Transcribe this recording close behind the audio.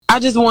I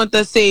just want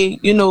to say,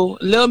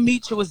 Lil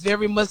Meech was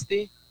very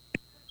musty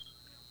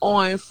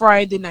on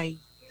Friday night.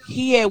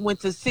 He had went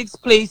to 6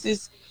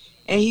 places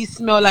and he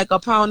smelled like a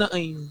pound of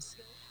onions.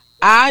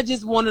 I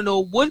just want to know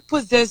what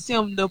possessed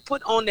him to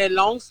put on that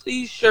long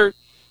sleeve shirt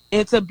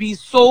and to be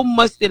so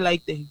musty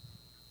like that.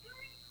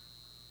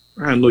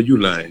 I know you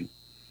lying.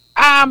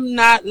 I'm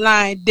not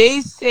lying.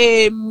 They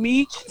said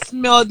Meech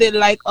smelled it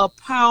like a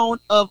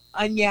pound of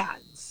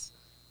onions.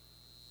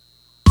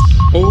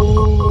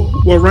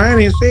 Oh, well,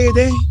 Ryan ain't said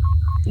that.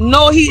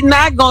 No, he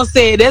not gonna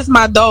say it. That's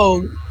my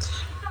dog.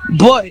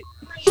 But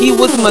he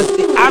was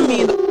musty. I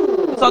mean,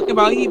 talking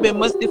about he been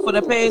musty for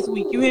the past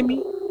week. You hear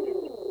me?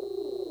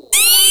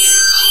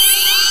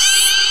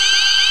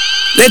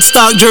 Let's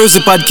Talk Jersey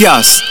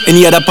podcast.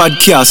 Any other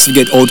podcast we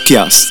get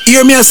outcast.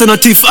 Hear me as a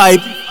Tiff Hype,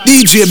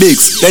 DJ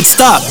Biggs. Let's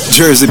Talk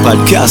Jersey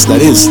podcast,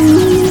 that is.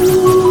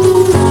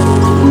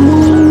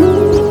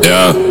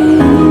 Yeah.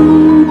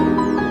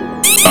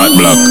 Hot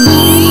Block.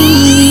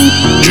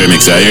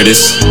 J-Mix, I hear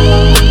this.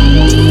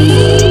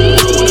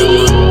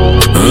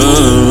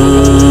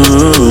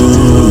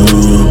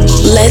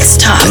 Let's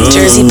Talk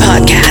Jersey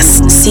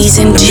podcast,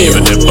 season 2. Leave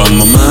it up on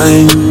my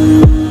mind.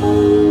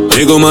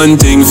 Big man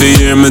thing for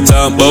hear me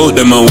talk about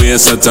them a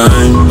waste of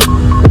time.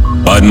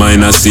 Bad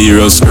mind a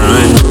serious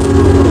crime.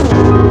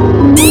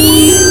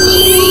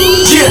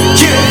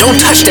 Yeah, don't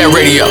touch that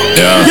radio.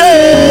 Yeah.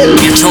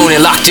 You're tuned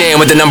and locked in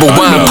with the number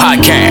one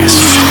podcast.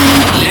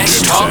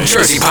 Let's Talk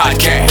Jersey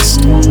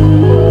podcast.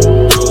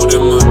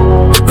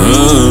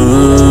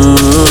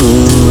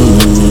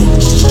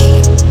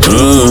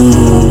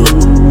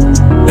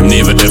 Them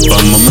never dip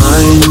on my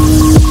mind.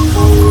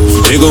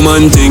 Big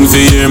man thing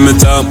for hear me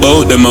talk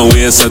about them a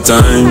waste of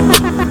time.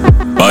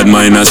 Bad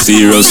mind a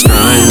serious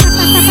crime.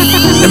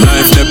 Them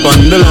life step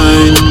on the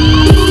line.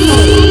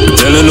 I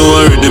tell you no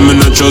already, me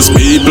not trust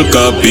people,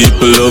 cause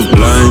people love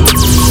blind.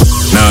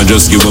 Now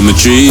just give them a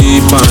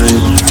 3 pint.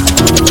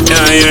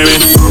 Yeah, hear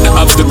me? The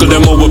obstacle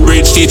them over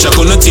bridge, teacher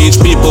gonna teach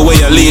people where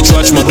you leech.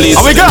 Watch my bleed.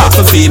 Oh my God!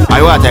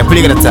 I want to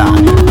play the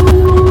time.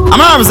 I'm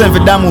representing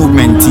for that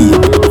movement team.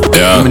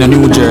 Yeah. I'm in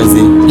New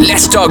Jersey.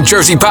 Let's Talk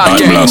Jersey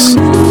podcast.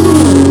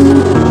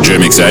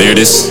 J-Mix, I hear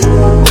this.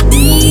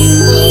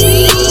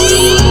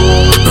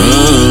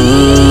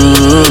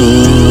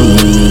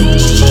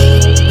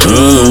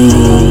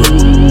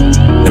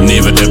 Them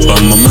never dip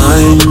on my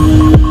mind.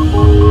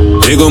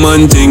 Big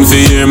man thing for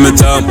hear me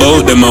talk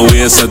about them a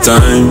waste of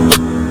time.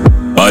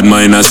 Bad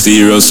mind a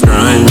serious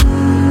crime.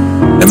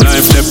 Them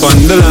life step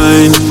on the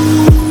line.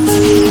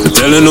 I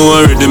tell you no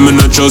already, me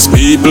not trust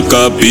people,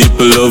 cause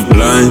people love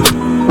blind.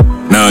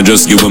 Now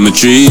just give them a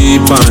 3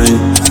 pint.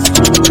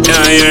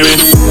 Yeah, hear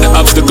me? The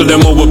obstacle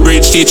them over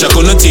bridge, teacher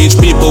gonna teach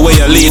people where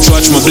you leech.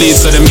 Watch my bleed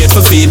so them get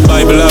for feed.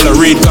 Bible all I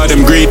read, cause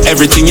them greed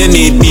everything you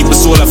need. People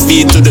soul I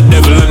feed to the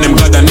devil and them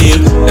God I kneel.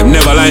 Them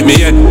never like me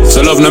yet,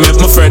 so love no make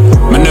me fret.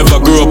 Me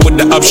never grew up with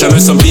the option where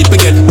some people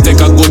get.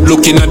 Take a good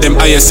look in at them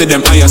eyes, see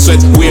them eyes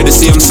sweat. Wear the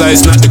same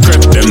size, not the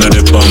crep. Them not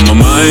up on my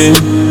mind.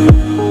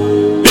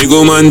 Big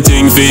man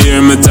thing for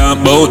hear me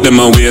talk about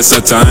them a waste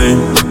of time.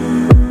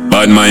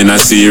 Bad mind a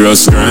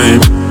serious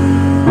crime.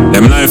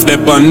 Them life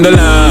step on the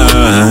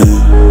line.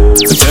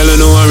 I tell you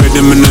no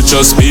already, me not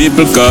trust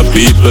people, cause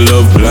people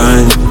love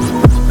blind.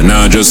 And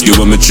now just give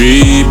them a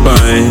 3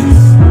 pint.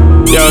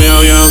 Yo,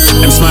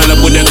 them smile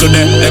up with them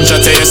today. Them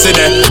chat say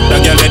yesterday.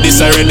 That girl that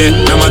this already,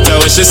 no matter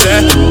what she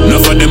say.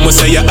 Enough of them will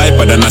say you're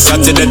hyper than a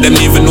Saturday. Them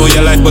even know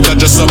your life, but I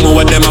just something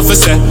what them have to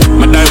say.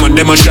 My diamond,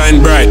 them a shine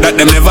bright, that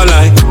them never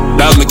lie.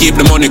 Dog me keep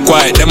the money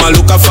quiet, them a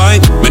look a fine.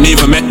 Me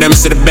never met them,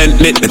 see the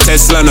Bentley, the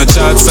Tesla no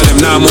charge. So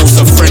them now move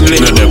so friendly.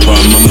 Not up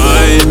on my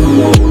mind.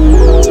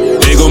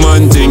 Big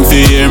man thing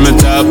for hear me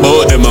talk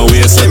about them a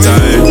waste of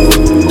time.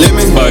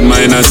 Bad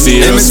mind a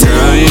serious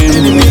crime.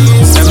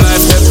 Them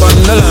life step on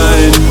the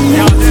line.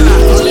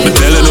 Me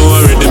tell you no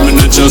already, me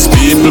not just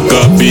people,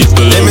 cause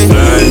people love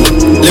blind.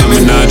 Me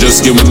not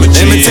just give them a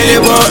Let me tell you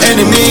about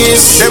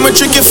enemies. Them will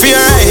trick you for your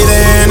right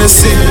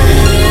Hennessy.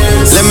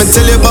 Let me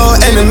tell you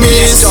about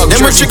enemies.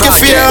 Them will trick you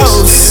for your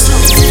house.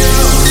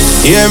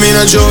 You hear me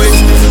now, Joey?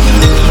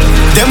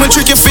 Them will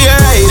trick you for your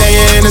right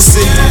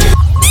Hennessy.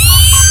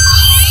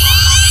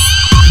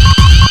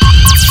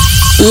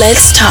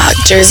 Let's Talk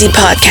Jersey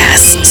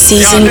podcast,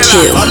 season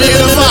 2.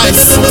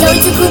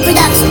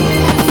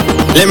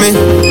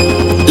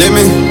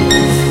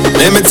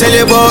 Let me tell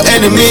you about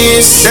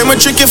enemies. Them will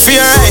trick you for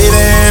your right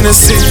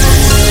Hennessy.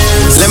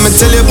 Let me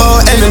tell you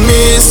about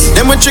enemies.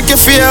 Them will trick you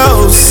for your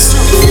house.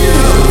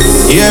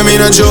 You hear me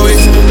now, Joey?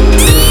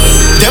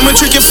 Them will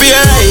trick you for your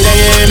right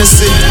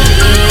Hennessy.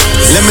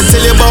 Let me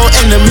tell you about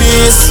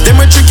enemies. Them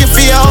will trick you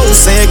for your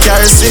house and your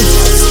currency.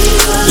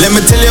 Let me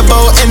tell you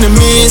about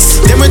enemies.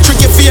 Them will trick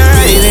you for your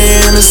right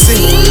Hennessy.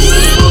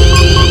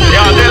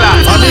 Yeah,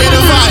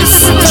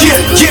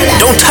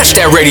 don't touch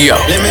that radio.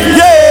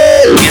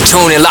 You're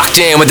tuned and locked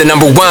in with the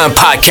number one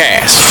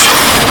podcast.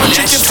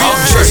 Let's Talk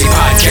Jersey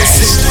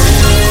podcast.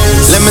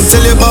 Let me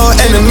tell you about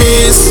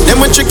enemies. Them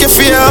will trick you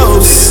for your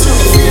house.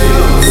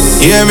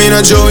 You hear me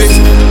now, Joey?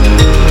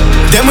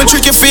 Them will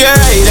trick you for your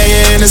right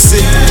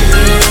Hennessy.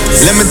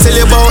 Let me tell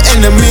you about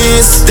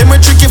enemies. Them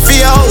will trick you for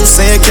your house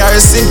and your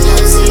kerosene.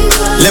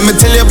 Let me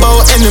tell you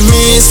about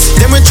enemies.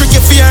 Them will trick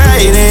you for your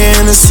right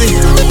Hennessy.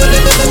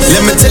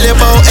 Let me tell you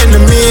about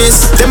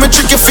enemies. Them will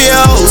trick you for your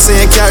house and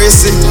your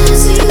kerosene.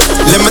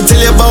 Let me tell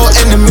you about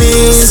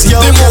enemies. Yo,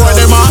 the more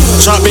them a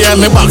trap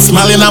behind me back,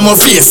 smiling at my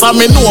face. And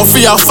me know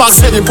for your facts,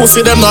 say the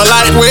pussy them not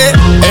lightweight.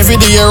 Every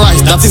day you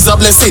rise, that is a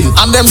blessing.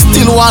 And them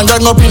still want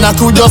gang up in a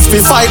crew just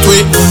be fight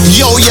with.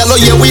 Yo, yellow,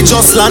 yeah, we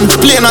just land.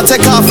 Plane a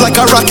take off like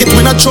a rocket,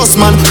 we not trust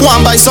man.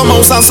 One buy some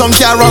house and some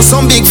car and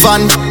some big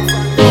fan.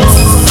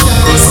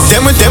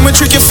 Them will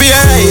trick you for your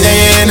right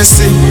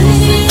Hennessy.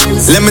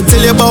 Let me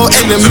tell you about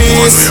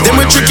enemies. Them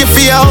will trick you for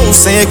your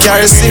house and your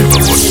kerosene.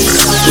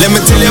 Let me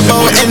tell you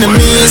about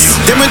enemies.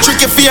 Them will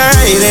trick you for your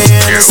right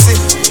Hennessy.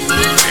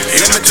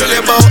 Let me tell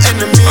you about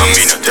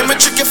enemies. Them will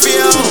trick you for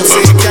your house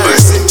and your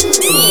kerosene.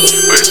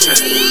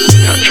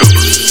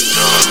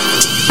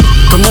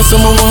 Come here,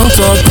 someone want to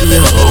talk to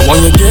you.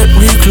 When you get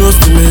real close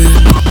to me.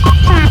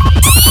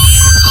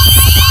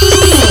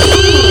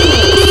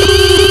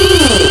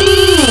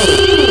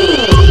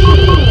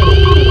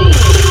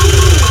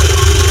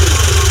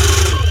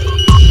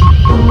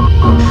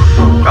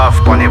 Off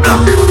Pony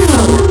Black.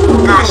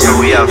 So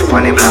we have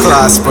Pony Black.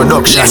 Class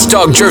production. Let's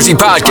Talk Jersey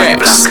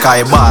Podcast.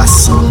 Sky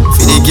Boss.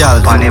 For the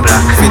girl. Pony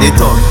Black. For the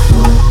top.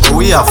 So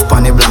we have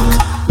Pony Black.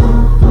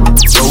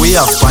 So we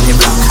have Pony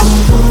Black.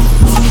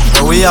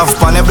 So we have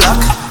Pony Black.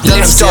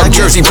 Let's Talk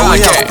Jersey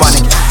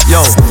Podcast.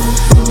 Yo,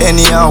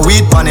 anyhow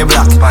weed Pony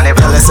Black.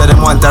 Girl, they say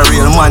them want a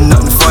real man,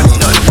 nothing funny.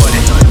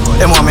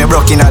 Them want me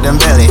broke in at them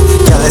belly.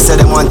 Girl, they say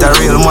them want a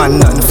real man,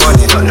 nothing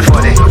funny.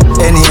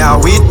 Anyhow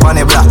weed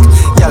Pony Black.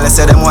 Girl, they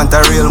say them want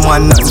a real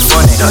man, nothing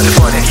funny.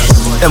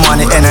 Them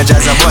want the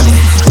energize a bunny.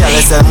 Girl,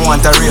 they say them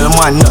want a real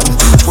man, nothing.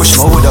 Push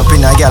my hood up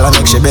in a girl and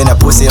make she bend a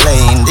pussy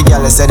lane. The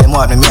girl, they say them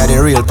want me a the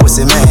real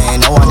pussy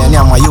man. I want them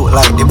young my youth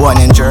like the born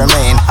in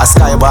Jermaine. A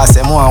Sky Boss,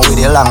 them one with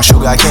the long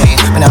sugar cane.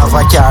 When I have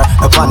a car,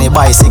 up on the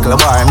bicycle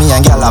bar. Me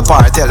and girl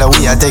apart, tell her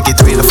we a take it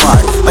real far.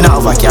 When I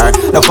have a car,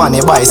 up on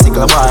the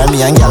bicycle bar.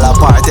 Me and girl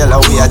apart, tell her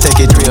we a take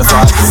it real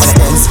far. When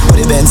the ends with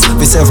the Benz,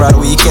 for several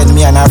weekend,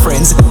 me and our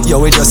friends. Yo,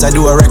 we just a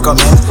do a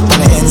recommend. When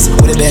the ends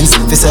with the Benz,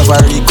 for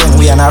several weekend,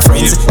 we and our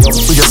friends. Yo,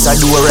 we just a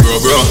do a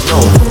recommend. Yo,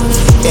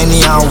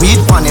 anyhow weed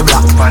Pony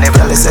Black.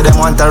 Girl, they say them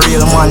want a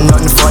real man,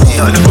 nothing funny.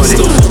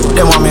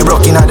 Them want me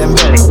broke in at them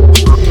belly.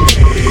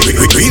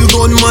 Real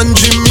gunman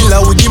Jim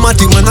Miller with the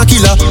matic man a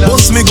killer.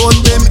 Bust me gun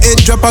them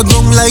head drop a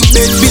gum like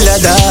bed Billa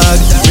dog.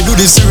 We do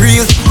this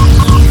real.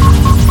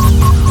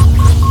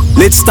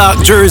 Let's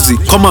talk Jersey,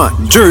 come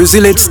on, Jersey,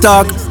 let's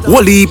talk.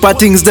 Whole heap of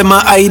things them a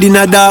hide in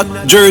a dark.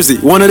 Jersey,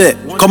 one of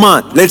them, come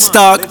on, let's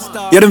talk.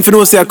 You them for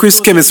know say Chris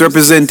Chemist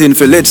representing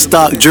for Let's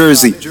Talk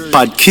Jersey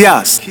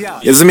podcast.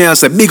 You see me I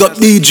say big up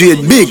DJ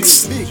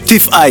Biggs,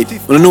 Tiff Hype.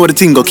 You know the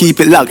thing go keep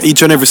it locked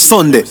each and every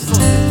Sunday.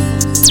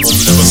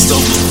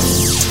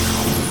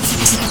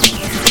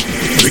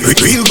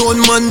 Real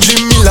gunman Jim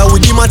Miller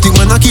with the matic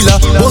man a killer.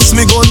 Bust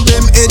me gun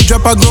them head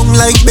drop a gum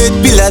like bed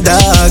Billa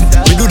dog.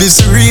 We do this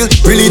real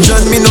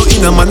religion, me no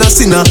in a man a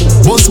sinner.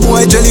 Bust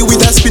boy jelly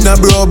with a spinner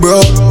bro.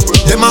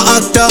 Them a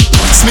actor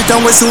Smith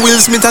and Wesson Will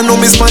Smith and know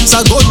me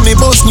sponsor. Gun me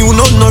bust new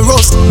none no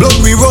rust. Blood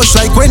we rush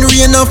like when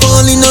rain a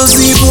fall in a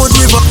seaboard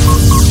river.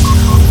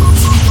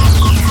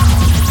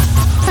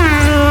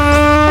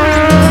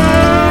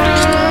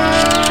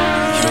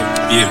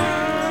 Yeah,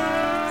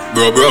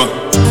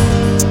 bro.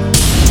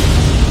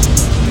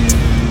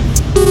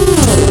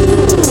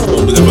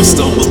 Never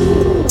stumble.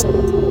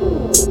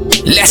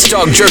 Let's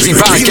Talk Jersey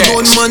Podcast.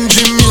 Real gunman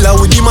Jim Miller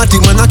with the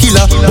matic man a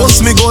killer.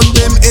 Bust me gun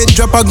them head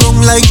drop a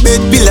gum like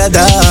bed Billa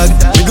dog.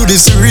 We do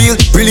this real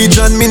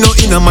religion, me no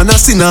in a man a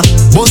sinner.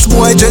 Bust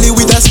boy jelly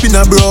with a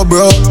spinner bro.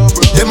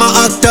 Them a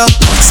actor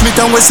Smith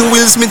and Wesson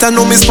Will Smith and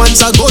know me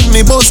sponsor. Gun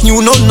me bust new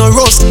none no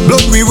rust.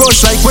 Blood we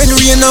rush like when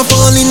rain a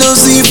fall in a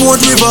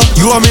seaboard river.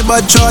 You want me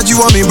bad charge, you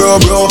want me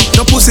bro.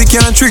 No pussy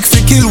can't trick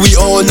fi kill we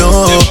all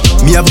no.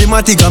 Me have the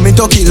matic and me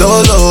talk it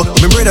low.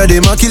 Me brother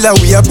them a killer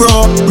we a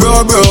bro.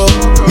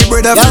 Me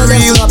brother for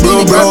real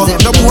bro.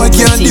 No boy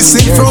can't diss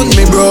in front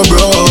me bro.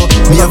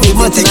 Me have the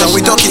matic and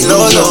we talk it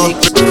low.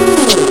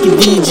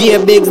 Keep DJ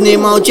Biggs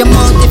name out your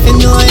mouth if you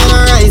know you're the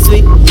right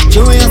way.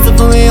 You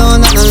yourself away on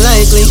that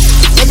unlikely.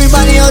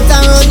 Everybody out the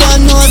road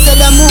don't know say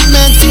the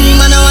movement team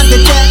and I want to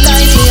take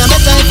lightly. I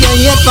better if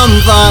you hate from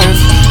far.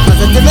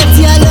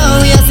 Positivity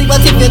alone, we are sick,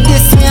 but if you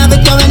diss me, I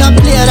bet you when I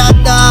play that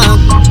dog.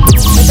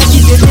 Better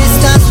keep your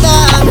distance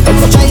dog.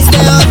 Try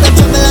stay out of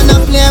trouble and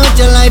not play with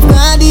your life.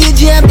 Nah,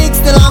 DJ Big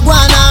still a go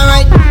on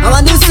alright. I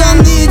want to do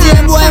some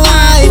DJ boy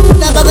white.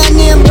 That bag of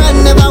name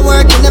brand never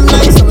work in them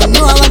life. So we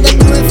know I want to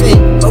do it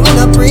fake. But we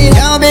not pre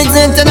now Biggs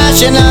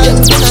International.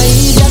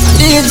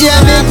 DJ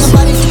Big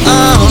nobody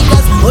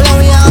hold on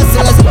we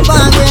hustlers,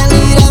 born great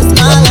leaders.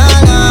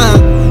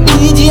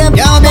 DJ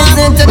Biggs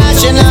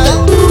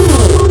International.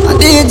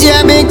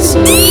 DJ Biggs,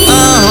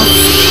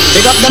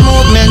 pick up the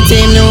movement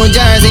team, New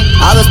Jersey.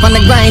 I was on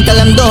the grind, tell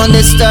them don't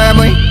disturb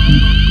me.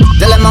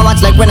 Tell them I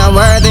watch like when I'm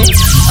worthy.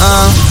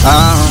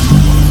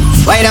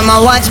 Why them a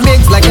watch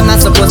bigs like I'm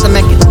not supposed to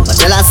make it? But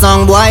tell a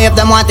song boy if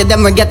them want it,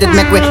 them we get it,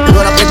 make way.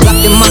 Roll up the clock,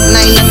 the Mach 9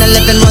 and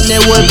 11, run the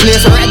whole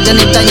place red.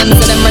 Anytime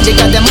so them ready,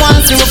 cause them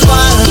want to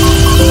fall.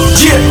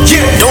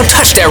 Yeah, don't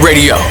touch that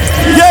radio.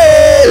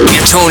 Yeah,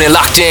 you're tuned and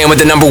locked in with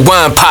the #1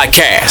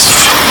 podcast.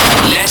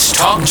 Let's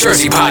Talk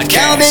Jersey podcast.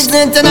 Now Bigs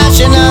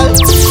International,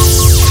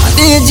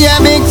 DJ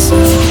Bigs.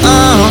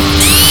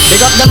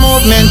 Pick up the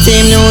movement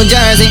team, New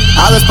Jersey.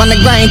 Always on the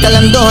grind, tell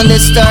them don't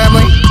disturb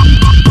me.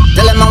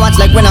 Tell them I watch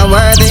like when I'm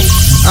worthy.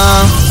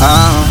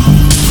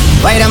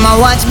 Why them I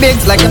watch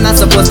bigs like I'm not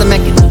supposed to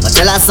make it? But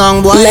tell a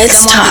song boy.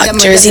 Let's Talk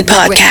Jersey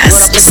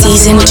podcast,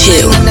 season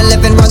 2. And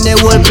 11 run the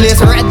whole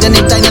place red.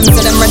 Anytime them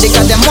say them ready,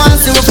 cause them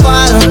want to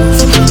fall.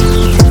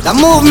 The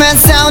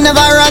movement sound never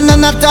run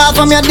none at all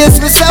from your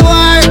disc with a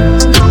word.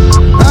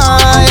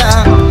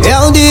 Yeah.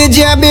 Yo,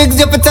 DJ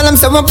Bigs, you tell them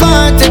so we're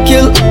born to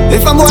kill.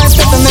 If a boy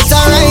step him, it's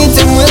alright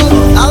and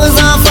will. I was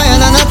on fire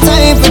and no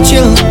time for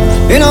chill.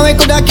 You know we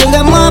coulda killed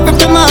them up if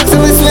the marks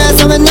so we swear,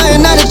 so we know you're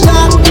not the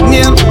top.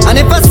 Yeah. And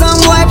if a some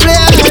boy play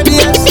a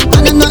RBS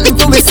and them nothing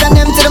to, we send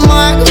them to the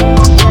mark.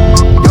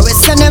 Yeah, we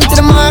send them to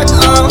the mark.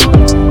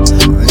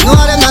 We know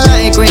them not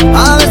like we,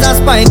 always a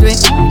spite we.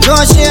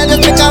 Don't share just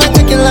because we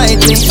take it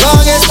lightly. Go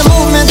against the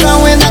movement and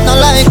we not no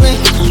like we.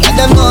 Let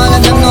them know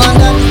that.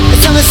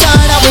 It's when we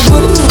sorry that we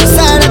good, we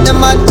sorry that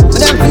them mad. But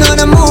them know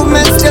the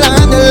movement still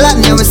around the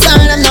land. Yeah, we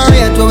sorry them not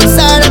rate, we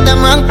sorry that them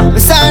wrong. We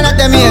sorry that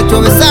them hate,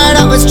 we sorry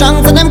that we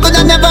strong. So them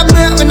coulda never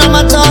break, we no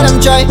matter how them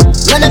try.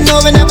 Let them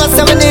know we never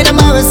say we need them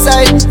on our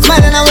side.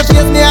 Smiling on our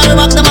face, me I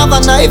wrap them up a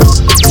knife.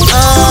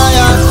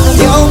 Yeah.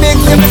 Yo, big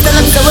thing, tell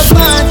them say we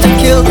born to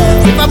kill.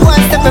 If a boy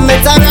step in,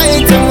 it's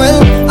alright and will.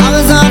 I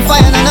was on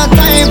fire and no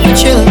time for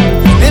chill.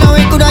 You know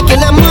we coulda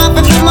kill them off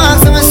if the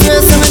marks and we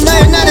stress and we know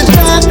you're not the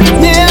top.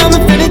 Yeah, I'm a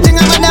anything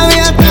I'm on we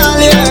at all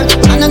here.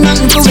 And I'm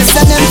nothing to, we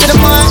send them to the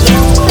mark.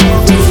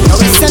 Yeah,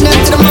 we send them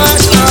to the mark.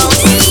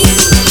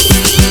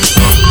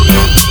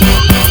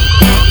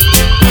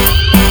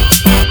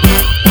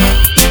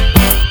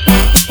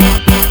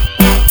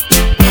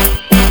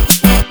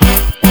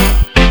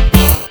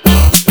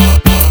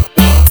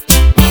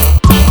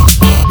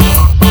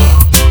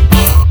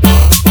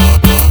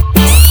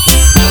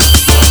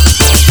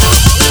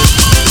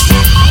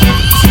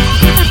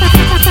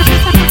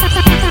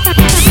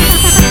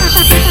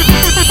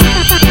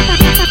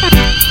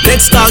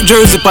 Talk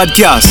Jersey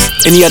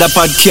podcast. Any other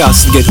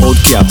podcast get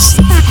outcast.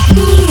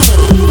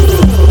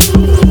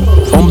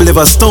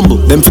 Unbelievers stumble.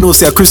 Them finna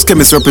say a Chris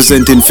Chemist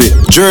representing for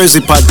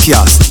Jersey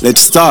podcast.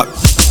 Let's talk.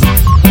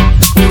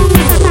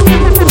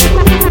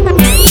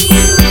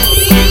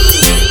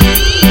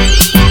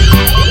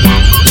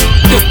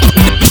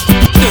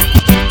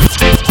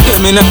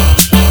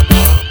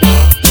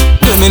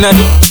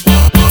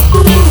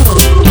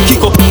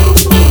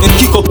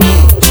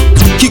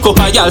 Kick up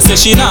a girl say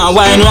she nah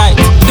wine right.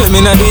 Them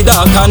inna the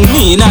dark and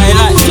me nah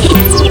light.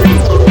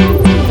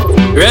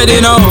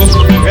 Ready now,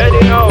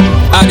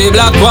 I the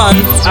black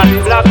one.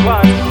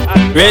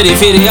 Ready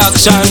for the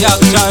action.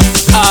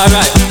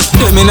 Alright.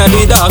 Them inna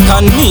the dark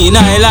and me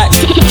nah light.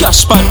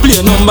 Cash pad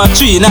play number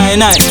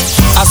 399.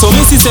 I saw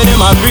me see say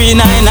them a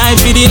 399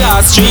 for the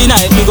last 3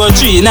 nights. We go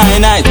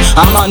 399.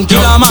 A man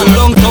kill a man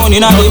downtown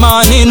inna the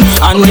morning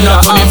and me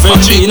not have for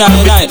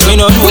 399. Me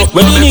no know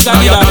when the nigga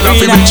did a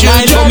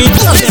 399 for me.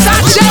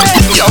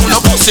 Yo,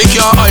 no pussy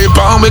can't hype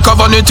and we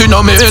cover it in a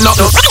me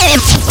nothing.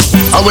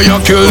 How we a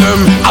kill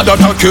them? I don't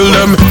kill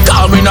them.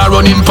 Call me not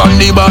running pon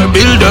the bar,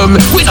 build them.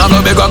 We not go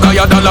beg a guy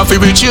 $1 for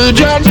we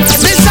children.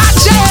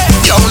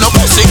 Yo, no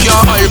pussy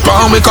can't hype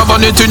and we cover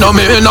it in a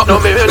me nothing.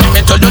 Let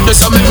me tell you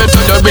this, make me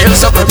tell you real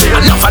something.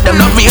 Enough of them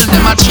not real,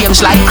 them a change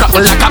like crap,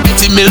 like a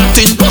Betty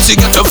Milton. Pussy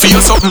get to feel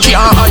something.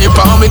 Can't hype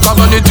and we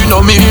cover it in a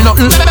me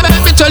nothing.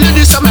 Let me tell you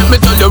this, make me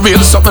tell you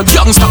real something.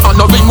 Youngster on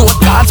the remote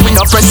cards, we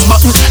no press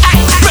button.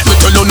 Let me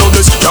tell you know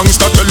this,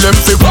 youngster tell them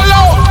fi roll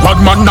out. Bad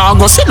man nah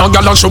go see no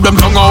girl and show them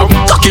tongue out.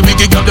 Cocky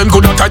biggie girl them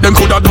coulda tight, them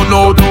coulda done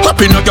out.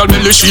 Happy no girl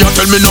belly she a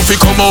tell me no fi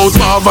come out.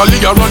 Marvelly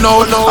a run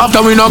out.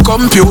 After we no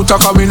computer,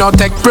 cause we no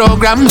tech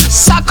program.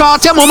 Sack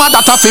out your mama,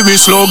 that a fi we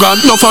slogan.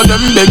 No for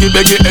them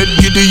beggy head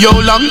giddy yo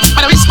long.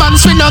 And a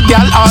response we no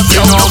girl off.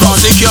 You know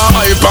music your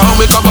hype and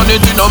we cover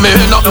it in a me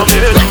nothing.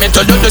 Let me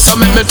tell you this, so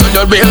make me tell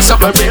you real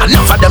something.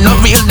 Enough of them no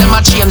real, them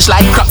a change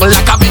like crap,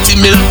 like a Betty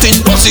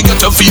Milton. Pussy get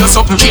to feel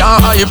something.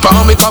 Can't hype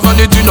and we cover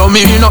it in a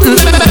me nothing.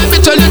 Let me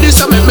tell you this,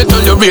 so make me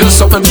tell you real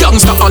something.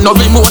 Youngster on the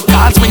remote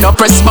cards, we no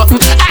press button.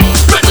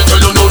 Let me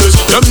tell you know this.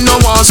 Them no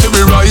want see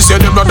we rise, yeah,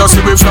 them rather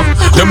see we flop.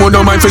 Them who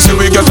no mind fi see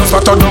we get a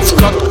spot enough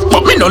cut.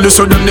 But me no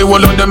listen them, the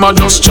whole of them a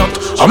just chat.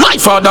 And my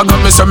father got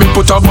me say me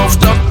put above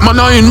that. Man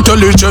a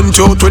intelligent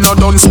youth, we no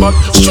done spot.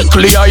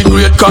 Strictly high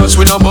grade cause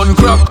we no bun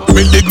crack.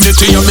 Me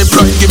dignity and me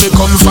pride give me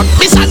comfort.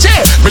 Mr. J,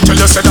 me tell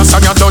you say that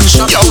song you done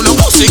shot. Yo, no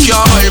pussy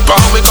can't hype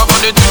and we cover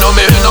it in a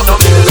me nothing.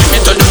 Let me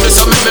tell you this,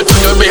 so make me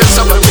tell you real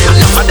something.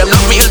 Enough of them no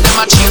real, them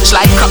a change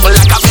like crap,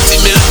 like a Betty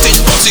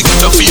Milton. Pussy get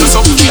to feel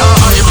something. Can't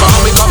hype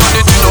and we cover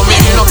it in a me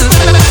nothing.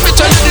 Let me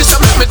tell you this, so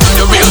make me tell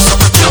you real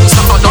something.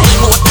 Youngster on the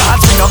remote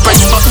cards, we no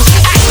press button.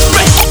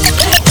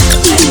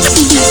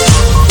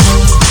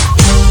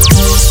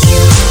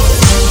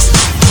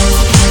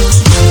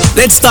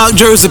 Let's Talk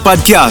Jersey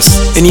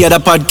podcast. Any other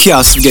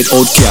podcast you get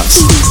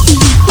outcast.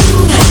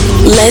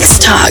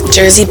 Let's Talk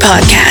Jersey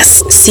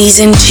podcast,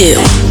 season 2.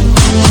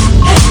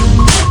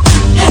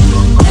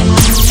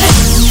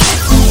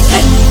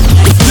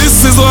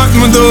 This is what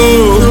me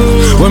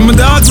do when my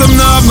dogs them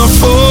not have no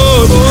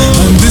food,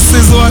 and this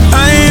is what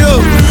I do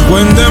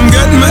when them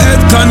get my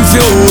head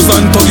confused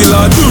and tuggy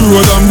lad. The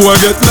road and boy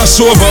get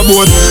dashed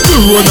overboard. The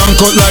road and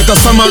cut like a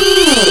summer.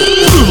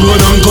 The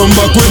road and come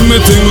back with me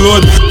thing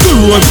load. The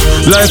road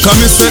like a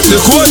me set the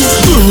code.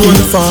 The road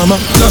farmer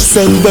just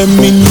sell when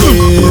me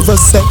never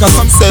sell. Cause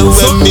I'm sell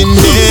when me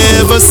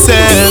never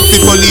sell. The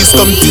police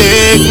come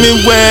take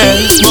me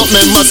west, but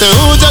member say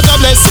who just a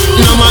bless,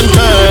 no man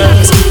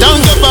curse. Down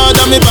the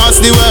border me pass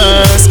the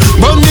worst,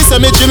 but me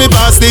cemetery me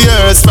pass the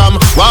years. From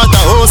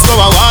water hose to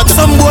a water.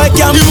 Some boy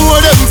can. You know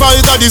them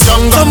fight at this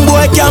young. Some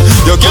boy can.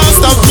 You can't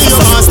stop me, you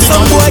pass the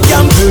some boy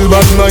can. Tell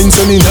bad mind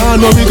say me nah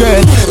no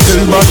regret.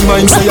 Tell bad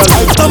mind say I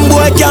like. Some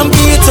boy can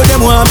beat so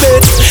them want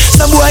bet.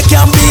 Some boy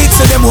can beat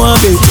so them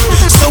want bet.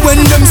 So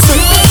when them say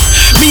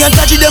me and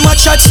Taji them a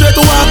chat straight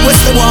to walk with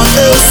them want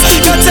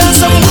else. You tell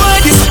some boy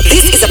this.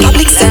 This is a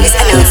public service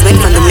announcement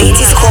from the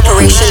Métis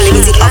Corporation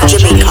Limited of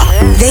Jamaica.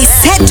 They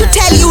said to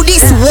tell you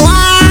this.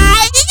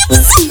 Why?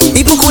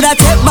 People coulda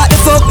take back the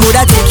fuck,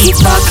 woulda take it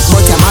back,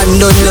 but a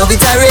man don't love it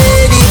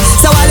already.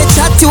 So while they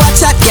chat to a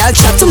chat, y'all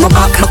chat to my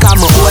back. I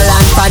come hold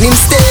and pan him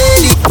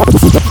steady.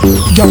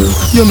 Girl,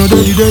 you know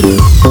daddy daddy.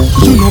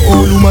 You know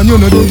all woman, you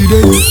know daddy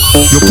daddy.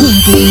 Your pum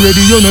pum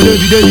ready, you know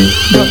daddy daddy.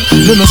 Girl,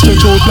 you know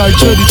stretch out like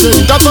cherry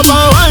cherry. That's up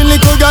and wine,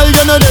 little girl,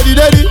 you know daddy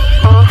daddy.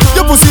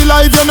 Your pussy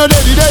life, you know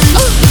daddy daddy.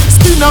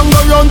 Spin and go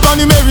round,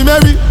 Tony Mary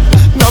Mary.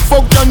 Now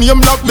fuck your name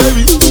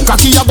Blackberry.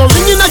 Cocky a go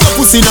ring in your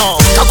pussy now.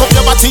 Cock up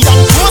your body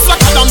and close like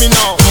a dummy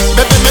now.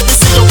 Baby, make me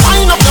see you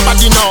wind up your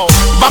body now.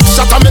 Back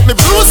shot and make me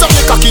bruise up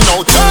your cocky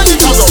now. Turn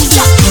it around,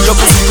 yeah. Your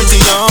pussy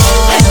pretty young.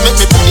 Make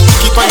me put the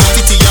icky on your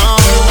titty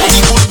young. The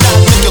good dad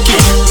make you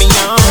kick me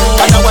young.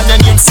 Got that one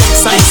and name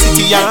Sex and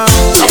City young.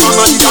 Come on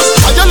man,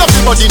 I you love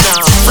your body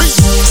now. Free.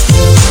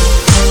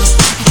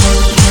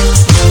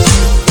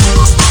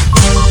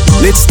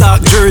 Let's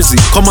Talk Jersey,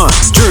 come on,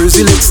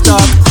 Jersey, let's talk.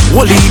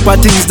 Whole heap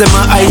of things them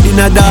a hide in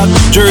a dark.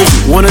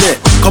 Jersey, one of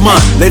them, come on,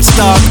 let's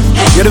talk.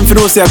 You them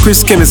know say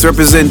Chris Chemist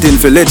representing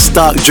for Let's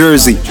Talk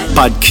Jersey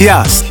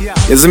podcast.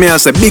 You see me I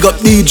say big up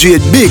DJ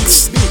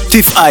Biggs,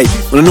 Fifth Eye.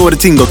 Wanna know the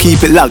thing, go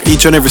keep it locked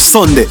each and every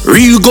Sunday.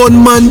 Real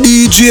gunman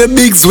DJ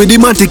Biggs with the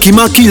matic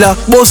him a killer.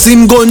 Boss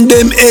him gun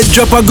them head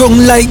drop a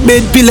gun like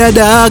bed pillar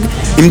dog.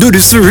 Him do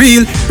this for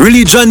real,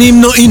 religion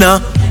him no inner.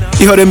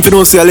 You heard them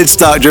finna say Let's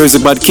Talk Jersey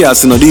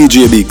podcast and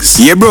DJ Biggs.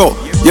 Yeah bro,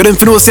 you them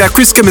finna say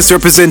Chris Chemist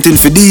representing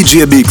for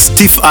DJ Biggs,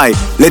 Tiff I,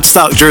 Let's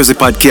Talk Jersey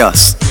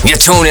podcast. You're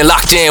tuned and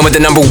locked in with the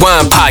number 1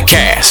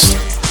 podcast,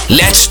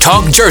 Let's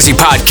Talk Jersey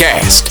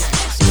podcast.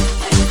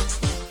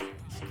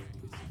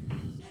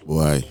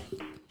 Boy,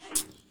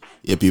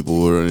 yeah,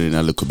 people were running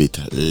a little bit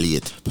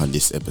late on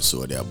this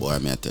episode there, boy,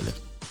 I tell you.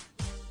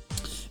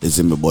 It's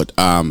in me, but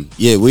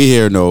yeah, we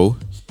here now.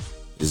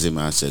 As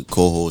I said,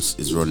 co-host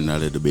is running a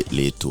little bit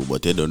late too,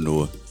 but I don't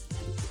know.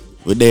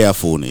 We're there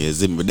phone.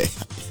 Is me there?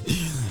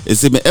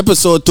 Is me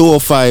episode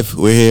 205?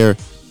 We're here.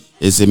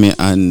 Is me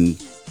and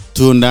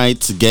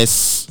tonight's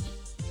guest.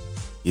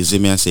 Is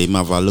me I say him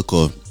have a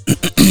local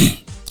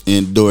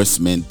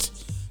endorsement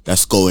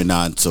that's going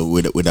on. So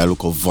with a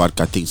local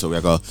vodka thing, so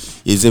we're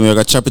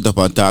gonna chop it up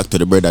and talk to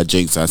the brother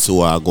Jinx and see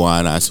what I go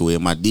on and see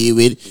what I deal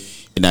with.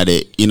 And that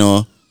you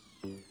know,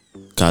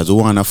 cause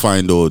we wanna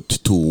find out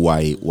too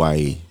why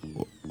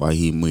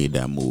he made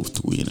that move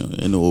too, you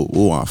know,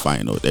 we want to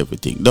find out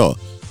everything, though.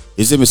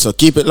 You see me, so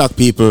keep it locked,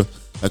 people.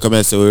 Like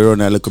I said, we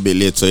run a little bit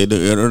late, so you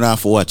don't have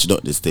to watch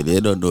this thing.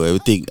 You don't know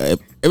everything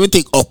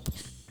up.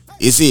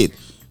 You see it?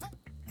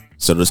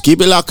 So just keep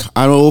it locked,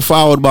 and we'll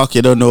forward back,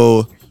 you don't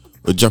know,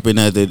 we're dropping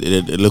at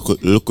the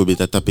look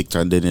bit of topic,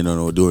 and then you don't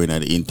know during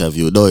the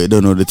interview, though you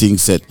don't know the thing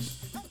set.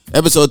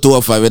 Episode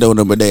 205, you don't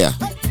know there.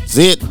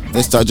 See it?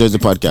 Let's start Jersey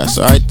podcast,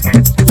 alright?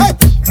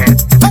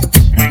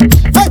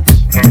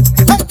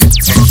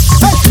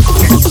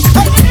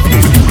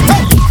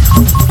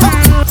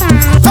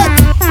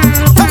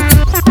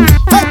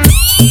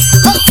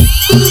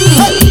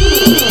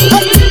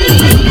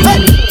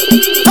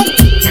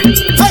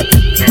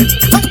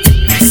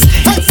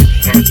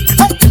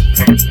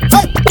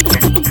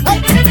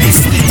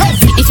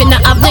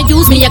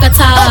 Me a go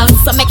talk,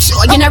 so make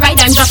sure you no right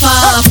and drop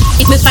off.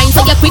 If me find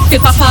so you quick to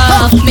pop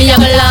off, me a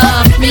go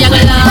laugh, me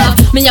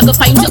a go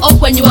find you up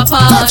when you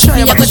apart.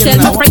 Me a go tell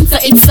my friends so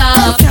it's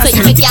soft. So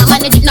if you can't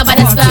manage it,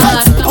 nobody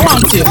start. I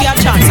want to, we have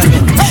chance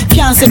again.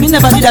 Can't say me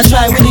never did a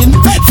try with him.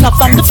 Flop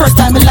from the first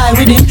time I lie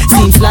with him.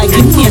 Seems like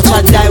him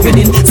nature die with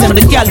him. Some of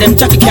the girl them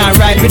Jackie can't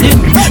ride with him.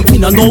 Me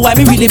no know why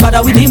me really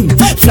bother with him.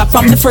 Flop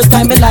from the first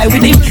time I lie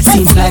with him.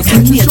 Seems like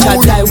him nature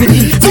die with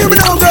him. Give me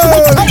down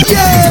girl,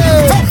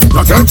 yeah.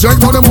 You can't check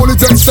for them only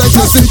 10 cents.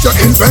 You see to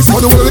invest for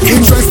the world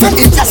interest. Them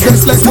interest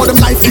restless for them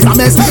life is a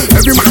mess.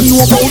 Every man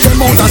know about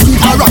them out and see.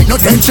 Alright, no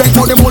 10 check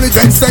for them only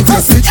 10 cents. You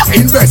see to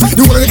invest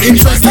the world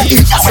interest. Them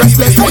interest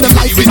restless for them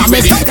life is a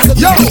mess.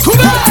 Yo,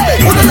 come on.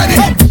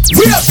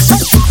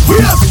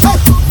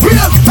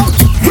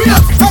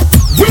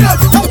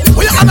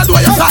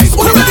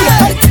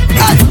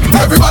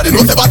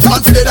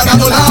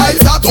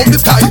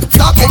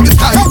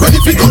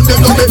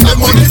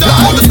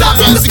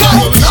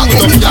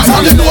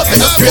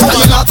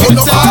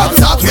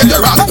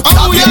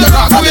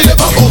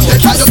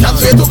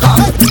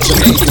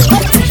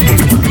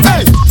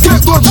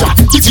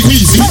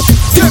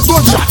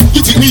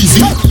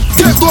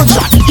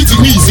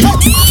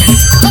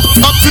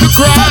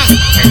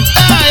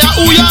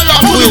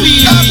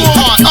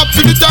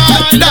 to the top.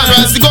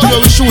 That's the gun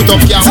where we shoot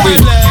up, can't wait.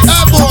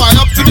 Hey boy,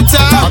 up to the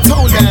top. I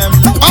told them.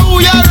 Oh,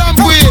 yeah,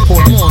 ramp with.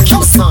 Portmore,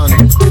 Kingston,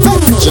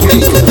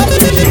 Jamaica.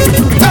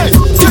 Hey,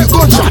 take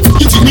gunshot,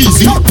 hit him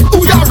easy.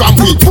 Who ya ramp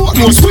with?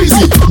 Portmore,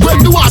 squeezy.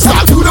 When the war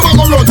start, who them a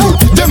go run to?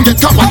 Them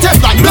get copper, take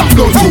like black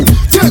blood too.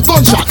 Take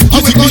gunshot,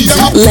 hit him easy.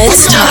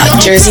 Let's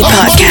Talk Jersey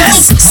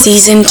Podcast,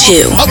 Season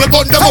 2. I will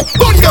burn them up,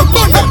 burn them,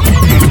 burn them.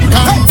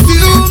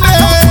 Consuming,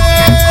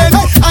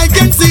 I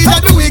can see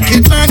that the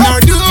wicked men are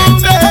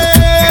dooming.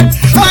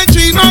 My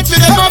tree might be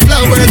them of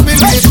flowers will be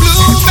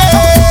blooming.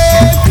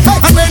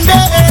 And when they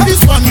hear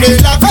this one,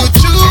 they'll have to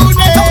tune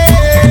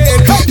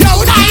in. Yo,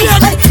 now hear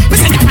me. We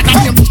say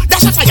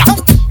dash a fire,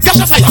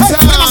 dash a fire.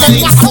 Them a go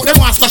watch out, them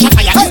want dash a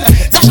fire.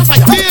 Dash a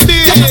fire,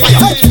 dash a fire.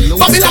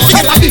 Babylon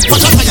forget a big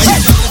dash a fire.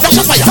 Dash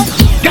a fire,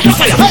 dash a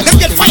fire. Them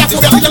get fire to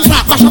them, them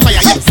start dash a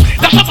fire.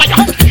 Dash a fire,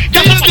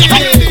 dash a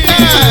fire.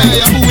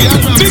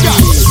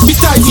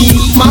 Beside me,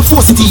 my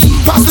forcity,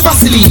 pass the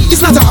Vaseline.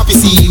 It's not a happy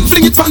scene.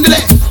 Fling it from the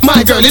left,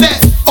 my girl in there.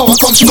 Oh,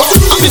 come she go.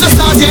 I'm in the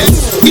start yet.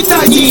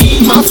 Beside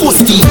me, my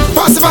forcity,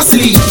 pass the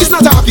Vaseline. It's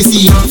not a happy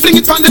scene. Fling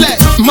it from the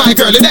left, my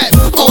girl in there.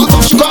 Oh,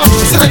 come she go.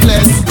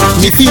 Selfless.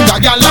 Me feel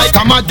that girl like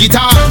a mad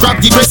guitar.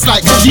 Grab the breast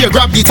like she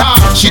grab guitar.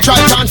 She try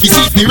can't be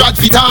see if me rad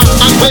fit her.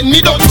 And when me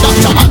done,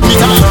 doctor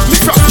admit her. Me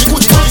cross me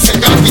good, me say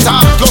God fit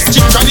her. Plus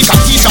chick radic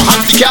and teacher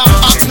hand the car.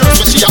 Ask nurse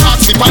when she a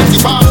ask me panty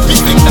far. Me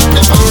think that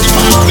the panty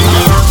far.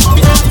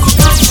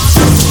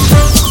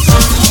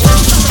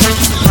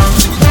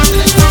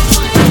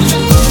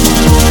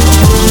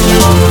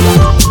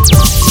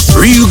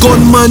 Real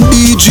gunman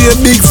DJ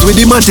Biggs with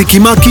the matic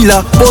him a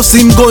killer. Boss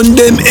him gun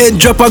them head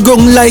drop a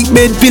gun like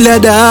bed pillar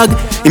dog.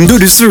 Him do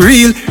this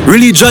real,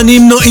 religion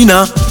him no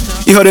inner.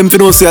 You heard them to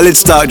know say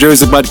Let's Talk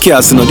Jersey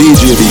Podcast no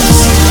DJ Biggs.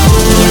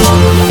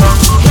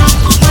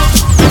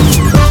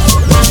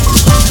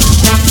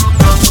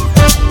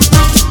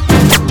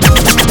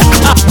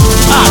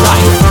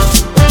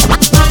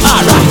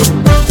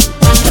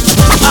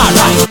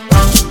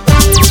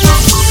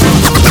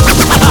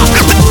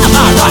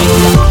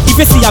 If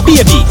you see a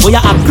baby, oh you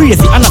act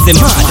crazy and as a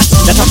man,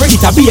 that a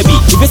predator baby.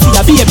 If you see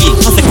a baby,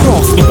 as a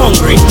cross, me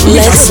hungry.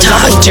 Let's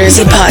Talk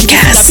Jersey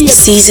Podcast,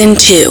 Season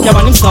 2. Yeah,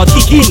 man, him start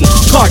kicking,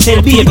 cartel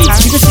baby.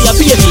 If you see a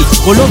baby,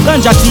 go love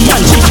ganja tea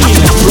and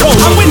chicken.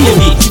 Round and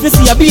baby, if you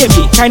see a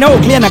baby, kinda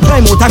ugly and a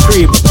climb out a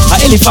crib. A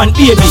elephant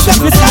baby, if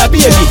you see a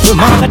baby, the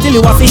man can tell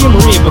you what see him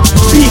rib.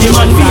 Feed him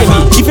and baby,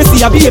 if you see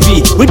a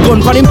baby, with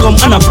gun for him come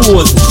and a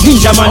pose.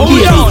 Ninja man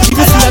baby, if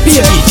you see a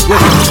baby.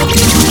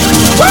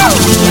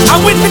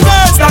 I'm with the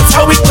girls, that's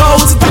how it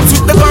goes. That's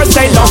with the girls,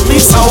 they love me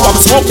so. I'm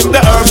smoking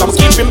the herbs, I'm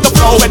keeping the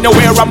flow.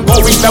 Anywhere I'm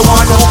going, they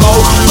want to go.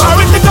 I'm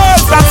with the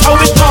girls, that's how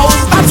it goes.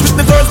 That's with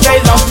the girls,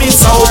 they love me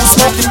so. I'm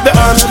smoking the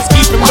herbs, I'm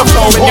keeping the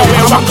flow.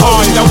 Anywhere I'm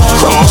going, they want to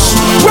go.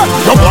 Well,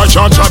 the boy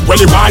can't chat when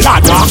the wild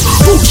at her.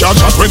 Who can't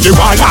chat when the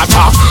wild at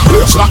her?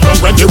 Lips lock down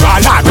when the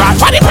wild at her.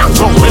 Body bang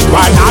down when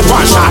wild at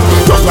one shot.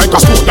 Look like a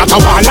stone that a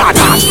wild at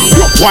her.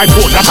 Look white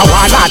foot that a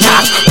wild at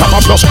her. Papa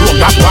plus chrome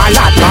that wild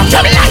at her.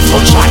 Tell me life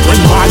don't shot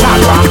when wild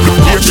at her.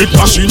 David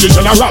machine the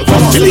general for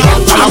million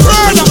dollar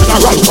work when the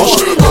general crush.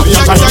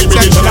 Million dollar give me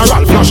the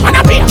general flush. And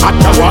I pay hot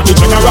to want the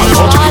general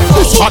cut.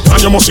 This hot man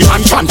you must see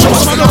unconscious.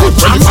 When the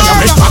fire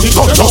make party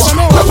touch us.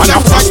 Weapon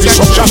of mass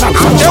destruction and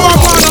conscious.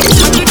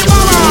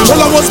 Well,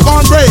 I was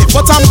born brave,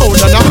 but I'm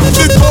bolder now.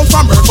 Big bone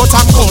from birth, but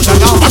I'm colder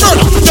now. I'm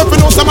murder, never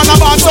know some man a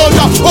bad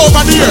soldier.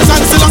 Over the years,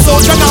 I'm still a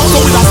soldier now. So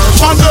we just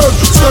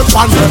step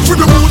on them. With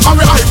the mood and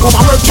we high come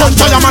and we can't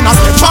tell your man a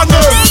step on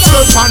them.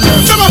 Step on them.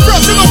 Them a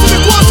press, them a see the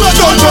quarter.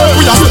 Don't worry,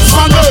 we just step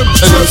on them.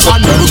 Step on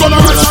them. We gonna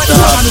rise like the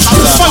man.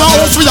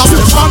 Follow us, we just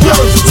step on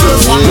them.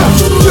 Step on them.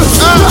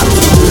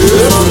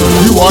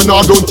 You are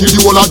not done till the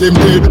whole of them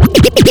dead.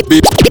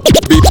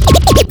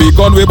 Big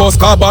gun we bust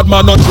car bad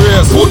man not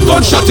grace. Put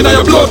gunshot in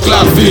your blood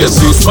clot face.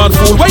 This man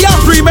fool where you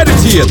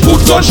premeditate. Put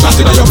gunshot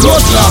in your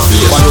blood clot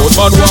face. Man out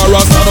man war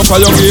and stand up for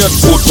your gate.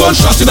 Put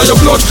gunshot in your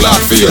blood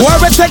clot face. Boy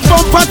we take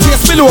bumper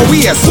taste below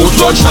waist. Put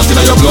gunshot in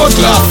your blood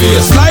clot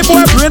face. Fly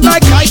boy brain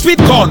like kite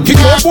with gun.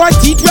 Kick up boy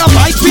teeth we a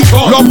bite with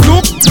gun.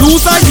 Look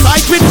lose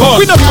eyesight with gun.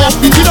 We no pump,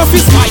 we no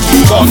fist fight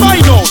with gun.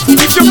 Find out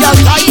if you got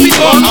tight with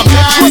gun. I'm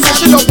next to a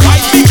she don't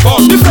fight with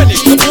gun. Defend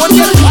it, you won't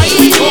get tight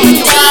with gun.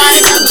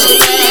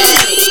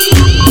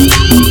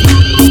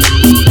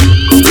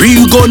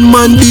 Real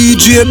gunman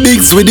DJ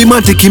Biggs with the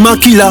matic him a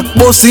killer.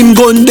 Boss him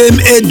gun them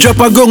head drop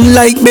a gun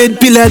like bed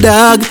pillar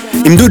dog.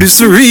 Him do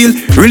this real,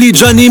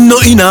 religion him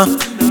no inner.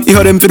 You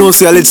heard them to know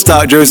say Let's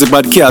Talk Jersey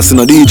Podcast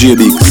no DJ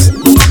Biggs.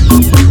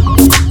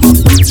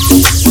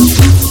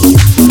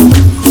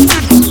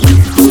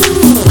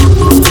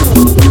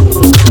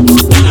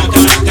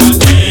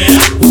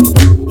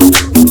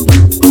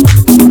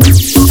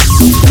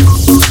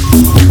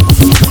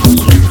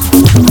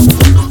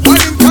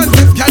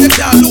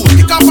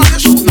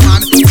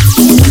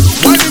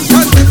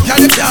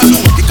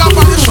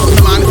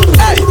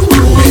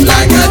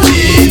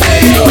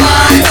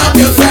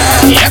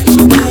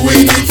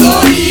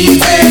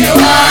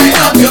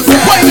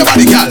 Why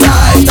nobody got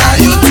light? Are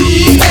you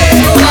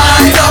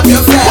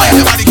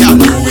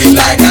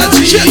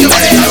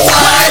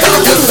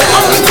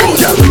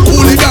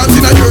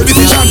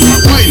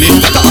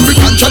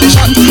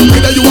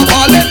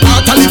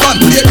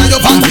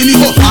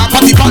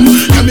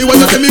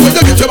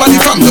me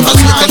from. You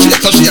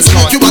can shake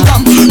like you a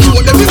damn. Show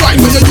them the wine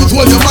when you use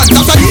all your man.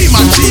 That's a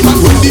demon, G-man,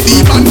 run the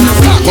demon.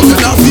 Back up your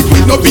now fit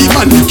with no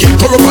B-man. Keep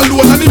her up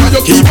alone and in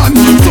your key man.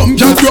 Some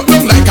girl broke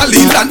down like a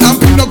Leland and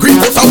bring no green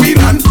house a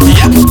wheelan.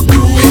 Yep.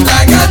 Do it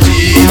like a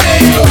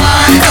G-man,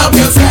 wind up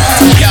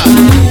yourself. Yeah.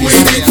 Do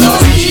it so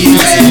easy,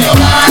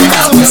 wind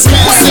up yourself.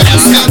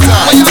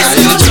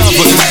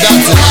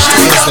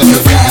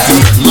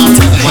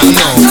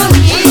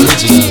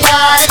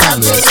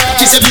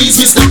 She said please,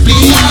 Mr.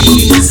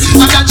 Please.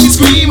 I got she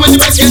scream when the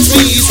best gets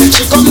squeezed.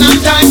 She come 9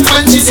 times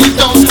when she sit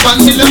down on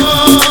the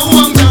low.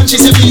 One time she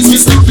said please,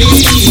 Mr.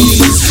 Please.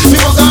 Me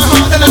work her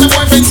harder than a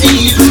boyfriend's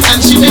need,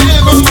 and she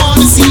never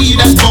wanna see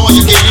that boy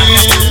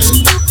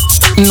again.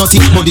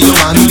 Nothing body you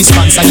want, we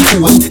sponsor the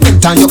phone.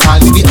 Anytime you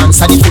call, we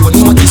answer the phone.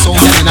 You want the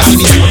sound, and I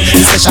feel the zone. We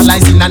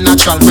specialize in a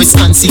natural breast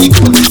and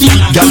silicone. The big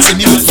girl say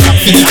me look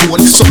like Philly tone.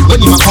 So when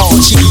him a call,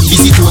 she give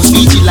busy tone.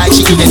 Speechy like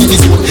she in any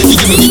zone. He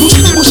give me the bushy,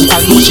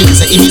 all know she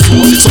say in his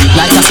zone. So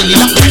like a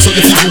cellular, so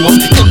if you go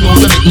up, don't know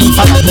you make me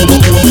fall out, no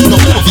home.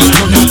 No COVID,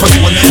 no need for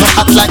zone. No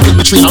act like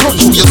when the train run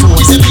through your zone.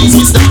 He say please,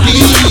 Mr.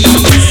 Please.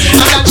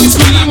 I got you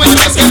scream when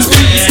the best gets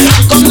squeezed.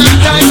 She come 9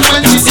 times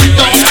when she sit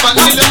down on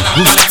the low.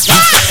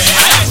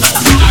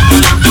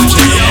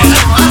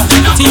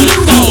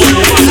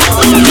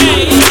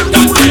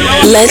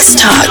 Let's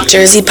Talk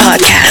Jersey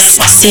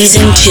Podcast,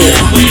 Season 2.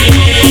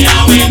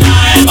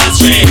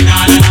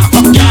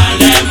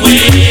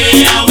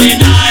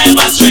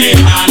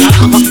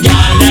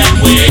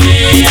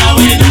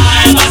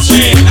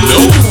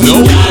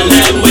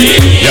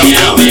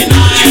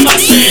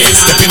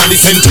 Stepping on the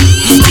center,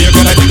 me a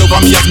girl I did over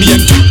me as me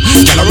enter.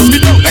 Girl I run me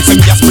down like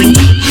send me a sprint.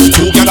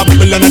 2 girl a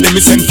bubble and a dem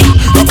me center.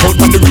 Rock out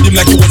on the rhythm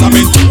like it was a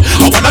mentor.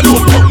 I wanna do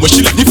come when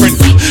she left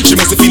different. She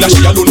must feel like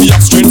she alone me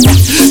have strength.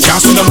 Can't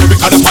send them moving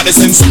out of the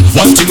sense.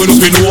 One thing we know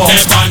we know.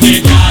 Step on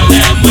the girl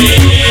them way,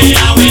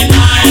 and we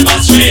never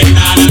stray.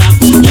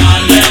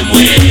 Girl them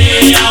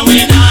way, and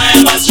we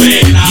never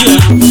stray.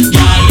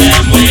 Girl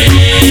them way,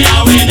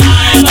 and we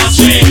never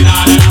stray.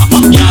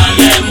 Girl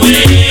them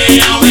way,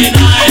 and we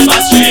never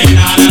stray.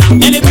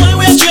 Any boy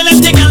we're trail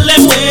and take and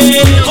let way.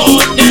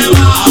 Cut them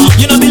off.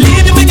 You don't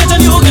believe if we get a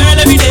new girl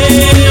every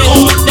day.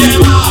 Cut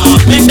them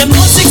off. Make them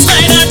know 6,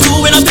 9 or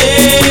 2 in a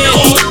pay.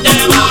 Cut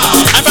them off.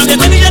 And from the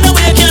money and the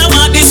way can't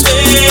walk this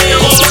way.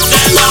 Cut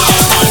them off.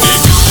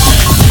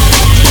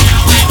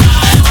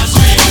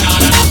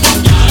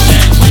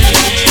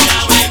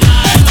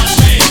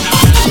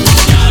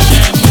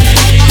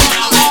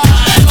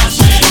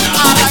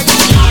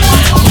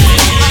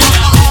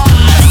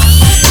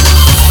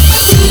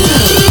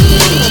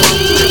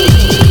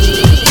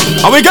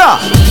 How we go?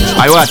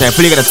 I want to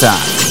play the time.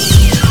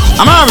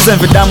 I'm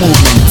representing for that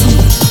movement.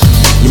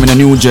 You mean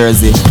New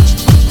Jersey?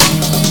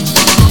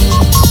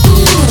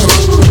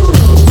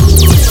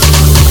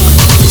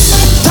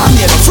 Damn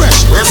yeah, the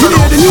fresh. You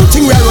know the new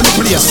thing we are on the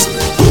place.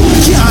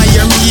 Can't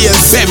hear me here,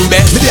 Sembe.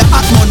 Me the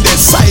hot Monday,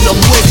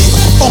 silent wedding.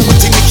 Uncle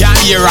thing we can't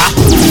hear her.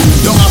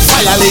 Don't have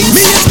fire link.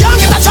 This can't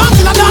get a chance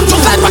in a dance.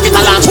 Just like pocket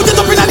a launch. Put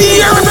it up in the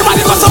air,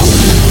 everybody goes up.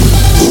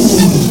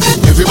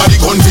 Everybody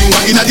gun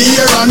finger in the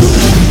air and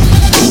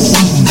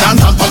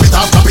dance and pop it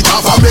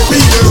off and make me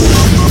hear.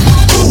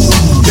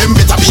 Them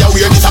better be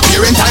aware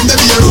disappearing time them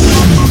here.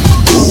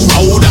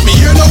 How that me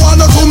hear no one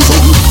no zoom.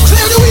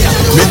 Clear the way.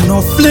 Make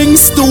no fling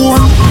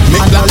stone.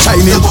 Make that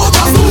shiny.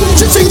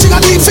 Ching a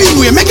deep thing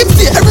we make it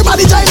play.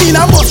 Everybody join in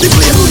and bust the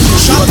play.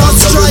 Shot and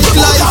strike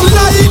like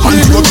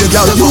lightning. And the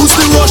girl use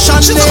the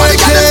Russian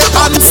naked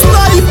and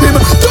snipe him.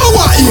 Do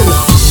what in?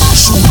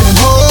 Shoot them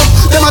up.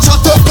 Them a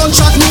shot up,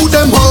 gunshot move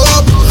them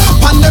up.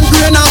 Pan them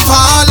grain and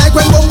fall like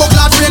when bumbo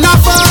clad rain and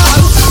fall.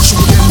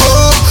 Shoot them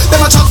up. Them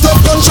a shot up,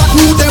 gunshot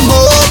move them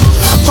up.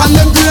 Pan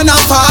them grain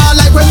and fall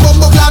like when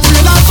bumbo clad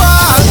rain and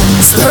fall.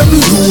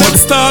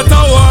 Let's start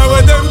a war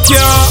with them can't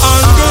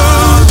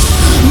handle.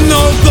 No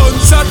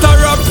gunshot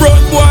or a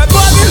front boy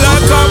body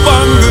like a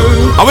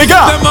bangle. How we go?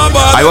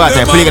 I want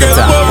to play the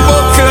time.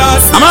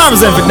 I'm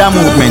representing for that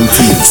movement.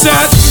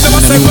 Shot, them a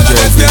say for the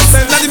best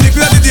yourself. Now the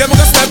middle of the day, I'm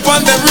gonna step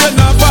on them. Rain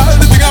and fall,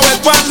 the thing I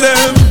wet on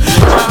them.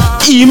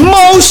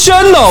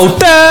 Emotional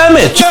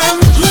damage.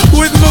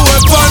 With no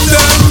weapon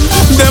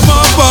them a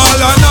fall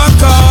and a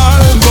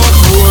call. But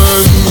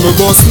when me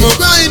bust me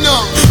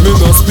Rhino, me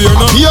no spare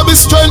no. baby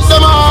strength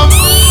them up.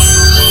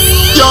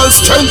 Y'all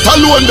strength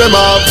alone them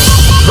up.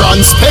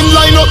 France pen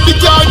line up the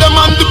car them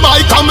on the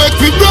bike and make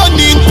we run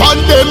in pon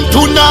them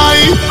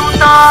tonight.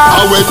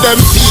 How when them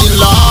feel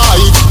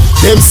like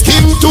them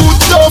skin too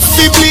tough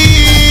to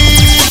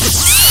bleed.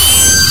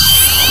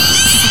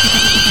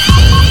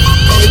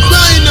 Hey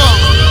Rhino,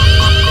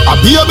 a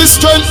baby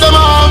strength them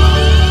up.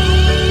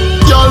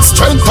 Y'all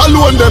strength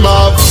alone them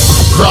up.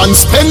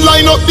 France pen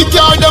line up the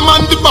car them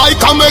on the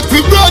bike and make we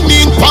run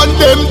in pon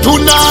them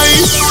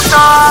tonight.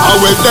 How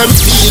when them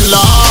feel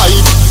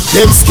like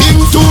them skin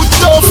too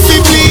tough to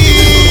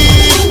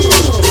bleed.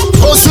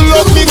 Hustle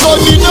up me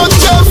gun in a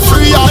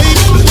Jeffrey eye.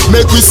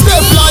 Make we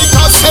step like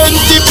a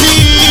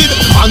centipede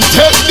and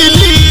take the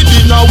lead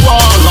in a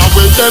war. And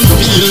when them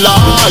feel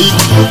like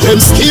them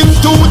skin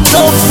too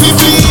tough to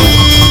bleed.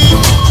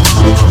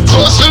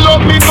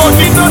 me gun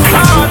in a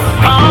chance.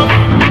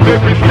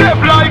 Every step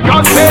like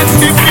a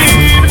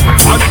centipede,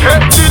 and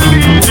take the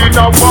lead in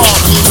a war.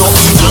 Me no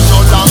in a no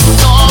long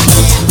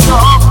talking.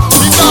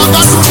 Me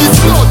gonna do this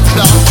blood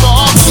clot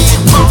talking.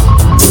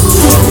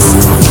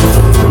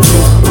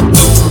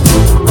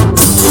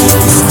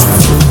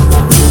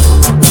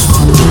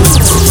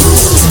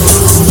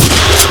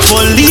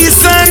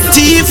 Police and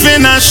thief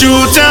in a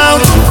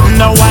shootout.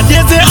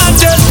 Nowadays they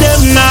adjust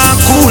them now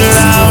cool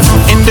out.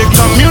 In the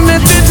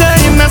community the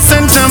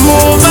innocent to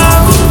move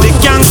out. The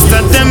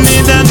gangster them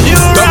need a new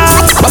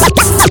route.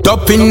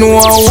 Up in no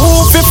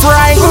who fi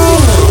frighten.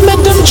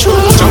 Make them try.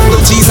 Jungle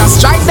Jesus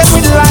strike them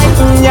with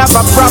lightning. You have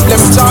a problem,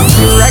 talk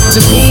direct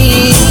to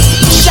me.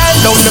 Shine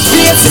down the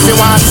place if you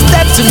want to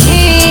step to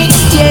me.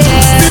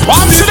 Yeah.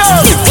 Warm it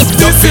up.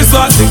 This is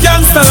what the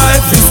gangster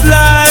life is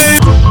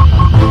like.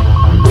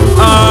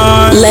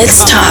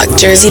 Let's Talk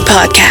Jersey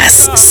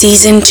Podcast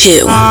Season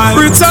 2.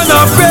 Return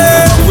of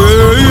faith.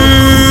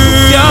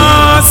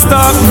 Can't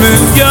stop me.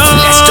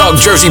 Let's Talk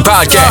Jersey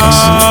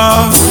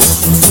Podcast.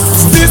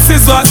 This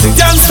is what the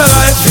gangster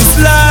life is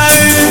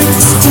like.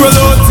 Roll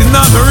out in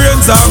the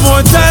rains and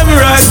more time we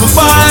ride my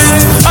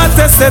bike. I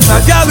tested a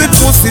girl with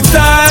pussy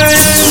tight.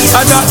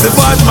 I got the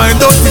bad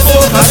mind out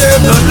before my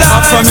head no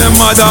lie. From your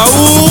mother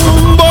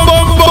womb, bum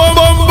bum bum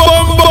bum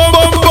bum bum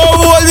bum bum.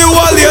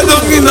 While you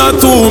down in a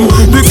tomb.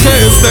 The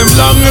case them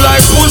long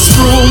like push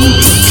broom.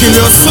 Kill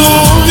your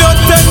soul. You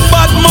take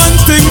bad man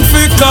thing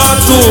for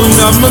cartoon.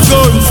 I'm a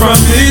gun from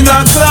in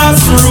a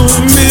classroom.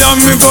 Me and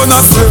me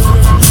gonna slip.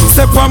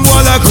 Step on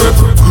wall like grip.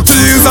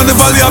 Police on the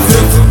valley of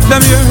death.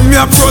 Them hear me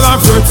a pro and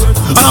fret.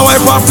 And I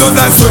wipe off blood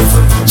like sweat.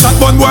 Shot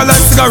bun boy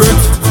like cigarette.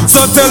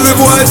 So tell the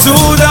boy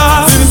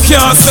Judah, him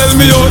can't sell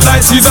me out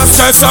like Jesus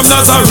Christ from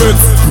Nazareth.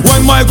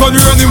 When my gun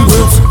run him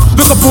with,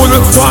 look up on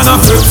with one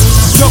of it.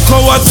 You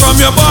coward from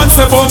your band,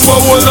 say bumper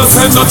will not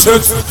send no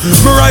threat.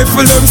 My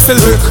rifle them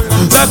select,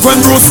 like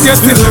when Bruce get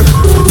me lick.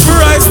 My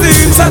rise the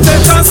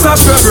internet and stop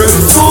your breath.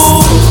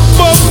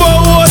 Bumper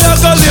will I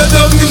go lay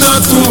down in a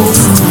tomb.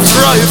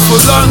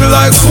 Rifle long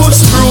like push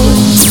through.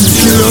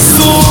 Kill your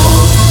soul,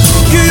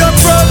 give your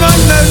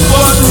permanent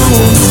one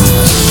room.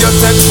 You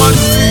take one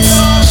thing.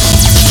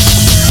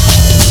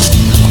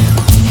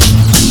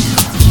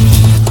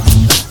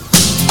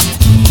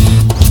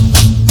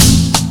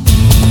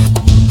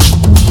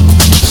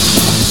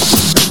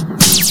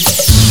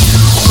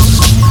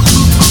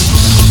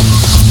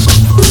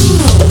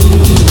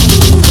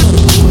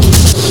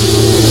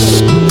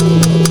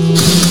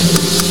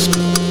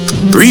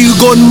 Real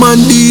gunman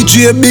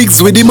DJ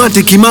Biggs with the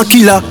matic him a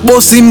killer.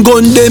 Boss him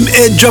gun them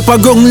head drop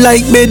a gong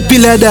like bed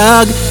pillar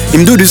dog.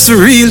 Him do this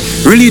real,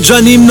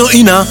 religion him no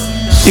inna.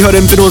 You heard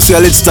them to know say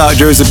Let's Talk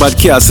Jersey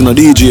Podcast in a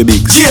DJ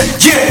Biggs. Yeah.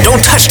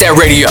 Don't touch that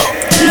radio.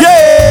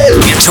 Yeah.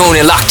 You're tuned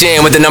and locked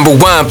in with the #1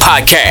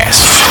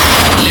 podcast.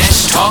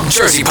 Let's Talk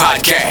Jersey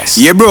Podcast.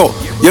 Yeah, bro.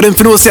 You them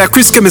to know say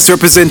Chris Chemist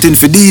representing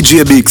for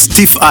DJ Biggs,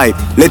 Tiff Hype,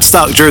 Let's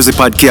Talk Jersey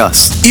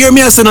Podcast. Hear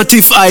me as a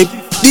Tiff Hype,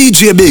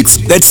 DJ Biggs,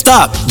 Let's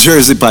Talk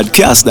Jersey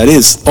Podcast. That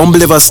is,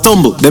 unbeliever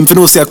stumble. Them to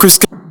know say Chris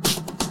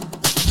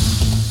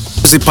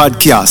Jersey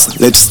Podcast.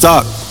 Let's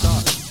talk.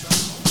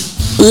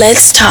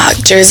 Let's Talk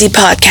Jersey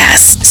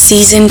Podcast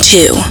Season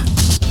 2.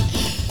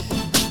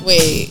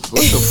 Wait.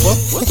 What the fuck?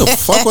 What the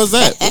fuck was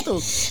that?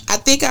 I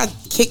think I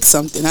kicked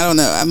something. I don't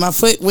know. My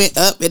foot went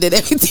up and then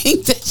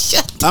everything just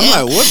shut down. I'm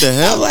like, what the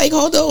hell? I'm like,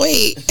 hold on,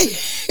 wait.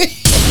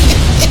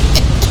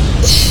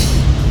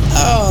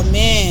 Oh,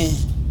 man.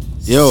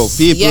 Yo,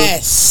 people.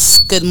 Yes.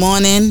 Good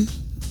morning.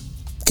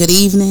 Good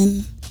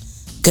evening.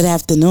 Good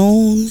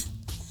afternoon.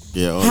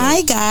 Yeah.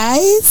 Hi,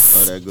 guys.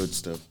 All that good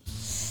stuff.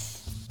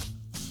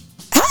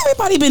 How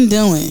everybody been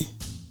doing?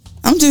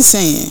 I'm just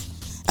saying.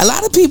 A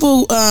lot of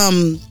people,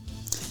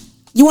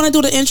 you want to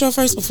do the intro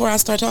first before I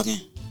start talking?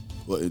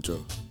 What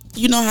intro?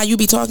 You know how you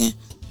be talking?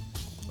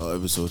 Oh,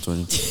 episode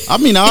 20. I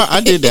mean,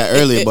 I did that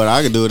earlier, but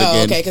I can do it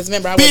again. Okay, because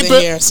remember, I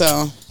wasn't here,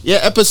 so. Yeah,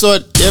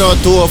 episode,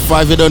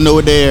 205, you don't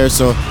know there,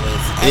 so.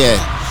 Yeah.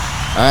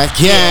 I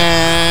can.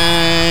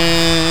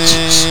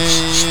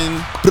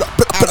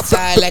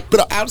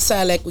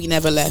 Outside like we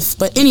never left.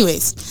 But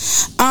anyways,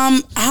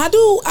 I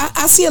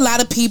see a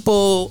lot of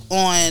people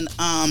on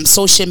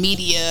social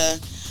media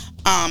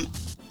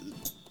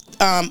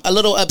a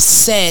little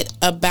upset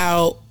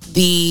about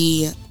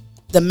the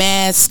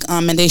mask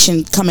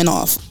mandation coming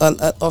off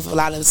of a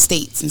lot of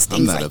states and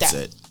things like that. I'm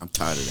not upset. I'm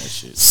tired of that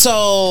shit.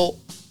 So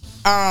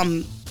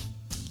I'm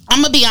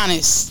gonna be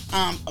honest.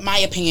 My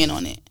opinion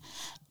on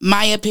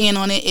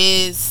it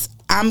is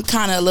I'm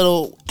kind of a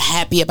little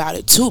happy about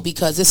it too,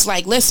 because it's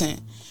like, listen,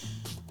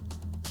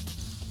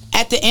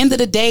 at the end of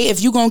the day,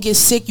 if you're going to get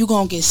sick, you're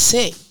going to get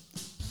sick.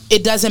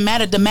 It doesn't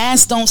matter. The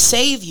mask don't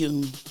save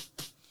you.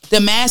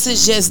 The mask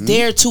is just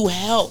there to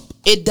help.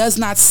 It does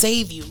not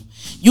save you.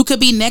 You could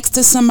be next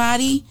to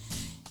somebody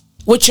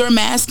with your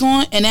mask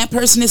on and that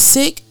person is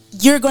sick.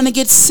 You're going to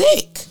get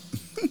sick.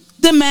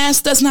 The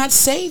mask does not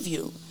save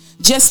you.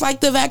 Just like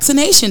the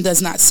vaccination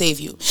does not save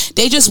you.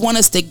 They just want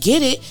us to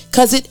get it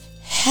because it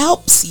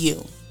helps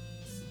you.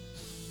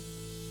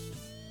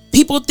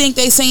 people think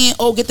they saying,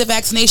 "Oh, get the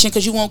vaccination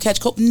because you won't catch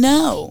COVID."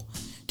 No,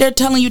 they're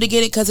telling you to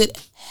get it because it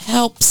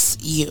helps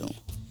you.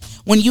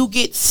 When you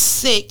get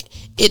sick,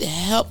 it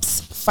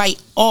helps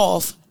fight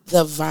off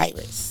the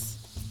virus.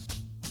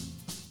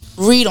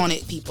 Read on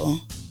it,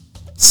 people.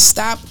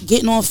 Stop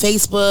getting on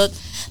Facebook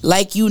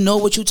like you know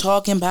what you're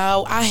talking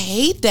about. I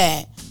hate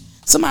that.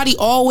 Somebody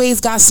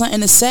always got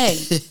something to say.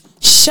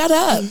 Shut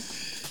up.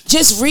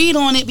 Just read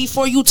on it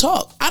before you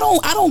talk. I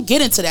don't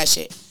get into that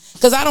shit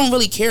because I don't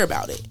really care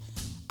about it.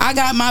 I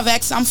got my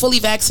vaccine. I'm fully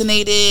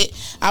vaccinated.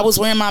 I was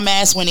wearing my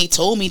mask when they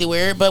told me to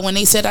wear it, but when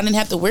they said I didn't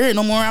have to wear it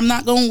no more, I'm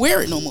not gonna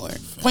wear it no more.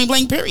 Point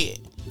blank, period.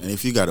 And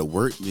if you gotta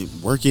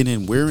working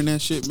and wearing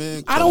that shit,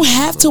 man, I don't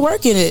have to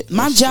work in it.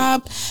 My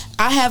job,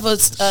 I have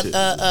the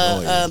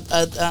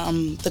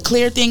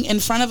clear thing in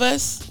front of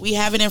us. We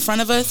have it in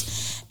front of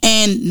us,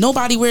 and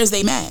nobody wears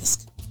their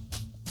mask.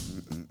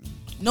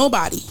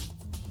 Nobody.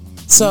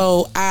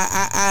 So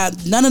I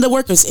none of the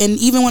workers, and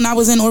even when I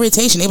was in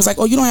orientation, they was like,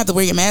 "Oh, you don't have to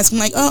wear your mask." I'm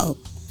like, "Oh."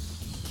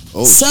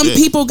 Some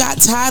people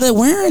got tired of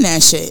wearing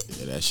that shit.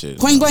 Yeah, that shit.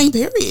 Point blank,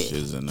 period. Shit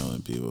is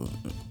annoying people.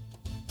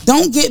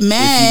 Don't get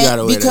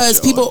mad because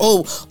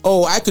people,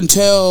 I can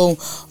tell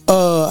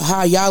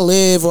how y'all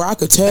live, or I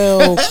could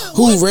tell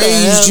who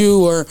raised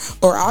you, or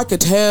I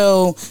could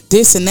tell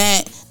this and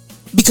that,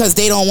 because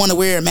they don't want to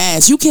wear a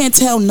mask. You can't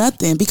tell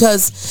nothing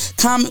because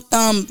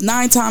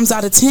 9 times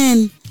out of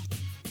 10,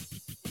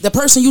 the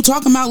person you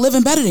talking about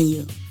living better than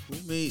you.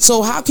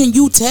 So how can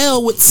you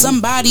tell what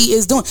somebody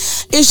is doing?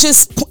 It's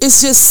just.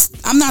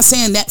 I'm not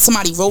saying that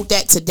somebody wrote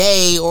that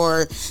today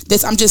or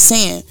this. I'm just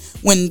saying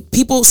when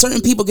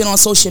certain people get on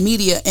social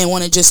media and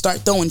want to just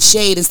start throwing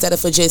shade instead of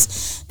for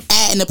just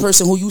adding the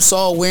person who you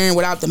saw wearing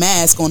without the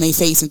mask on their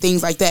face and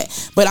things like that.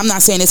 But I'm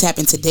not saying this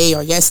happened today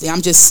or yesterday.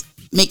 I'm just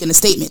making a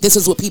statement. This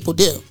is what people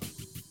do.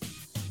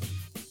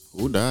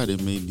 Who died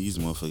and made these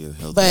motherfuckers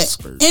health But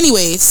experts?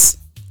 anyways.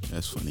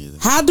 That's funny.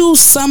 How do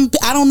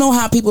I don't know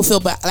how people feel,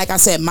 but like I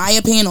said, my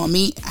opinion on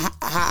me, how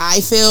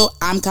I feel,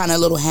 I'm kind of a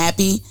little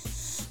happy.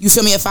 You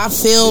feel me? If I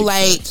feel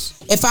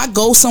if I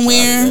go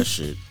somewhere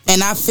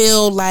and I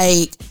feel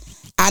like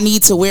I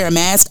need to wear a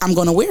mask, I'm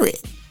going to wear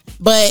it.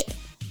 But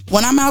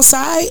when I'm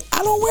outside,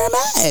 I don't wear a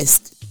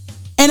mask.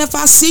 And if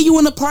I see you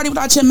in a party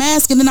without your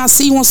mask and then I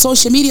see you on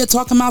social media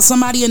talking about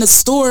somebody in the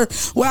store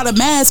without a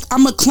mask,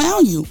 I'm going to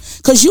clown you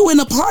because you in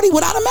a party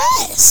without a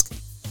mask.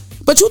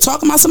 But you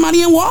talking about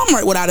somebody in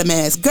Walmart without a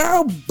mask.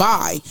 Girl,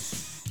 bye.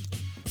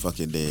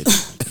 Fucking dead.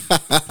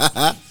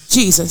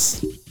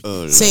 Jesus.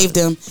 Oh, Save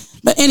them.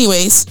 But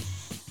anyways.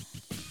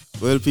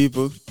 Well,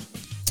 people,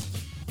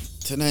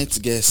 tonight's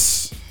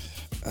guest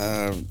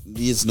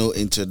needs no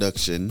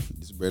introduction.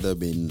 This brother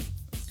been,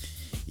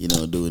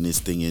 doing his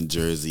thing in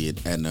Jersey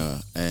and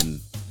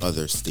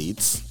other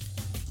states.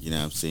 You know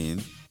what I'm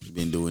saying? He's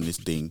been doing this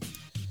thing.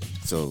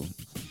 So,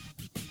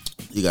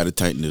 you got to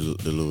tighten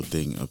the little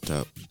thing up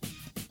top.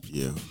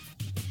 Yeah,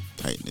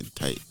 tighten it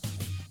tight.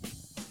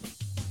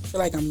 I feel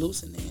like I'm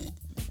loosening it.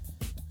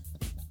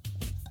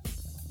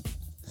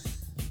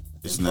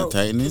 It's not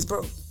tightening? It's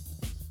broke.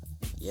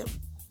 Yep,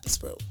 it's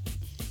broke.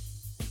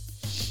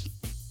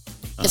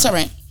 It's all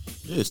right.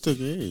 Yeah, it's still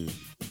good.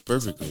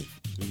 Perfectly.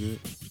 You good?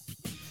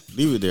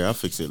 Leave it there. I'll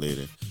fix it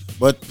later.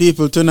 But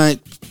people,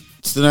 tonight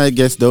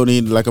guests don't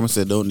need, like I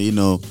said, don't need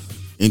no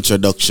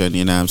introduction.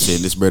 You know what I'm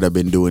saying? This brother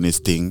been doing his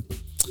thing.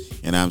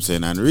 You know what I'm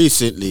saying? And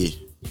recently,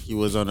 he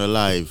was on a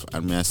live,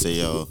 and I say,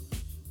 yo,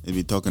 they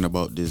be talking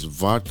about this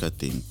vodka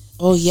thing.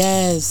 Oh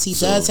yes, he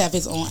does have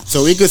his own.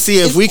 So we could see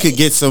if we could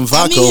get some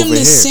vodka over here. I need him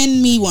to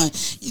send me one.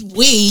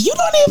 Wait, you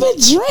don't even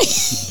drink,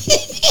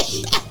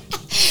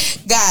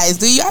 guys.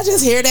 Do y'all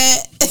just hear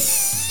that?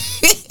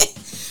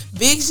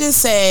 Biggs just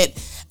said,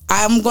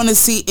 "I'm gonna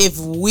see if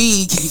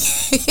we."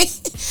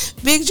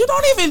 Biggs, you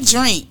don't even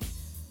drink.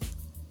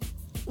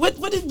 What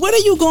are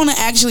you gonna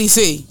actually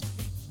see?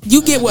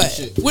 You get what?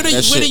 What are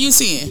you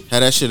seeing?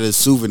 Have that shit as a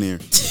souvenir.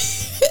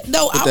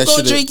 No, I'm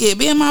gonna drink it.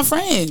 Me and my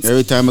friends.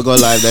 Every time I go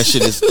live, that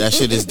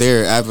shit is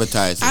there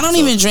advertising. I don't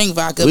even drink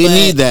vodka. We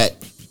need that.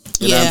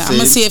 Yeah, I'm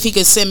gonna see if he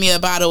could send me a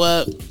bottle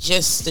up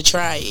just to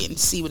try it and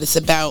see what it's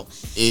about.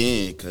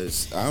 Yeah,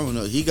 cause I don't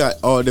know. He got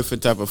all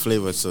different type of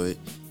flavors. So it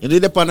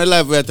depends on the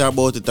live we talk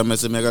about it. I'm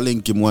saying I gotta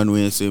link him one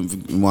way and say if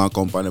he want to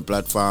come on the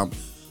platform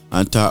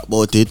and talk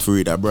about it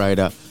for the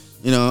brighter.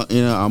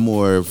 A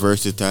more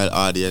versatile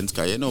audience.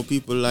 Cause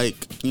people like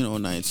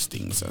nice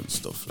things and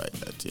stuff like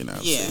that. You know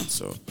what I'm saying?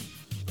 So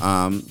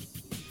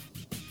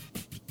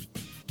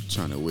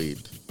trying to wait.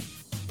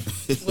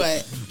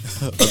 What?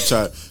 I'm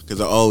trying,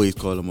 because I always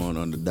call them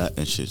on the dot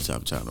and shit, so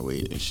I'm trying to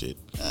wait and shit.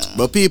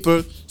 But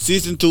people,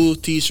 season 2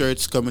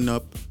 t-shirts coming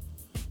up.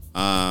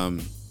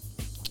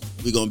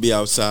 We're gonna be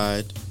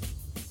outside.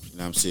 You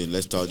know what I'm saying?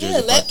 Let's Talk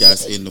Jersey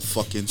podcast in the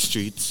fucking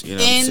streets. You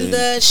know what I'm saying? In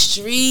the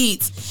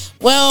streets.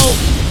 Well,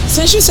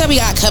 since you said we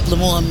got a couple of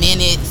more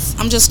minutes,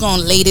 I'm just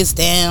gonna lay this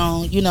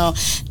down.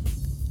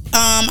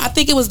 I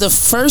think it was the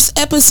first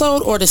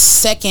episode or the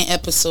second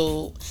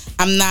episode.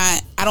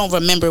 I don't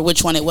remember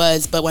which one it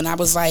was, but when I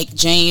was like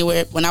June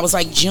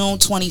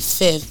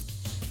 25th,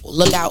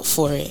 look out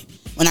for it.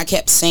 when I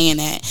kept saying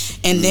that.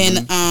 And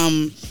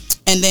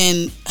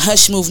then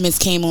Hush Movements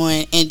came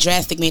on, and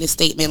Drastic made a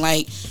statement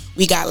like,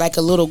 we got like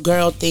a little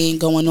girl thing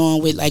going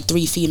on with like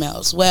 3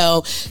 females.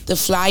 Well, the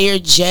flyer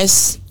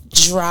just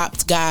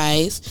dropped,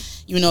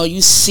 guys. You know,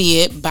 you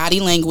see it, Body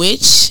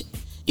Language.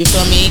 You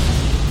feel me?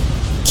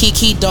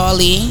 Kiki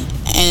Dolly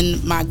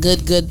and my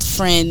good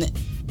friend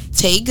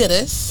Tay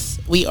Goodis.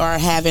 We are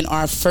having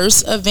our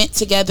first event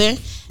together,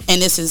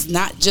 and this is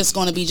not just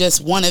going to be just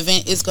one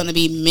event. It's going to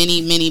be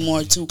many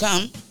more to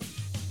come.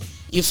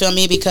 You feel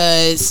me?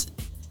 Because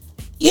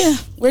yeah,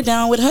 we're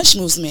down with Hush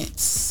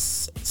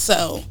Movements.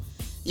 So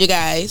you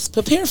guys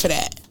prepare for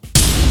that.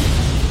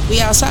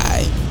 We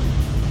outside.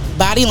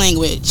 Body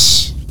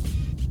Language.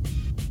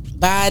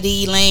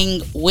 Body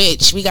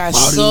Language. We got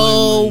Body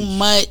so language.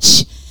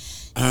 much.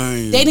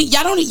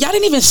 Y'all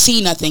didn't even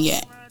see nothing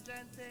yet.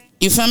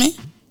 You feel me?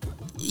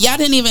 Y'all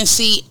didn't even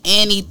see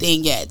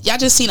anything yet. Y'all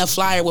just seen a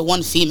flyer with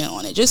 1 female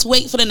on it. Just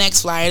wait for the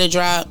next flyer to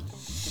drop.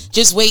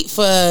 Just wait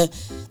for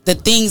the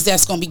things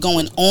that's gonna be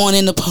going on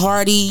in the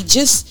party.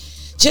 Just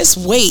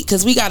wait,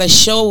 cause we got a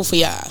show for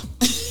y'all.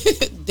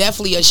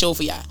 Definitely a show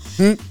for y'all.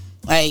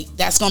 Like,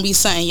 that's gonna be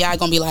something y'all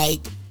gonna be like,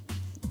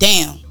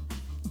 damn,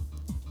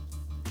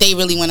 they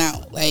really went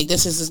out. Like,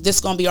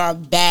 this gonna be our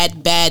bad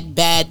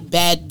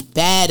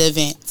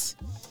event.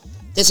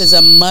 This is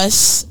a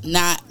must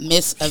not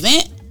miss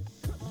event.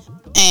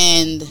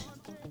 And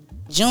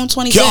June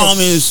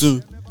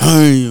 25th.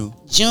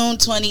 June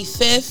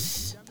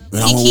 25th.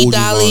 Kiki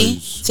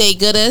Dolly, Tay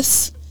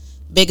Goodis,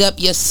 big up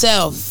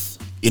yourself.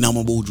 We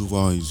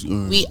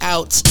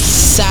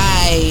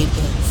outside.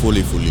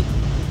 Fully.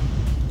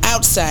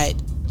 Outside,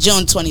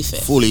 June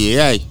 25th. Fully,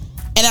 yeah.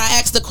 And I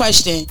asked the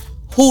question,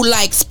 who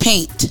likes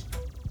paint?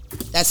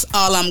 That's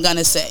all I'm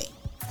gonna say.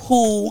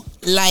 Who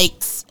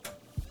likes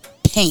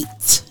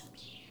paint?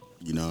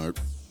 You know,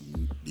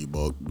 the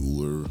back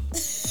door.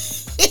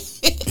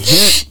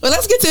 Well,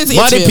 let's get to this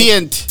Body interview.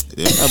 paint.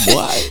 Yeah,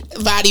 boy.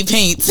 Body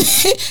paint.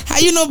 How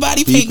you know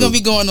body paint gonna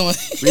be going on?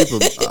 People,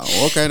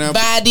 what kind of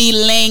Body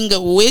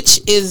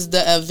Language is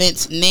the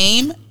event's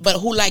name, but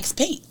who likes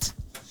paint?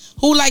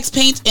 Who likes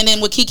paint? And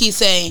then what Kiki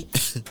say,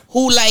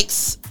 who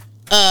likes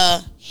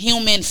a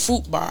human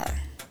fruit bar?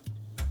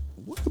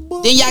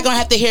 Then y'all gonna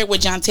have to hear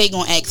what John Tay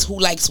gonna ask who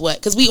likes what,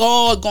 because we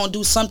all gonna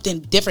do something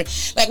different.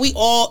 Like, we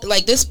all,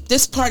 like,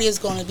 this party is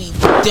gonna be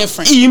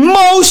different.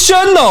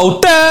 Emotional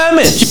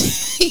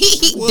damage.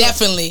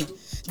 Definitely.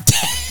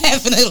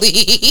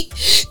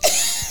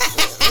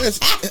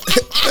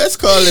 Let's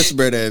call this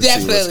brother and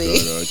Definitely.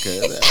 see what's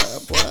going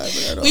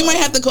on. We might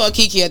have to call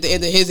Kiki at the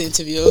end of his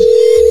interview.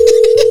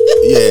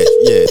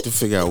 Yeah, to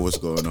figure out what's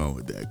going on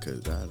with that,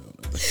 because I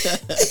don't know.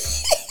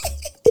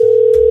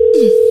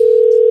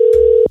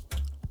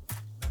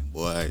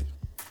 Boy, I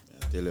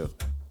tell you,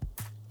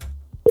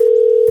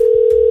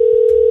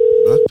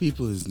 black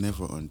people is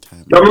never on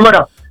time. Yo, my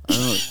brother.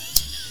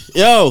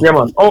 Yo. Yeah,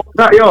 man. Oh,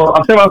 yo,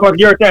 I'm saying about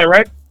your time,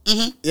 right?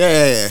 Mm-hmm.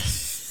 Yeah.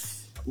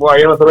 Boy,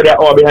 you know somebody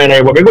hour behind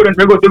there, but we good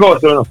to go,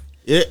 so no.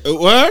 Yeah,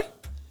 what?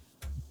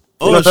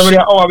 You know somebody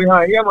hour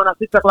behind. Yeah, man, at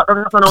 6 o'clock. Yeah,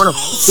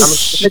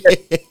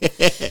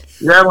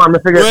 man, I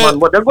forget, man.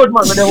 But they're good,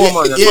 man. They're home,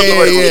 man.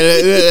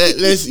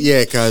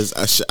 Yeah, cause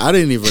I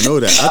didn't even know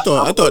that.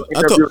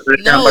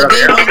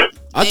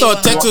 I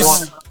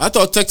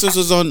thought Texas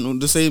was on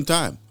the same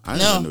time. I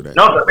didn't know that.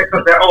 No,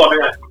 Texas, they're hour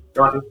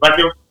behind. Thank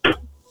you.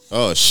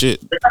 Oh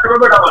shit,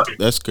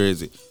 that's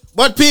crazy.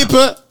 But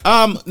people,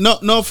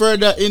 no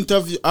further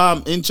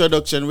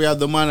introduction. We have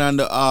the man on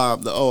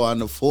on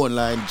the phone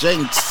line,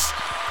 Jenks.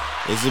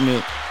 Isn't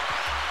it?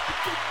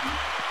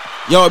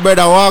 Yo,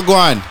 brother, what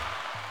going?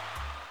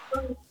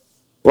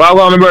 What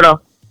going, my brother?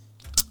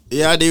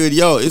 Yeah, David.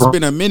 Yo, it's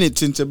been a minute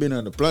since you've been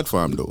on the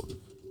platform, though.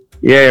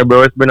 Yeah,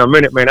 bro, it's been a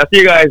minute, man. I see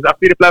you guys. I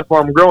see the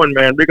platform growing,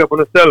 man. Big up on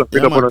yourself.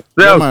 Big up on yourself.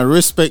 Yeah, man.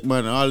 Respect,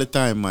 man, all the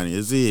time, man.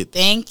 Is it?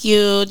 Thank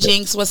you,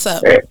 Jinx. What's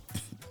up? Hey.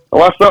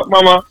 What's up,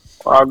 mama?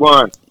 What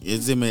going?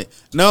 Is it, man?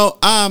 No,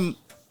 want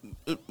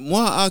to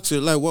ask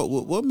you, like,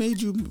 what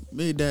made you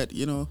made that,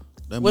 you know?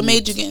 What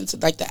made you get into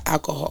like the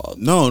alcohol?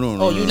 No.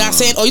 Oh, you're not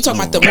saying? Oh, you talking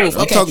about the move?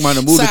 Okay, I'm talking about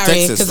the move to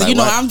Texas. Because like, you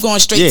know I'm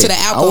going straight to the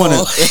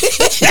alcohol.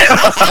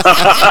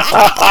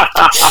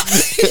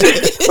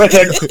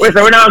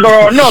 Listen, we're not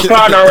going no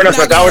car, no, we're not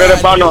going to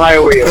the Bono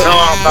Highway.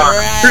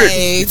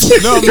 Right.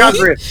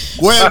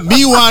 Well,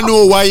 me want to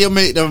know why you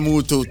make the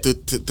move to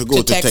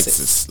go to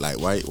Texas. Like,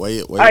 why?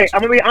 Hey,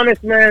 I'm gonna be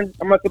honest, man.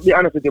 I'm gonna be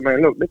honest with you,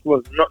 man. Look, this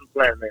was nothing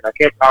planned, man. I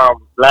came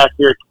last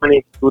year,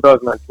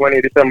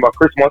 2020 December,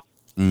 Christmas.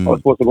 I was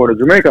supposed to go to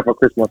Jamaica for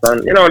Christmas,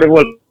 and you know the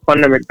whole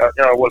pandemic,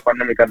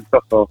 and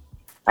stuff. So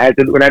I had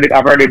to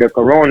I've already did the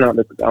corona on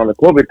the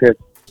COVID test,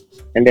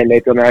 and then they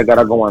told me I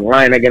gotta go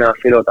online again and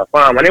fill out the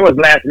form, and it was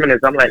last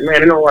minute. So I'm like,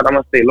 man, you know what? I'm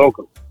gonna stay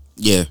local.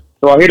 Yeah.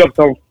 So I hit up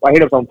some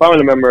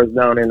family members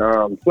down in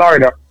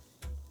Florida,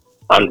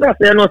 and I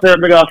said, I know, sir,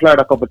 I got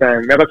Florida a couple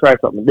times. I gotta try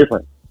something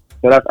different.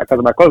 So that's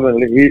because my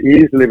cousin he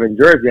used to live in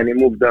Jersey, and he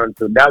moved down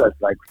to Dallas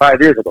like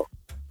 5 years ago.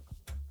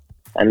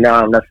 And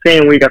the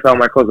same week I saw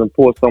my cousin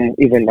post some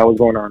event that was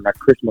going on at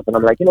Christmas, and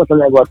I'm like,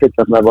 something I got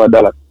Texas, and I got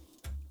 $1.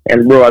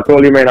 And bro, I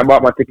told you, man, I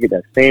bought my ticket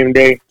that same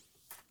day.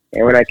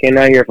 And when I came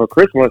down here for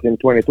Christmas in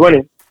 2020,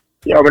 I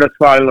just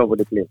fall in love with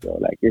the place, bro.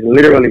 Like, it's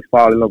literally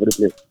fall in love with the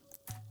place.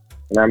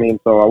 You know what I mean?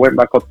 So I went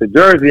back up to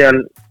Jersey,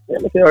 and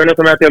I tell my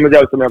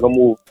job to me I can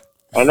move.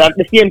 And at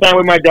the same time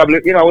with my job,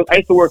 I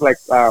used to work like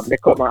they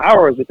cut my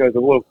hours because of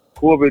the whole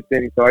COVID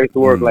thing. So I used to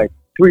work like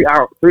 3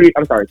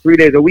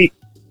 days a week.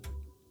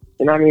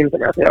 You know what I mean? So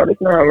I said, this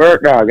is not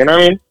work, dog. You know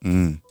what I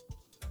mean?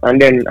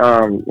 And then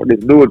this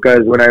dude,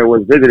 because when I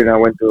was visiting, I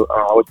was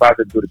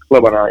passing through the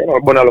club, and I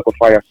burned a local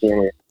fire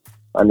scene.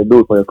 And the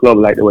dude for the club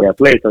liked the way I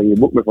played, so he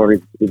booked me for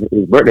his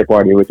birthday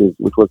party, which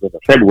was in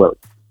February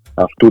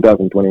of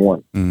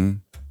 2021.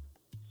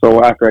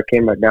 So after I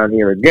came back down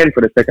here again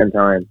for the second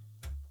time,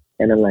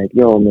 and I'm like,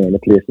 yo, man, the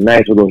place is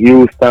nice. We go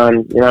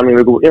Houston, you know what I mean?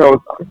 We go,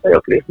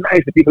 the place is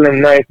nice. The people are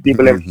nice. The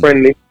people are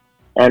friendly.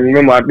 And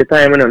remember, at the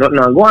time, nothing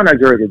on going on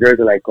Jersey.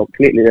 Jersey, like,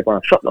 completely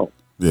different shut down.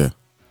 Yeah.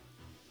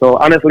 So,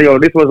 honestly,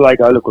 this was like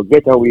a little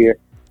getaway.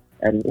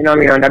 And, you know what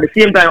I mean? And at the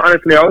same time,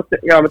 honestly, I was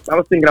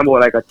thinking about,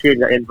 like, a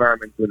change of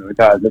environment,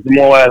 because there's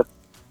more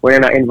when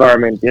in an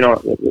environment,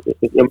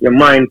 your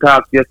mind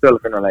talks to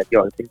yourself, like,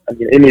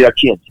 it need a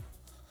change.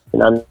 You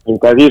know what I mean?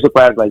 Because you used to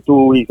pass, like,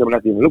 2 weeks, I'm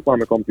not even look on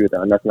my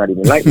computer, and that's not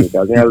even like me,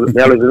 because I was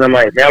in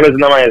my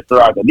head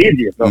throughout the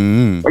DJ. So,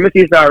 when I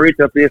see start reach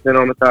a place, I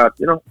thought,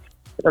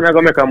 I'm going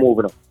to make a move,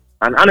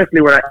 And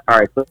honestly, when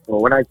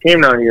I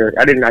came down here,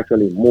 I didn't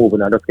actually move,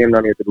 and I just came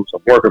down here to do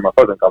some work with my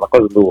cousin, because my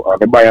cousin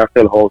they buy and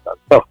sell house and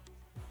stuff.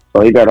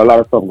 So he got a lot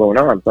of stuff going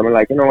on. So I'm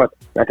like, you know what?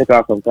 I take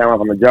off some time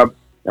off of my job,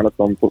 and I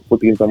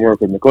put in some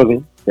work with my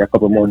cousin for a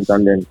couple of months,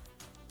 and then,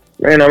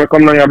 man, I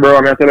come down here, bro,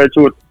 I'm going to tell you the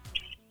truth.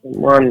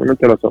 Man, let me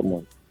tell you something,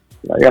 man.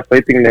 Like,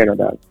 you thing there,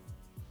 that.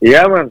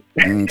 Yeah, man.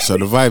 So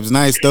the vibe's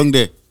nice, don't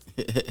they?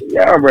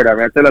 Yeah, brother,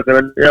 man. Tell us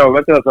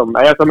something.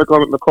 I have to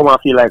come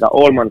and feel like an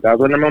old man, because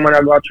when I'm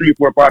I got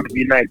 3-4 parties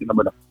a night,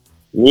 brother.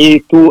 Me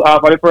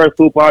after the first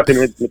 2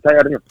 parties, me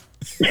tired, And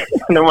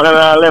then when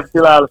I left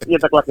till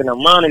 8 o'clock in the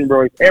morning,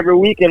 bro, it's every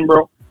weekend,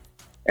 bro.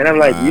 And I'm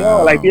like,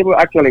 yo, like, people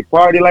actually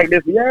party like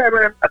this. Yeah,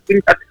 man. I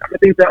think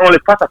they only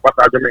pata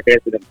Jamaica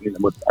incident,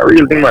 but a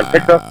real thing, man.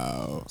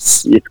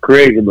 Texas, it's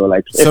crazy, bro.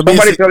 Like, if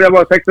somebody tell you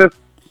about Texas.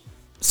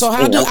 So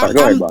how do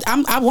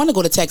I want to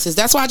go to Texas?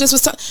 That's why I just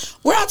was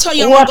where I tell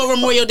you I want to go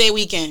Memorial Day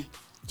weekend.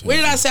 Where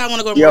did I say I want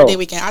to go Memorial Day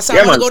weekend? I said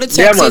I want to go to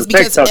Texas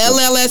because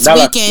LLS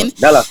weekend.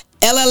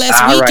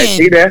 LLS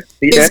weekend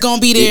is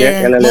gonna be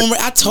there.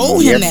 I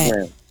told him that.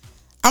 Man.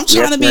 I'm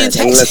trying to be in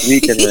Texas.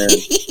 Weekend, man.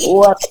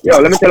 Yo,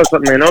 let me tell you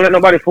something, man. Don't let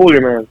nobody fool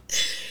you, man.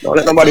 Don't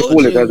let nobody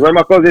fool you. Because when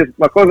my cousin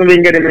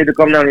been getting me to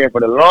come down here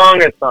for the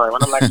longest time,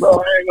 and I'm like, bro,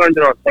 I ain't going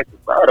to Texas.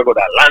 I'd rather go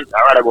to Atlanta.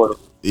 I'd rather go to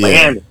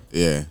Miami.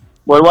 Yeah.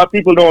 But what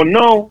people don't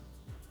know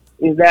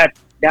is that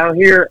down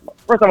here,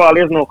 first of all,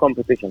 there's no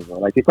competition, bro.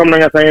 Like, you come down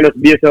here saying just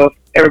be yourself,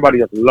 everybody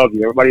just love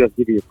you. Everybody just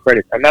give you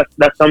credit. And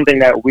that's something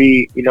that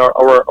we,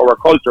 our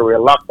culture, we're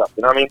locked up.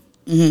 You know what I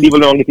mean? People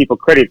don't give people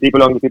credit. People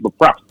don't give people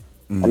props.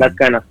 And that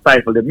kind of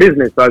stifles the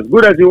business. So as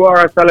good as you are,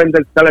 as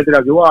talented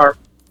as you are,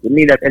 you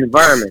need that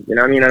environment. You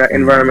know what I mean? And that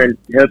environment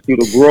helps you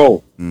to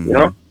grow. You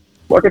know?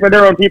 But if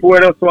there are people who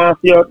just want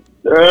to see you,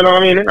 you know what I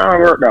mean? It don't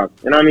work, dog.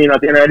 You know what I mean?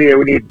 At the end of the day,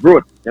 we need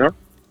growth,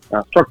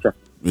 structure.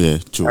 Yeah,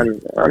 true.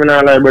 And I mean,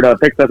 I like, brother,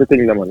 Texas a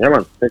thing, man. Yeah,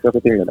 man. Texas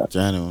a thing with that.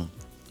 I know.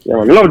 Yeah,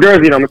 man. I love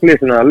Jersey, my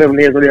place, 11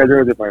 years with the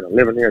Jersey final.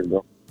 11 years,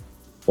 bro.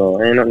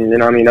 So, ain't nothing, you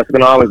know what I mean? That's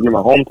going to always be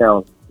my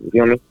hometown. You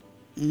feel me?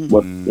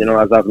 But,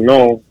 as I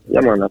know,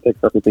 yeah, man, I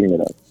Texas a thing with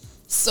that.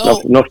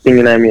 So, nothing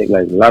in I make,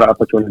 like, a lot of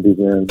opportunities,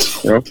 man,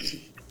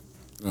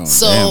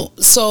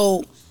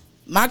 So,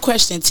 my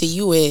question to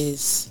you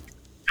is,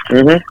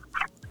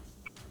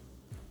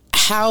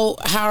 how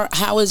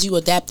is you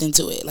adapting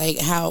to it? Like,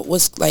 how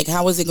is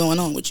it going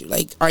on with you?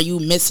 Like, are you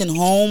missing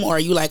home, or are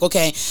you like,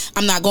 okay,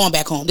 I'm not going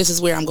back home. This is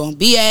where I'm going to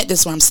be at. This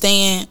is where I'm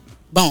staying.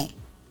 Boom.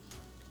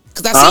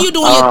 Because I see you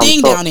doing your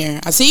thing down there.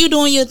 I see you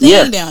doing your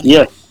thing down there.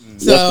 Yes.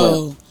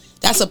 So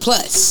that's a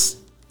plus.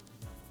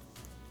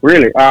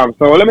 Really?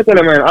 So let me tell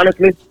you, man.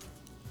 Honestly,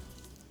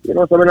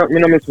 so me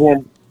not miss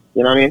home.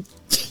 You know what I mean?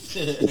 I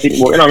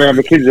have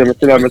the kids. I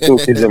still have my 2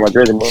 kids in my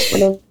Jersey.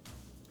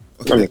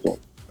 But I miss home.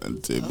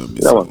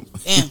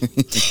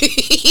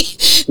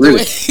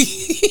 Really?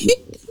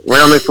 When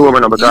I miss home,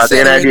 because at the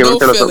end of the day, I'm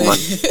tell you something, man.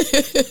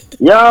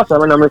 Yeah, so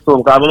when I miss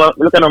home, because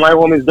look at my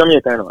home is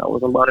Jamaica. I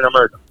wasn't born in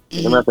America. I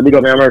have to big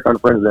up my American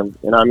friends, them.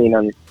 You know what I mean?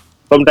 And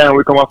sometimes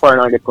we come up foreign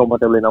and get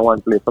comfortable in one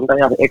place. Sometimes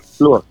you have to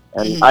explore.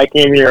 And I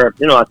came here, at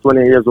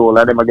 20 years old,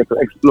 I never get to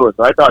explore.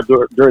 So I thought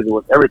Jersey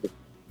was everything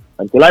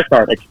until I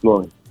started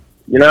exploring.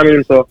 You know what I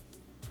mean? So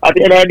at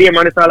the end of the day,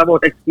 man, it's all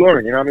about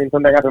exploring. You know what I mean?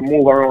 Sometimes you have to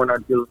move around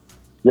until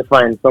you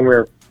find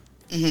somewhere,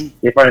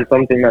 you find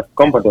something that's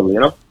comfortable, Give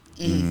me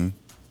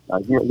a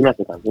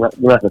second.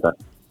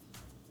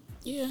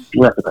 Yeah.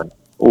 Give me a second.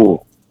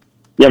 Oh.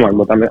 Yeah, man,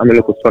 but I'm a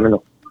little son, yeah,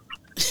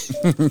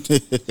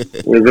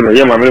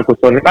 man, I'm a little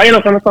son. My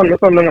little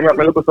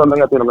son, my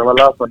last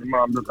one, the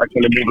mom just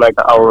actually moved like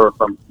an hour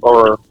from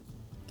our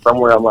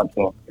somewhere I'm at.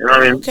 So, you know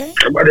what I mean? Okay.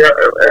 Everybody.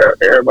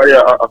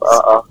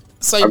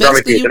 So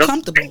basically, you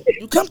comfortable.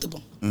 You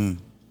comfortable.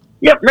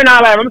 Yep, me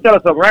not lie. Let me tell you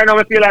something. Right now,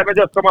 I feel like I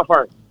just come off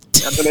first.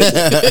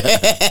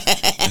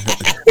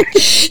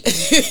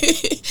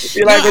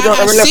 Feel like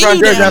I left from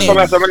Jersey and come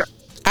out.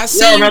 I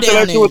see you down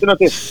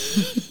there.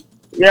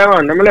 Yeah,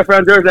 man. I'm left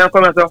from Jersey and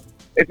come out.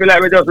 It feel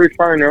like we just reach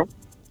far now.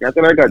 That's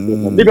what I got.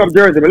 Big up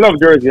Jersey. We love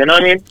Jersey. You know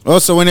what I mean?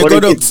 Also, when they But go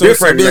up, it's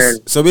different, man.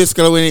 so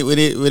basically, when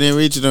they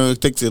reach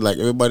Texas, like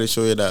everybody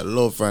show you that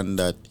love and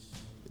that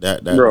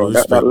Bro,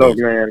 that love,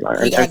 man.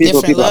 And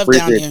people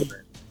appreciate it, man.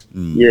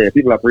 Yeah,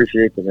 people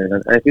appreciate it, man.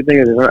 And the thing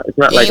is, it's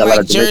not like a lot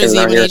of Jamaicans Jersey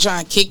down when here. they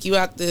trying to kick you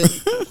out the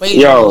way.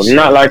 Yo,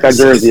 not like a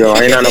Jersey, yo.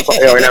 I ain't on no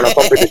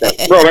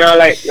competition. Bro, when I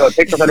like, yo,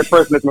 Texas are the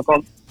first place me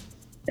come.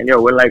 And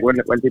yo, when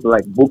people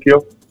like book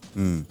you,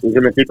 you see me,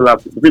 when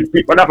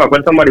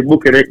somebody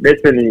book you, they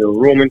send you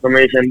room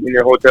information in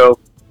your hotel.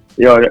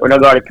 Yo, when I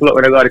go to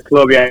the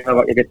club, yeah,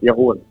 you get your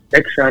whole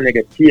section, you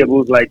get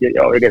tables, like,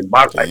 yo, you get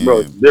box, like, bro,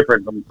 it's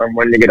different from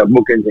when you get a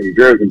booking in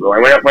Jersey, bro.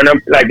 And when I'm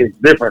like, it's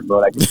different, bro,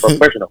 like, it's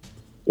professional.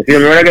 You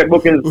feel me? When I get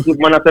bookings,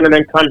 when I send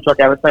them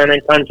contract, I have a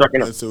signing contract, you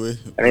know. And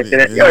it's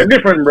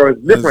different, bro.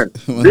 It's different.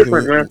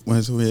 Different, man.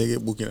 Once we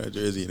get booking at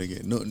Jersey, and I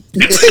get nothing.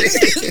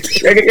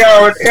 When I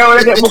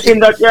get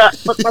bookings at,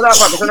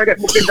 when I get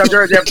bookings at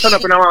Jersey, I'm turn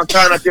up in one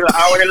corner till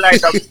I when the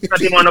light up, not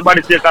even on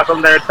nobody take off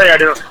something tired,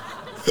 you know.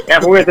 You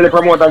have to wait till the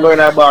promoter go in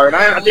that bar. And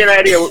I think the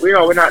idea, you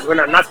know, we're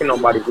not knocking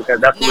nobody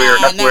because that's where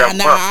I'm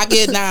from. I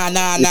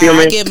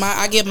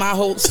get my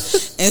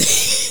hopes.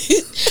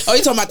 Oh,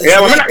 you talking about the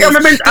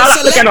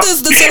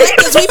selectors? The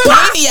selectors, we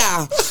pay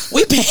y'all.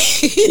 We pay.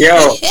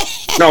 Yo,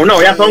 no,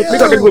 you have some. We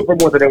got the good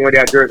promoter them when they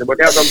are Jersey, but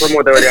they have some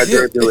promoter when they are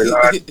Jersey.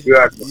 You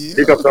have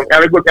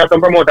some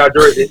promoter at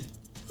Jersey.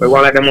 We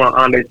want to let them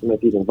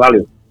underestimate people's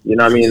value. You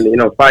know what I mean? You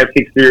know, 5,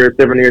 6 years,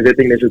 7 years, they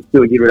think they should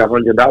still give it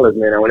 $100,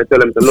 man. And when I tell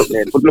them to look,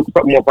 man, look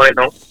something more on it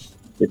now.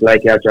 It's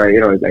like you try, you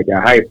know, it's like a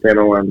hype, you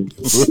know, and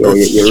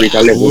you reach a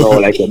level, you know,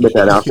 like you're better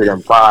than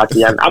African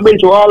party. And I've been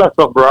through all that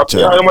stuff, bro. You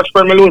know how much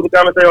fun I lose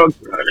because I say,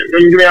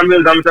 you give me a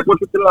million, I say, put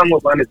still on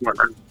up on this, man.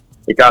 And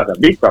it caused a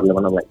big problem.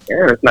 And I'm like,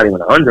 yeah, it's not even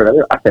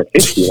 100. I said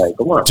 50, like,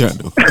 come on.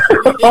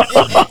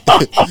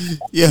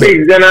 Yeah. Big,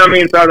 you know what I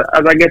mean? So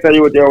as I get to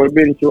you, we've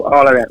been through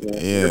all of that, man.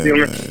 Yeah, you feel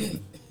me?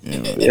 Yeah,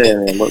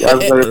 man. But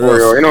that's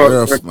you know,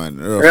 rough, man.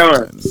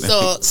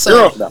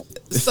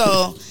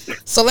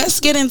 So let's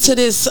get into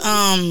this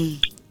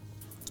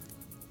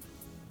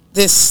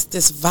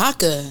this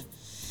vodka.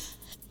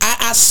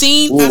 I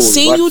seen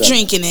you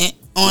drinking it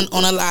on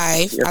a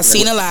live. Yes, I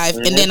seen a live,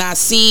 and then I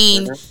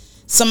seen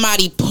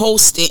somebody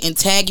post it and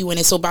tag you in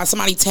it. So by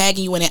somebody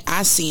tagging you in it,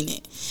 I seen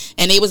it.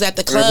 And they was at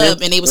the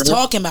club and they was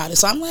talking about it.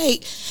 So I'm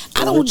like,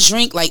 I don't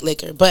drink like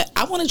liquor, but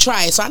I want to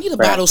try it. So I need a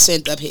bottle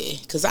sent up here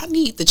because I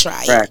need to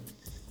try it.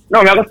 No,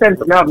 I have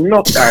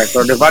no time.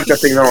 So the vodka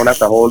thing, no,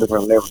 that's a whole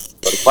different level. So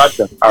the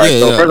vodka. All right.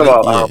 So first of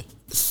all,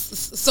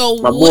 so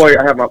my boy,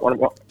 I have my one.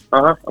 Go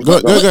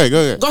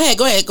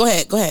ahead. Go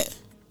ahead.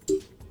 So,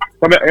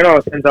 you know,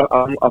 since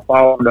I'm a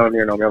follow down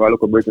here now, we have a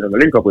local Britain and we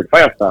link up with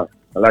Firestar.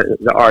 Like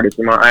the artist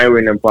in my eye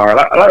win empire. A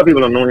lot of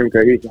people don't know him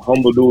because he's a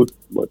humble dude,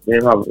 but he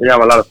have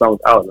a lot of songs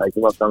out. Like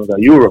he have songs at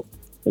Europe.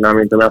 You know what I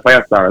mean? So my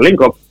Firestar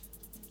link up,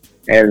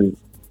 and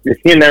the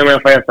same time when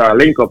Firestar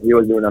link up, he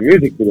was doing a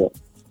music video,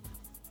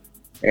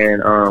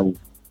 and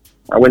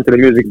I went to the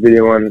music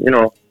video and you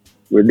know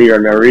we're there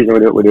in the region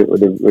with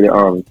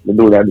the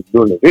dude that is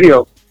doing the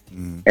video,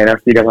 and I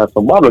see them have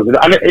some bottles. And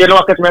you know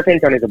what catch my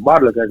attention is the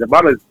bottles, because the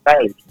bottle is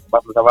stylish.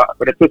 Bottles have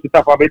with the twist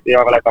top of it, they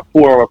have like a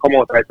pour come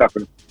out right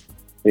after.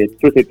 They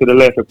twist it to the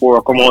left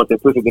before come out, they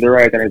twist it to the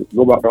right, and they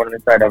go back down on the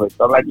side of it.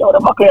 So I'm like, yo,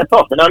 the buckle is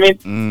tough, you know what I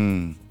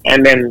mean?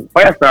 And then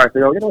Firestar said,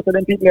 you know, so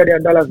then people are there,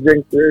 Dallas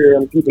drinks,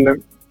 and people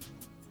them.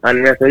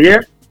 And I said,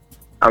 yeah.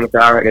 I'm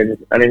sorry,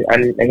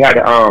 and he had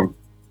a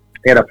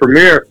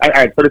premiere.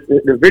 So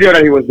the video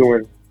that he was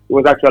doing, it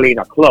was actually in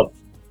a club.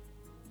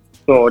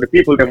 So the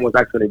people them was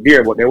actually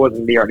there, but they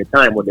wasn't there at the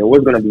time, but they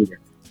was gonna be there.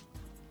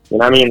 You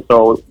know what I mean?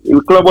 So the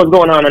club was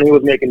going on, and he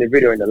was making the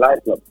video in the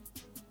live club.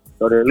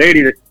 So the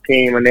lady that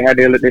came and they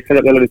set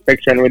up a little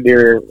section with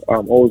their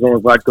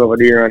ozone vodka over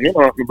there, and you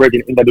know,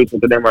 Bridget introduced me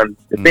to them, and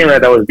the same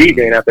night I was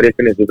DJing after they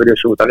finished the video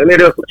shoot, and the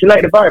lady she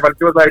liked the vibe, and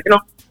she was like, you know,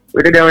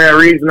 we did that with a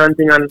reason and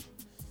thing, and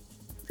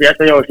she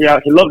said, yo, she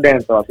loved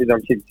dancehall.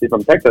 She's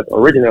from Texas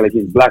originally.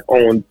 She's black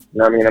owned, you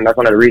know what I mean, and that's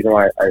one of the reasons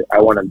why I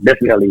want to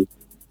definitely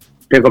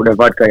pick up the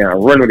vodka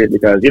and run with it,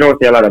 because you don't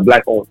see a lot of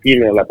black owned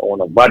female that own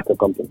a vodka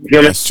company. You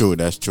feel me?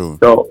 That's true.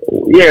 So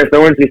yeah,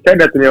 so when she said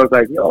that to me, I was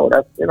like, yo,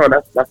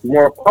 that's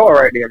more power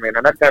right there, man.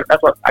 And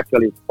that's what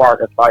actually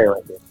sparked a fire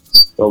right there.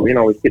 So, you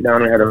know, we sit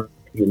down and had a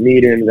few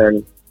meetings,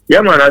 and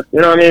yeah, man,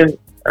 you know what I mean?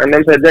 And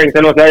then said, Jenks,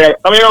 and I said,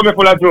 I mean, I'm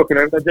full of joking,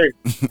 and I said, Jenks,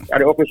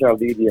 I'm the official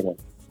DJ, man.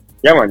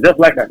 Yeah, man, just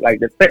like that. Like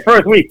the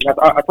first week,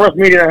 the first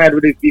meeting I had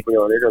with these people,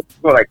 yo, they just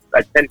go like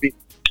 10 people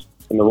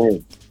in the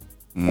room.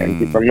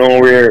 And from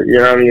nowhere, you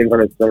know what I mean,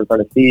 from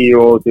the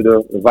CEO to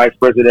the vice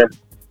president,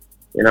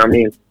 you know what I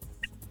mean.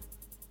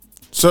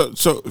 So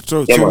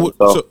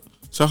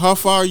how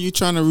far are you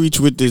trying to reach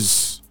with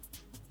this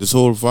this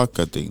whole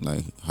vodka thing?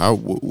 Like, how?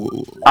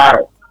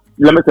 Alright,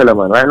 let me tell you,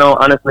 man. Right now,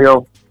 honestly,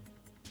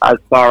 as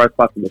far as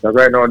possible, because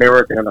right now they're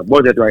working on a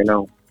budget right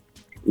now.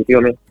 You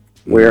feel me?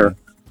 Where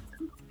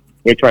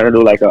they're trying to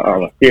do like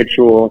a stage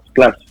show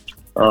slash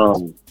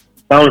sound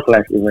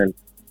clash event.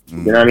 You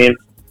know what I mean?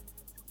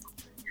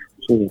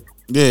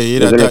 Yeah, you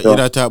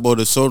that talk about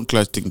the sound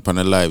clash thing on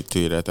the live too.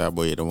 You that talk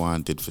about you don't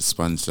want it for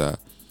sponsor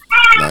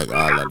like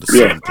all of the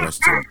sound clash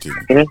thing.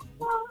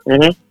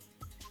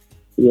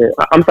 Yeah,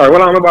 I'm sorry.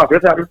 What am I about?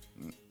 What's happening?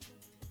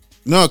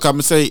 No, come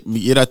and say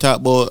you that talk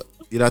about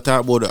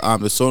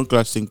the sound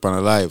clash thing on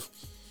the live.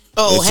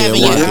 Oh,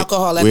 having your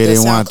alcohol at where the they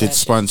sound want it clash.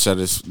 sponsor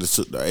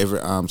the every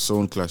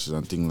sound clashes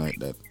and things like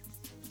that.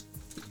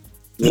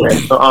 Yeah.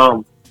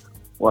 So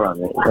what on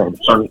it?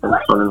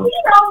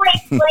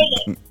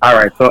 All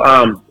right. So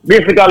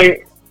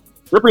basically,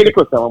 repeat the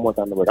question one more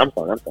time. I'm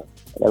sorry.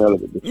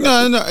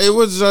 No, it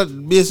was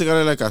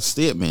basically like a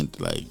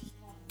statement. Like,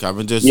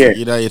 Kevin just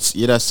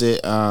either say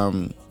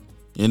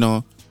you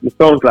know, the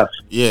sound clash.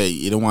 Yeah,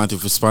 you don't want it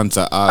for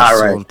sponsor all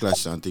sound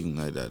clash and things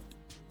like that.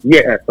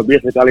 Yeah. So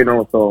basically, you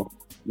know, so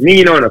me,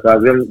 you know,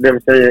 because them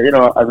say, you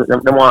know,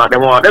 them not want to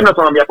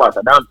be a part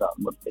of dancehall,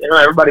 but you know,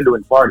 everybody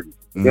doing parties.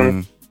 You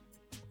know?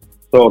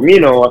 So me, you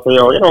know, I say,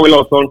 you know, we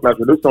love sound clash,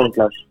 we do sound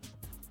clash.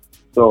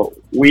 So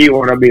we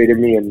want to be the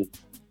main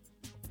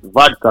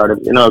vodka,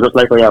 you know, just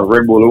like we have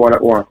Red Bull, we want to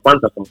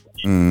sponsor sound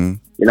clash. You know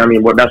what I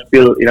mean? But that's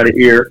still in the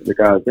ear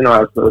because, you know,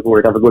 as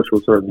we have to go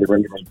through certain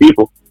different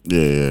people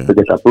to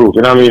get approved.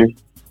 You know what I mean?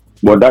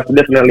 But that's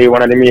definitely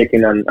one of the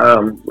making, and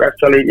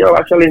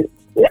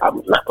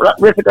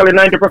basically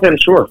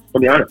 90% sure, to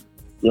be honest.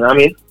 You know what I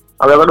mean?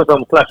 I'm going to do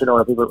some clash, you know,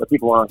 what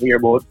people want to hear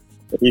about,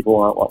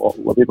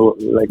 what people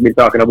like been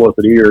talking about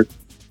for the years.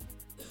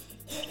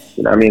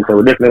 You know what I mean? So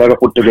we're definitely going to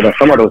put together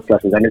some of those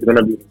classes, and it's going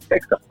to be in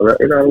Texas. You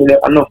know what I mean?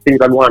 Enough things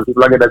are going.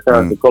 People are getting a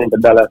chance to come to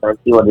Dallas and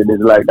see what it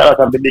is like. Dallas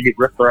have the biggest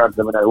restaurants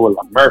in the whole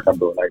of America,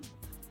 bro. Like,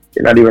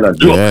 it's not even a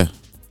joke. Yeah.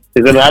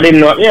 I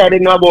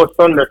didn't know about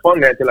Sunday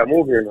Funday until I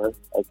moved here, man.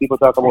 Like, people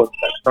talk about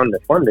like, Sunday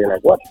Funday,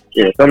 like what?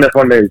 Yeah, Sunday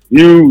Funday is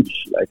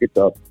huge. Like it's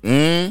a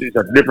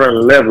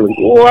different level.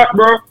 What,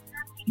 bro?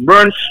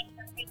 Brunch.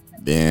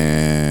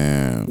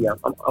 Damn. Yeah,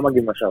 I'm gonna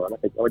give him a shower. I'm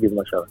gonna give him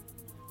a shower.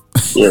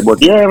 Yeah, but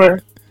yeah,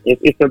 man,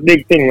 it's a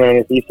big thing,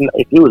 man.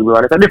 It's huge, bro.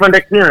 And it's a different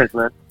experience,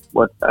 man.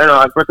 But I know,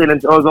 as pertaining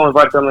to Ozone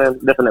Vodka, man,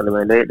 definitely,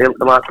 man. They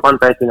want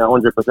contacting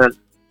 100%.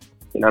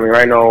 You know what I mean?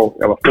 Right now,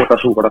 we have a photo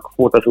shoot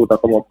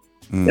come up.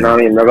 You know what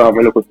I mean? We're going to have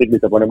a look at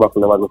signature on the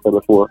buckle, as I said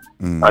before.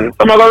 And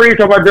some are going to reach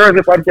up a Jersey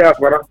podcast,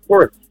 but of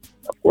course,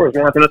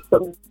 you want to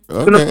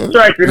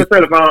strike with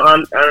yourself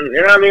and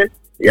you know what I mean?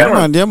 Yeah,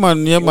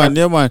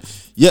 man.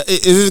 Yeah,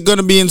 is it going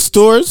to be in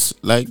stores?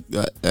 Like.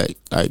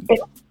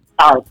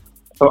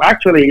 So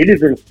actually, it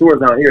is in stores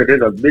down here.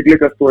 There's a big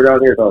liquor store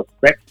down here called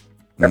Specs.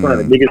 That's one of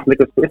the biggest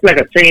liquor stores. It's like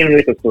a chain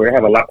liquor store. They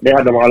have a lot. They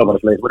have them all over the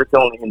place, but it's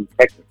only in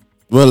Texas.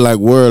 Well, like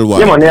worldwide.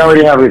 Yeah, man, they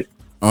already have it.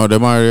 Oh, they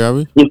already have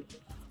it?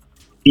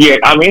 Yeah,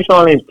 I mean, it's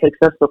only in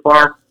Texas so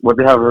far, but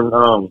they have, I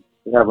don't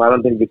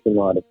think it's in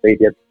the state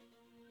yet.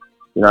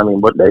 You know what I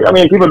mean?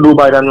 But people do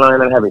buy it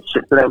online and have it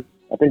shipped to them.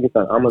 I think it's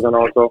on Amazon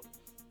also.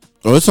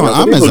 Oh, it's on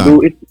Amazon?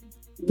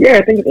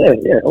 I think,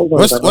 yeah.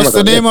 What's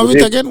the name of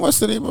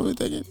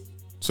it again?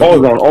 So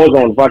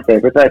Ozone Vodka.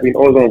 If you type in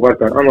Ozone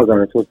Vodka on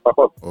Amazon, it will pop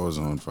up.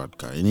 Ozone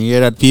Vodka. And you hear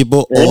that,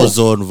 people?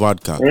 Ozone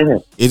Vodka.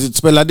 Is it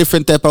spelled a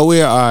different type of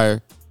way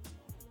or?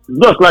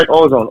 Just like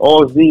Ozone.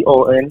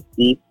 Ozone.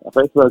 If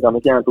I spell it, I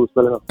can't do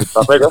spelling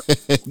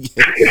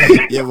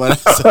it. Yeah, man.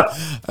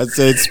 I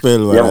say it's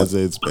spelled. I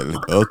say it's spelled.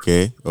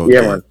 Okay.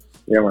 Yeah, man.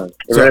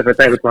 Even if I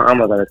type it on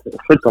Amazon, it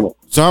should come up.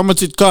 So how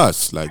much it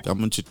costs?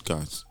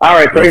 All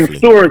right, so in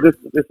stores,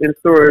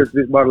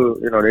 this bottle,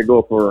 you know, they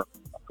go for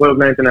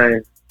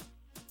 $12.99.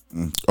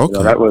 Okay. You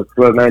know, that was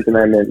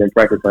 $12.99 in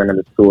practice in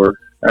the store.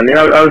 And you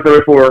know, I was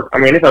before, I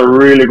mean, it's a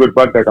really good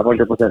vodka,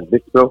 100%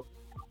 distilled.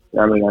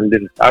 I mean, I'm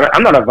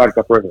not a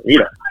vodka person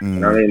either. You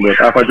know what I mean? But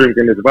after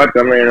drinking this vodka,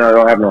 I mean, I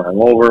don't have no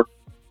hangover.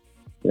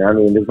 You know what I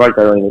mean? This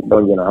vodka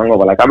don't get no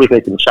hangover. Like, I'll be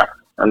taking shots.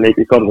 And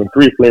it comes in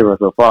 3 flavors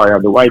so far. You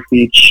have the white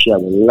peach, you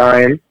have the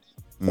lime,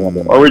 you have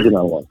the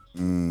original one.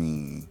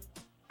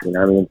 You know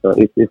what I mean? So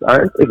it's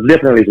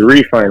definitely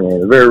refined, man.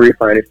 It's very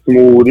refined. It's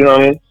smooth, you know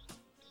what I mean?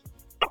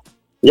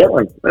 Yeah,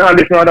 man. No,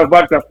 this not a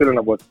vodka feeling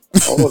about.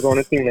 I was on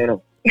the thing, you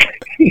know.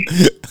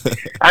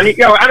 And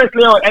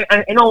honestly,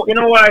 and you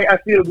know why I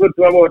feel good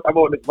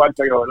about this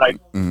vodka, like,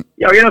 the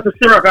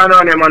Ciroc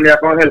and them and they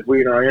come help you,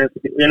 you know,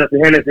 the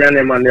Hennessy and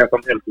them and they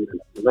come help you,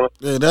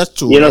 Yeah, that's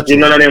true. You know,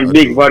 none of them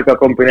big vodka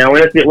company. And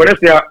when they say,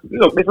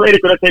 look, this lady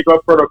could have taken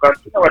our product and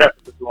you know what that's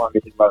what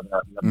this is about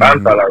the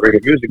dancehall or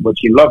reggae music, but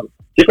she loves it.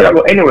 She could have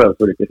go anywhere else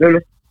with it, you feel me?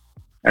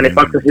 And the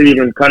fact that she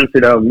even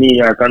consider me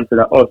or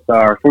consider us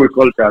or food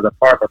culture as a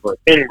part of her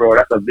thing, bro,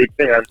 that's a big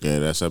thing. And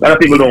that's a lot of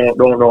people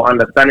don't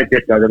understand it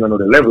yet because they don't know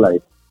the level of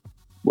it.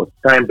 But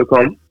time to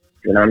come,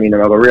 you know what I mean?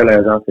 They're going to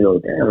realize and say, oh,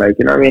 damn, like,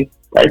 you know what I mean?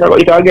 Like,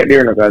 it'll get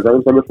there, guys. As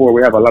I said before,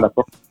 we have a lot of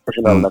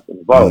professionals that's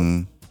involved.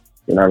 You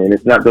know what I mean?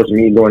 It's not just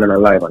me going on a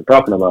live and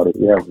talking about it.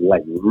 We have,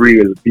 like,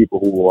 real people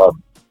who have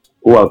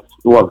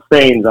who have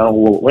sayings and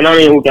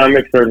who can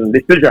make certain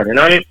decisions, you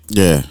know what I mean?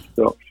 Yeah.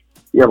 So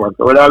yeah, man.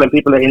 So with all the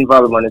people that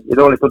involved, man, it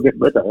only could get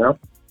better, you know.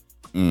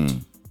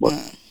 But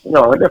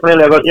we're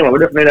definitely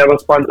gonna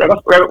sponsor.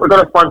 We're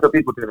gonna sponsor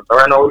people too. So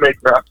right now we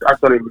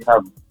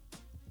have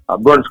a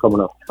brunch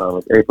coming up,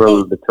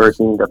 April the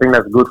 13th. I think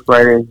that's Good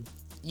Friday.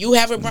 You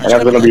have a brunch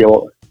that's coming gonna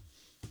up?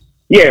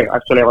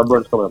 Actually I have a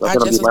brunch coming up. I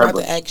just was about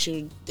to ask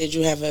you, did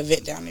you have an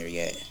event down there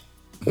yet?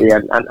 Yeah,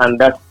 and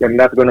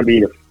that's gonna be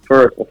the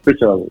first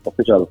official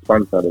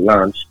sponsor of the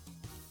launch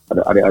at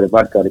the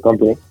vodka, the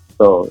company.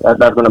 So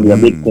that's gonna be a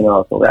big thing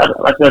also. I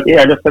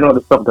just send out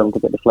the stuff them to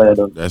get the flyer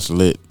done. That's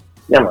lit.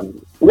 Yeah, man.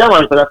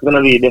 So that's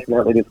gonna be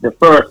definitely the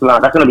first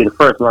launch. That's gonna be the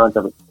first launch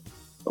of it.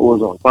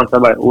 Ozone,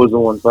 sponsored by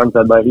Ozone,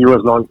 sponsored by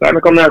Heroes Launch.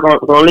 I'm come there,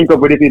 so link up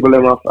with the people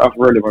them of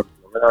relevance.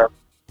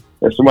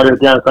 If somebody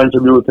can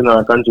contribute to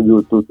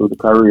the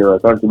career or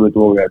contribute to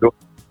what we do,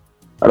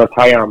 I just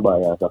hire and buy.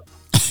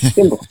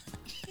 Simple.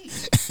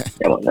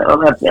 Yeah, man.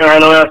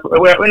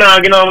 We're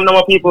not no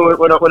more people with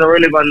no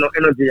relevant no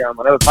energy,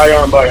 man. I just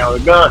hire and buy and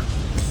we're gone.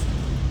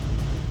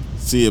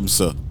 See him,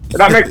 sir. Does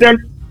that make sense?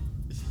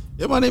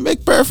 Yeah, man, it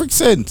make perfect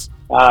sense.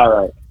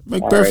 Alright.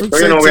 Make perfect So,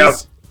 sense. we have,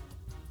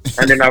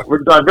 and then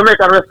we've done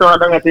Jamaican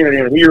restaurant, I'm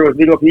saying, Heroes,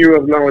 big up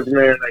Heroes Lounge,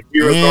 man. Like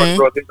Heroes Lounge,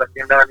 bro, things that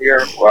came down here.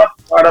 I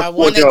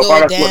want to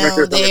go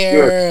down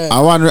there.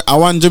 I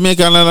want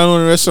Jamaican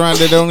restaurant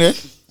there down there.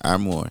 Or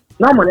more.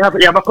 No, man, you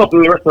have a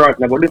couple of restaurants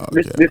now, but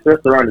this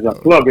restaurant is a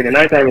club. In the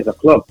nighttime, it's a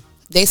club.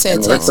 They said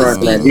and Texas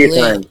restaurant like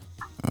daytime.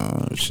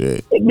 Oh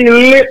shit! It be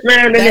lit,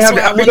 man. Then That's you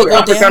why I have want the to go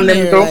African down them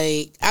there. too.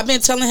 Like, I've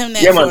been telling him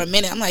that for a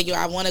minute. I'm like, yo,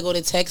 I want to go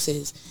to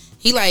Texas.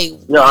 He like,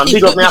 yeah, I'm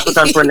big up my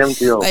African friend them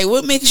too. Like,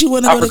 what makes you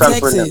want to go to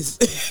Texas?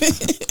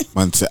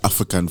 Man, say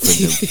African friend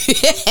them.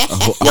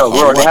 Yo,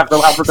 bro, they have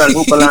some African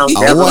hookah lounge.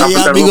 They have some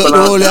African hookah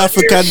lounge.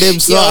 African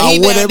them, so I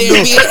want them do.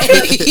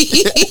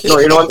 No,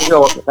 you know what?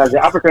 Yo, as the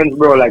Africans,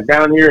 bro, like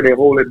down here, they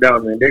hold it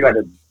down, man. They got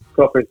the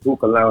toughest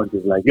hookah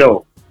lounges. Like,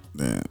 yo.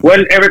 Yeah.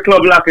 When every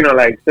club locking,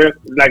 like the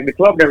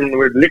club them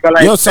with liquor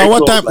like. Yo, so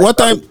what time the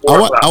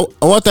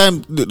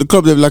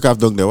club them lock off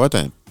down there? What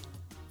time?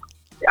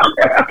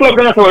 A club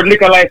them with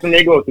liquor license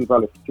they go to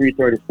probably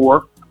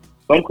 3:34.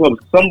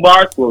 Some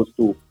bars close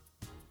too,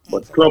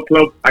 but club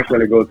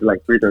actually go to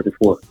like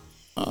 3:34.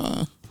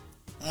 I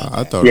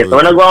thought. Yeah, so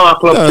when I go on a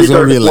club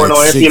 3:34, no,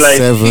 I feel like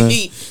 7.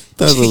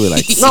 That's what we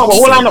like. No, but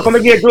hold on, I'm gonna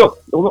get a joke.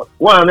 I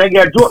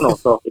get a joke now,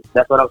 so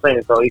that's what I'm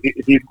saying. So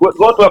if you go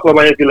to a club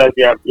and you feel like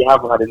you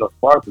haven't had enough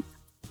parties,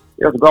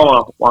 you have to go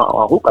on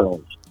hookah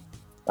lounge.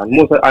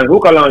 And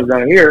hookah lounge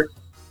down here,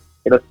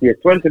 it'll be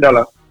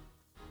 $20,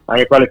 and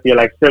you probably pay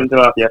like $70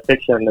 for your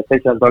section. The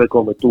section probably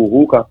come with 2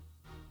 hookah.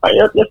 And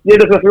you just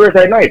did this for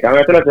the night. And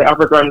I tell you, the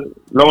African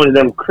lounge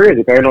them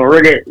crazy, because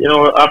reggae,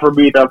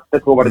 Afrobeat have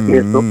taken over the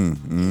place too.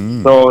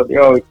 So,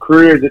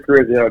 crazy.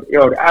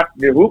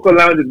 The hookah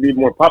lounges be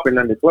more popping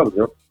than the clubs,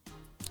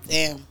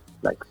 Damn.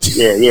 Like,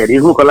 yeah, the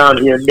hookah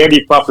lounge, they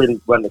be popping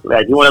when,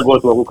 like, you want to go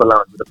to a hookah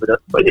lounge.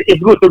 But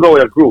it's good to go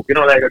with a group,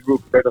 like a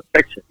group, there's a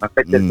section. A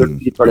section could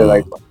be probably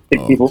like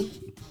 6 people.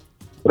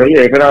 But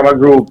yeah, if you have a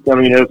group, it's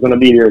going to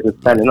be there just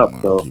standing up.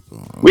 So,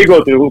 we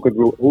go to the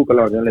hookah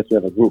lounge unless you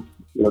have a group.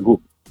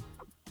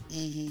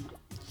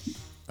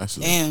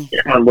 Damn.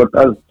 Yeah, but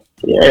as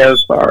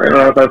far as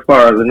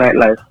the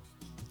nightlife,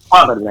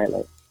 part of the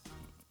nightlife.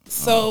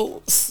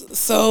 So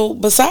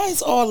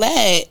besides all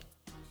that,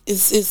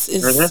 is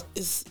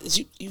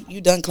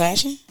you done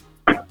clashing?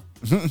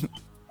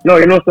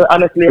 No, so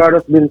honestly, I've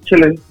just been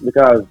chilling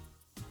because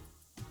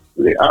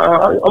the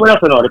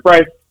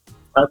price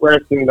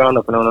thing down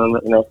up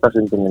and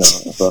fashion thing,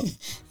 so.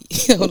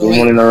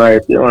 Money not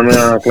right.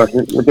 Price not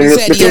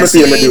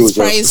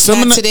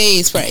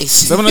today's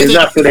price. It's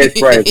not today's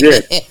price, yeah.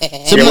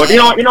 But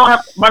you don't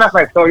have, matter of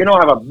fact, so you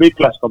don't have a big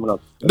clash coming up.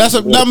 That's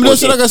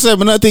like I said,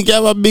 but I think you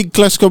have a big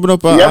clash coming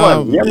up.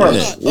 Yeah,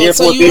 man.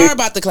 So you are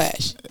about the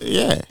clash?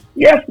 Yeah.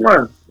 Yes,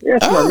 man.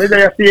 Maybe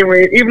I see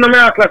way. Even though I'm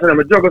not clashing, I'm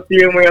a juggle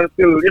same way and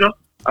still,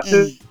 I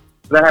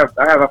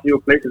have a few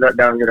places that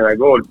down here that I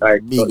go,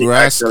 like big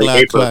grass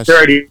April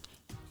 30.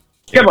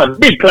 Yeah, man,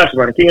 big clash,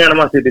 man. King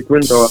Animal City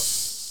Twin Tower.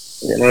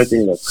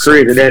 It's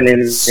crazy. Then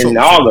in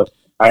August,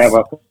 I have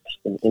a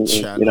in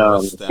Canada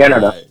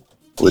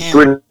with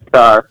Twin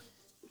Star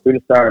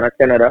in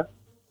Canada.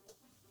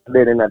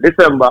 Then in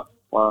December,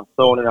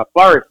 sound in a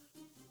forest.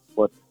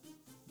 But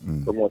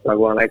so much I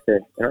go on like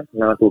that,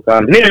 not too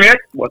calm. Name it,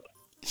 but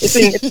it's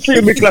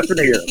 3 big class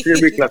today. 3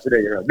 big class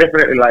today.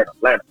 Definitely like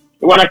the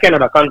one of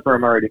Canada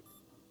confirmed already.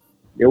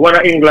 The one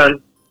of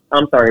England.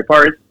 I'm sorry,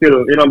 Paris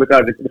still,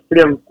 because the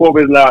film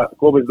Kobe's law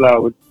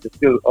is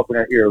still up in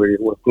the air with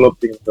the club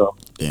thing, so.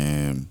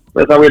 Damn.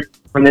 But I wait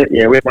for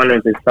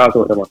them to start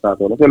out. But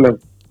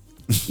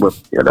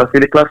that's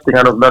the clash thing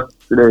out of that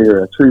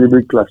today, 3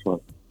 big clash, man.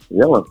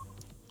 Yeah, man.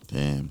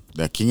 Damn.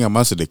 That King of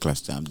Master, the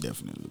clash, I'm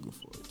definitely looking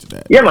forward to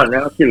that. Yeah, man,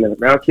 I'll kill it.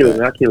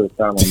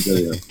 Sam and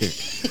Jerry.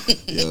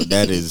 Yo,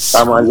 that is.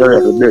 Sam and Jerry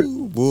is good.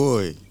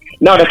 Boy.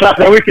 No, the clash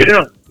are wicked,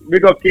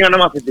 big up King and the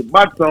Massive,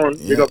 Bad Sound,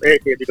 big up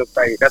AK, big up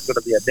Sai. That's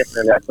gonna be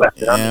definitely a class.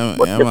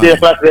 But yeah, the man.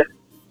 class,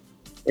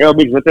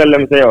 Big, we tell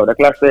them say, the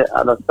class,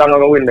 the song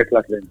gonna win the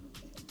class.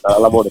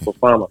 All about the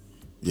performer.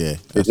 Yeah,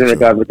 that's true.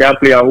 Because we can't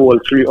play a whole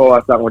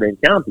 3-hour song with them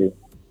can't play.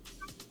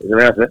 You know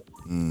what I say?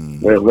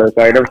 Well,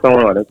 them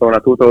sound of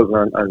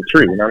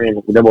 2003. You know what I mean?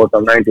 It's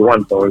about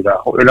 91, so we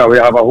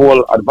have a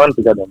whole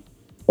advantage of them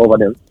over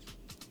them.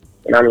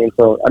 You know what I mean?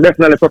 So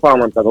definitely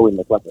performance are going to win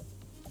the class.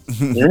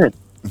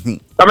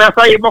 So I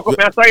saw you book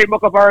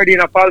up already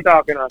in a fall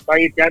talk, you know. So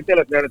you can't tell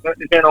us that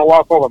they can't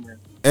walk over, man.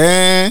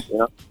 You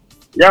know?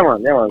 Yeah,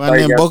 man. Man,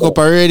 them book up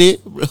already.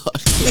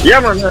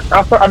 Yeah, man.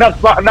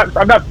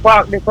 That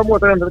spark, they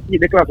promote them to keep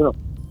the class, you know.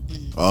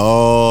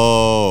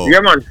 Oh.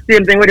 Yeah, man.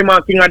 Same thing with the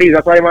man King Addies.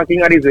 That's why the man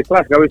King Addies is the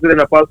class. We still in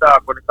the fall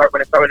talk when the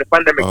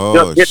pandemic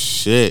just hit.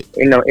 Shit.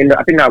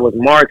 I think that was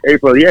March,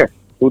 April,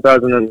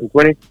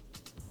 2020.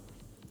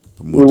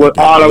 We were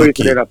all the way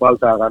to the fall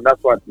talk, and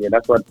that's what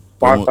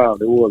sparked off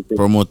the whole thing.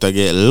 Promoter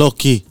get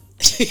lucky.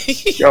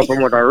 Yo,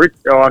 promoter rich.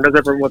 Yo,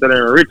 another promoter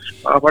then rich.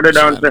 For the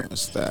dance.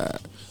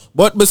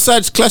 But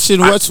besides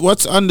clashing,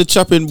 what's on the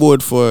chopping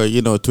board for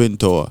Twin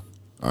Tower?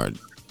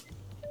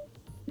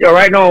 Yeah,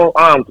 right now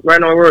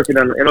we're working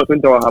on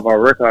Twin Tower have a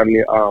record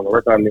label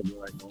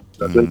right now.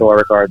 The Twin Tower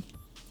record.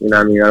 You know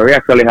what I mean? We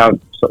actually have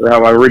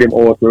a rhythm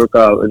out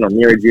record,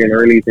 Mary Jane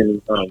releasing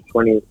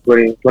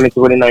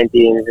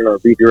 2019,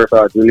 BT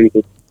Records released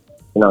it.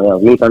 We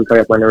have Luton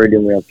Fire on the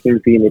rhythm, we have Kim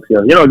Phoenix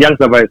here.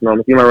 Gangsta Vice now.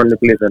 I see him run the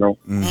place now.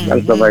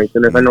 Gangsta Vice.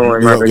 And if I know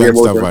him,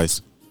 Gangsta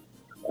Vice.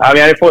 I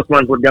mean, the first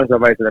man put Gangsta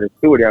Vice in the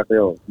studio. I said,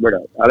 yo,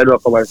 brother, I'll do a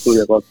cover in the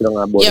studio because I'm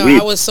about Yo,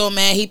 I was so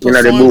mad. He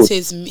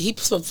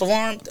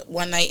performed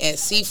one night at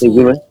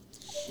Seafood.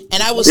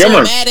 And I was so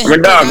mad at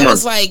him. I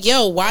was like,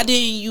 yo, why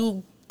didn't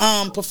you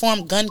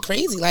perform Gun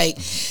Crazy? Like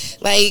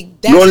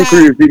that's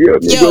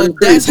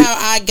that's how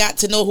I got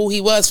to know who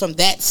he was from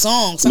that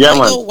song. So I'm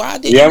like, yo, why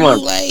didn't you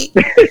like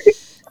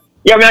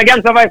Yeah, man,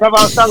 Gangsta Vice have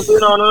a song so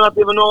not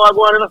even know what's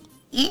going on.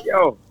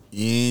 Yo.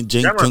 Yeah,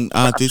 Jenkins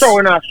artist.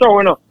 Showing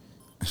up.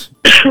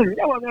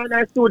 Yeah, man,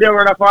 I studio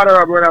where the father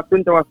of when I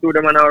print our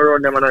studio and I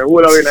run them and I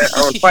hold away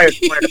around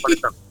 5 minutes on the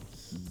song.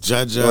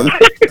 Jaja.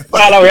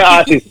 Follow your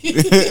artist.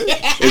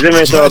 Is it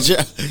me? So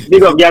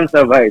big up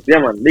Gangsta Vice. Yeah,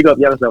 man. Big up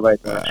Gangsta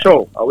Vice.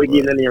 Show. Are we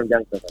giving the name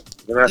Gangsta Vice?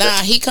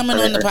 Nah, he coming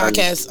on the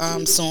podcast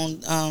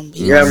soon.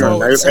 Yeah,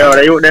 man.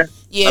 Are you there?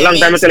 Yeah, a long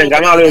time I tell him,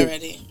 I'm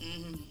always.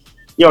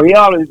 Yo, he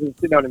always just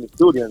sit down in the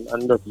studio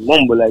and just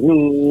mumble like, I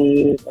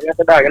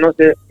said, dog,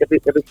 say, if you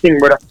sing,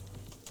 brother.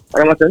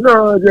 And I said,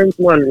 no, James,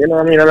 man, you know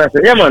what I mean? And I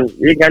said, yeah, man,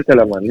 you can tell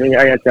him, man.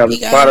 I can tell him,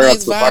 father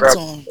up,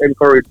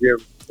 encourage him.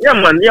 Yeah,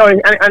 man, yo,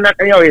 and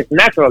it's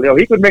natural, yo.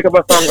 He could make up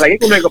a song, like, he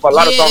could make up a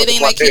lot of songs. Yeah, it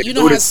ain't like, you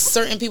know how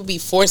certain people be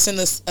forcing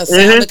a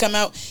sound to come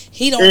out?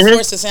 He don't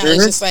force the sound.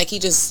 It's just like, he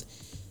just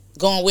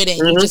going with it,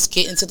 and you just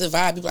get into the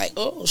vibe. You be like,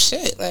 oh,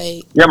 shit,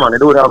 like. Yeah, man, they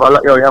do have a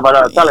lot, you have a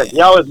lot of talent. He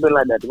always been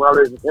like that. He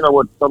always,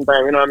 what,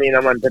 sometimes, you know what I mean,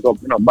 a man take up,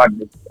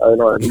 badness,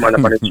 the man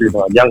up on the street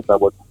or a gangster,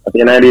 but at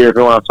the end of the day, if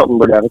you want something,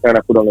 but I kind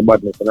of put on the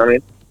badness, you know what I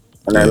mean?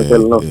 And I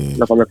tell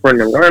enough of my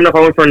friend them. Enough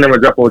of my friend them will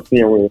drop out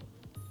same way.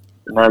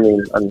 You know what I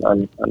mean? And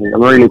I'm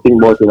really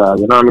think about it all.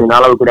 You know what I mean?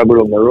 All of it could have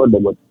gone on the road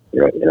there, but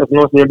you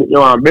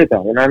want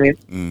better, you know what I mean?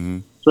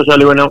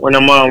 Especially when a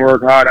man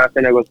work hard and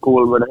send I go to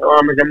school, but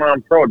make your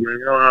mom proud, man,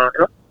 you know?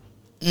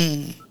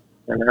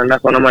 And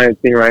that's one of my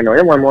things right now.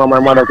 Yeah, man, my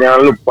mother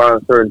can look for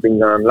certain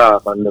things and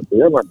laugh and look,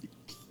 yeah, man.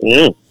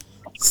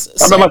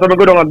 I must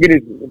go down a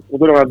Guinness,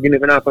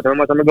 and I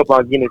must go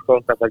for Guinness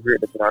songs that's a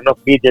great thing. Enough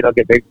DJ don't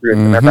get the experience,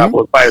 and that's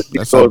about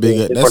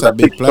 5-6,000. That's a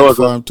big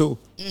platform too.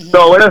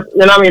 So, you know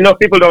what I mean? Enough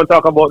people don't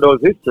talk about those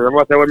history. I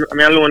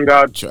mean, alone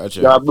got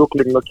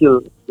Brooklyn, the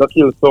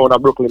kill sound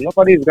of Brooklyn. Enough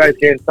of these guys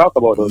can't talk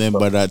about those.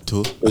 Remember that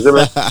too. You see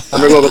me?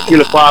 I'm going to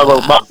kill Fargo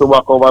back to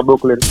back over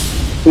Brooklyn.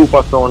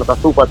 Super sound, a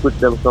super twist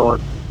them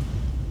sound.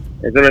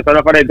 You see me? So,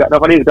 enough of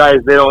these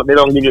guys, they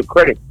don't give you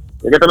credit.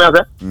 You get what I'm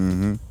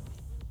saying?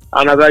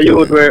 And as a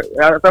youth,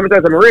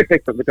 sometimes I'm really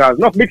Texas because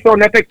not big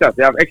sound in Texas.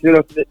 They have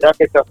Exodus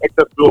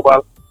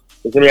Global.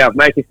 You have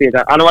Mikey State.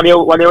 And when they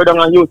were down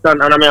in Houston,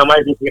 and I mean,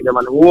 Mikey State, them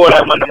and the whole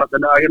time, and I said,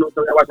 so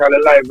I watch all the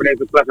live when they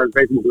flash on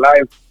Facebook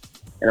Live.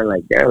 And I'm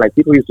like, yeah, like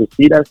people used to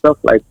see that stuff.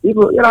 Like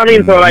people, you know what I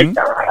mean? So like,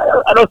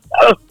 I just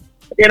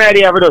the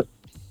idea of it just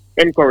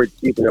encourage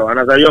people. You know? And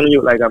as a young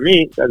youth like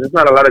me, there's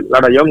not a lot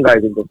of young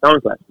guys into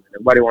sound class.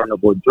 Everybody want to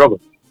go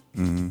drugs.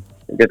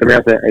 Get me?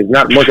 I say, it's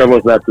not much of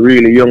us that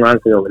really young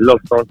and say, we love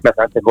sound class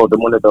and take out the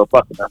money to our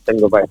pocket and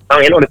sing over it.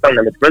 You know the song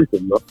that is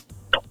expensive, bro.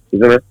 You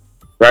see me?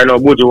 Right now,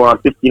 Buju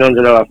want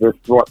 $1,500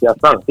 for your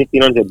song,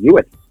 $1,500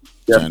 US.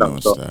 Your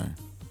song. So,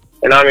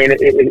 you know what I mean?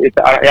 You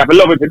have to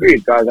love it to do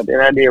it because at the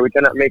end of the day, we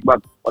cannot make back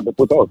what they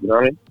put out. You know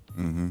what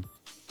I mean?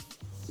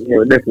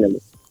 Yeah,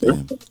 definitely. Yeah.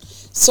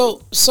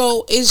 So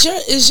is your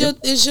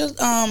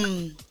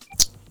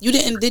you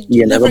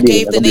never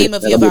gave the name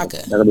of your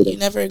vodka? You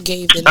never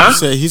gave the name.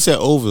 He said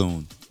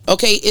Overloon.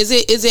 Okay, is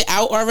it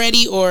out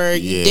already or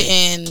you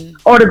didn't?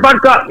 Oh, the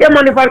vodka. Yeah,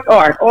 man, the vodka.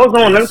 Alright,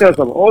 Ozone, let me tell you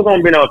something.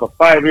 Ozone been out for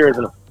 5 years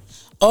now.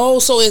 Oh,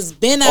 so it's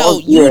been out. Oh,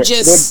 You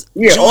just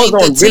joined Ozone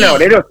the been team. out.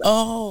 They just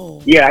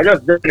Yeah, I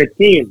just joined the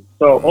team.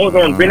 So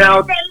Ozone been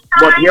out,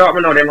 but you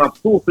know them have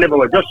 2 flavors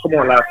that just come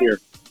out last year.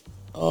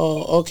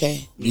 Oh,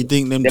 okay. You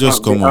think them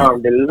just come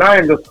out? The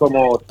line just come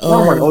out.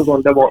 Oh. No man,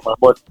 Ozone debut man,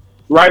 but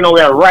right now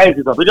we are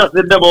rising up. We just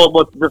did debut,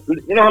 but just,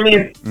 you know what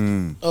I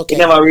mean? Okay.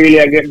 You never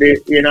really get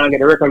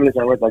the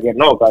recognition what I get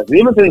now. Because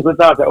even since we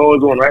started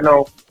Ozone, right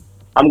now,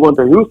 I'm going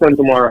to Houston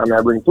tomorrow and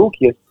I bring 2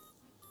 kids.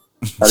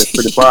 That is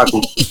for the party.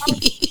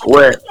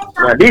 Where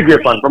my DJ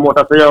fan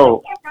promoter say,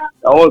 yo,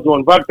 I was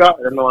on vodka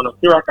and on a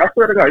Ciroc. I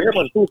swear to God, yeah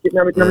man, 2 kids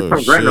never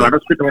right now. I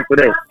just picked them up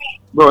today.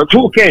 Bro,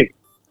 2 cakes.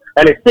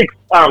 And it's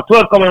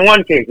 12 come in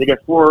 1 case. You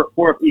get 4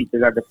 of each. You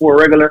got the 4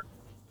 regular.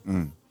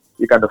 You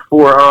got the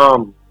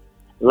 4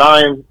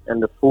 lime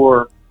and the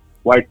 4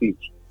 white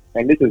peach.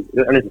 And this is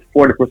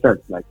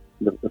 40%. Like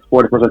it's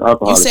 40%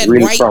 alcohol. You said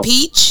really white strong.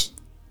 peach?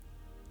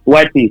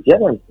 White peach, yeah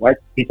man. White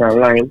peach and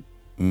lime.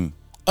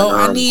 Oh,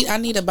 I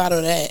need a bottle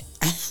of that.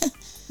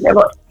 Yeah,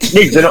 but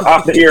Nick,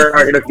 off the ear,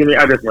 just give me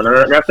address, man.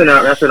 I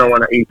still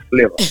want to eat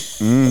flavor.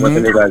 What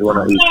do you guys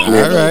want to eat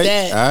flavor?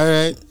 All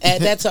right.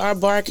 Add that to our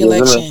bar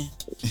collection.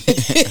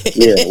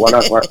 Yeah,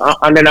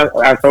 and then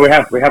so we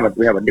have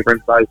a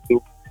different size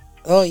too.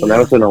 Oh yeah. So I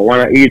also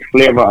want to eat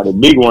flavor of the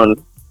big one,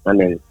 and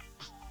then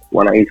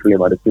want to eat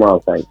flavor of the small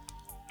size.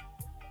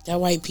 That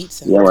white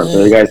pizza. Yeah, man.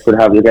 So you guys can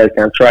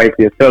try it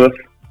yourself.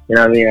 You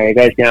know what I mean? You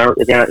guys can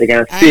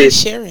see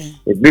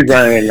the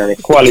design and the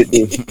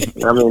quality.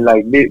 I mean,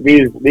 like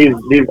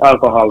these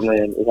alcohols,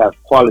 man, it has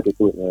quality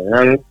to it, man. You know what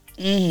I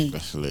mean?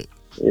 Definitely.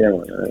 Yeah,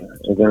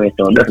 man.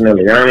 So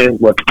definitely, you know what I mean?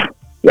 But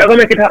we're gonna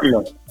make it happen,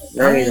 man. You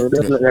know what I mean? We're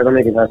definitely gonna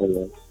make it happen,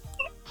 man.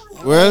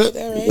 Well,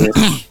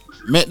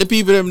 let the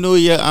people them know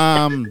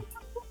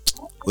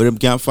where them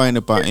can find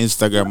up on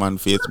Instagram and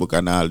Facebook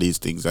and all these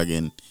things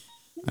again.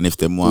 And if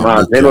them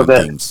want book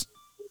things.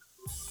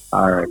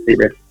 Alright, see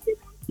that.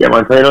 Yeah,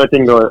 man, so you know the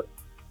thing though,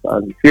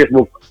 on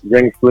Facebook,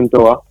 Jenks Twin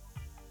Tower,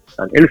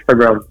 on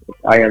Instagram,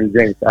 I am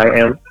Jenks,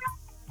 JENKZ.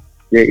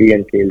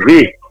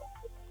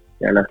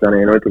 You understand?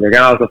 You know, you can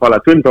also follow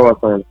Twin Tower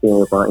Sound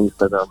on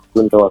Instagram,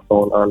 Twin Tower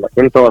Sound, and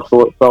Twin Tower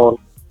Sound,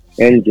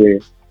 NJ,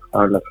 _.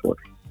 You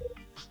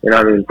know what I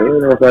mean? So,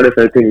 you know, so this is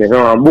the thing, you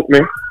know, book me.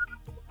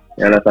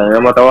 You understand?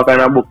 No matter what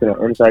kind of book, you know,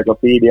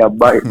 encyclopedia,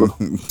 Bible,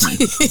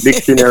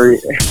 dictionary.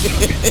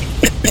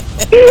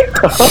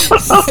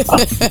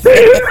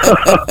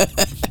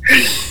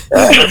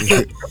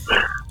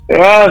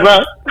 Yeah,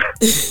 man.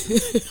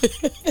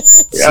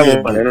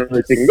 Yeah, man.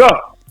 Everything go.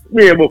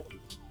 Be a book.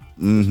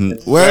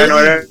 Well, you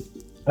know,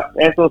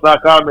 that's what I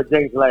call me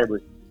Jenks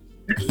Library.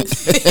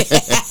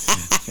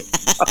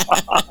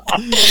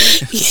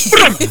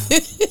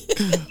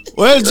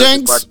 Well,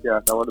 Jenks.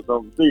 Yeah,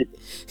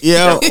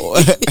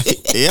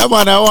 yeah,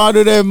 man. I want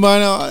to do them,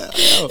 man.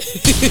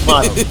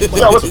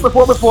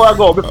 Before I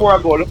go,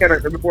 look at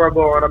it. Before I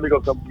go, I want to big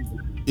up some people.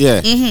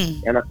 Yeah.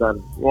 You understand?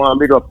 I want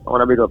to big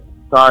up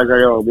Tarja,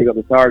 yo. Big up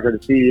the Tarja, the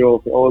CEO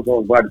of the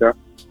Ozone Vodka.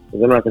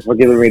 For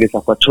giving me this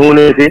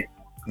opportunity.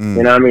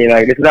 You know what I mean?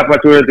 Like, this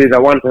opportunity is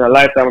a once in a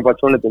lifetime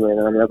opportunity, man.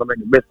 And I mean, I can make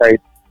the best of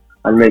it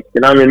and make,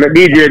 you know what I mean? Make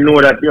DJ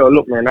know that, yo,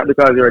 look, man, not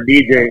because you're a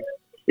DJ,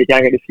 you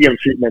can't get the same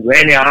treatment with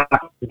any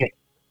artist.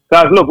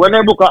 Because, look, when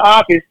they book an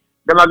artist,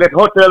 they might get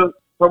hotel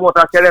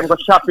promoters tell them go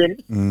shopping.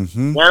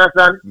 You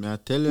understand? I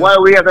tell you. Why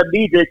we as a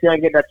DJ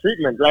can't get that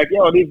treatment? Like,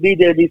 yo, these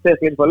DJs be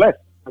settling for less.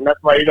 And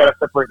that's why you got to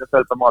separate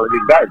yourself from all of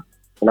these guys.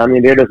 And I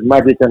mean, they're just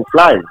magic and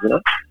flies, you know?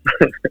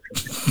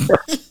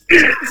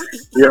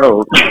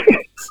 Yo.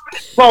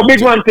 So,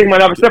 big one thing,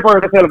 man, I've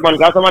separated yourself, man,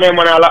 because some of them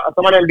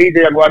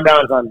DJs go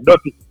dance and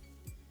dirty.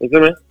 You see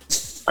me?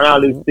 And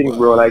all these things,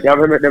 bro. Like, you have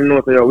to make them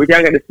know, so, yo, we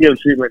can't get the same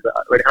treatment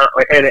with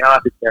any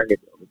artist can get.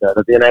 Because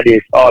at the end of the day,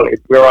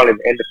 we're all in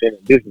the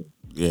entertainment business.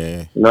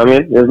 Yeah. You know what I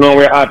mean? There's no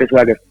way artists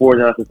like get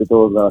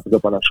 $450,000 to go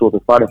up on a show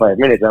for 45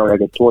 minutes and we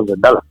get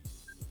 $200.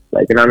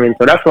 Like, you know what I mean?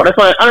 So that's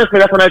why, honestly,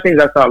 that's one of the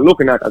things I start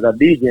looking at as a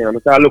DJ. And I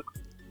start look,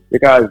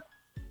 because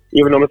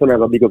even though I'm going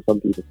to big up some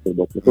people still,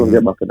 but we don't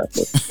get back to that.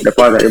 But the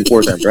parts are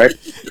important, right?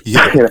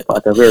 Yeah. The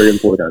parts are very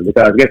important.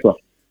 Because guess what?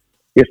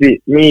 You see,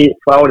 me,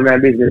 following my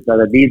business as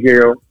a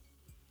DJ,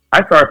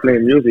 I started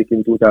playing music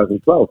in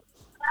 2012.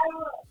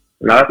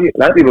 A lot of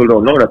people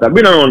don't know that. I've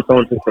been around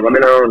sound system. I've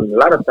been around a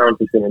lot of sound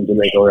system in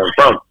Jamaica where I'm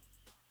from.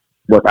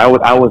 But I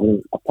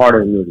wasn't a part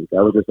of the music.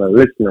 I was just a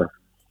listener.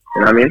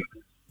 You know what I mean?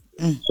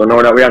 So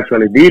now that we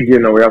actually DJ,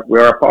 now we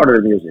are a part of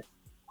the music.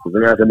 So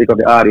we have to pick up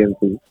the audience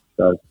too.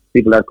 Because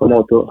people that come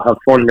out to have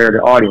fun, they're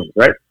the audience,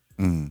 right?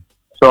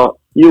 So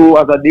you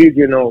as a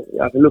DJ now, you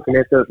have to look in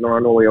yourself now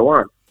and know what you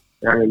want.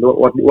 I mean,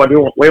 what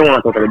you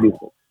want out of the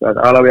business. Because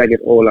all of we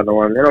get old and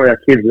one. You know, we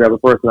have kids, we have a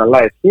personal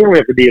life. You know, we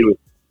have to deal with.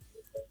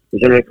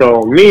 You know,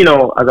 so me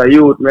now, as a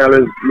youth, I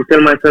always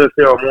tell myself,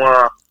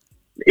 more.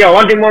 Yeah,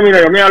 one thing more,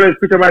 I always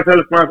picture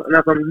myself as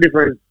some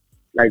different,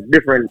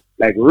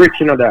 rich,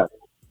 you know that.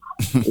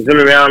 You see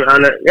me,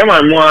 and yeah,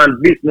 man, more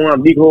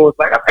big house.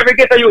 Like, every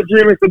ghetto you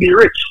dream is to be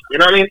rich. You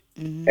know what I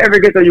mean? Every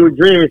ghetto you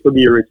dream is to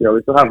be rich,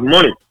 is to have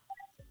money.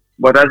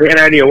 But at the end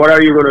of the day, what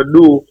are you going to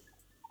do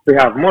to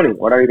have money.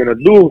 What are you gonna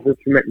do to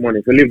make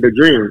money? To live the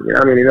dream. You know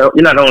what I mean? You're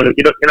not only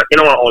you don't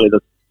want only to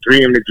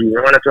dream the dream.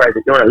 You wanna try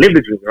to you wanna live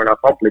the dream. You wanna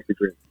accomplish the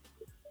dream.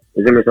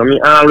 You see me? So me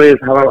always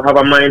have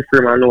a mind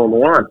frame I know what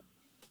I want.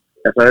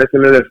 That's why I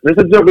listen to this. This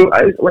is juggle.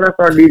 When I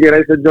started DJing, I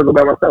used to juggle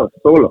by myself,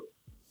 solo.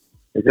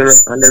 You see me?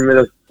 And then me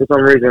just, for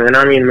some reason, and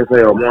I mean, me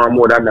say,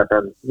 more than that.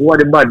 And what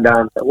the bad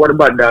dancer? What the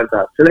bad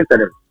dancer? Select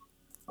them.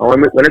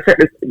 And when I check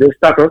the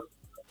status,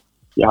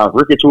 you have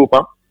Ricky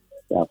Trooper,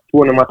 you have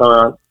Tony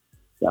Mataran,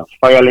 you have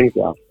Firelink,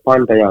 you have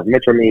Panther, you have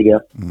Metro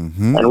Media.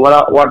 Mm-hmm. And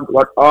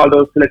what all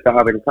those selectors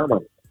have in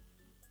common?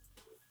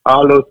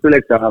 All those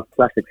selectors have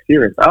class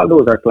experience. All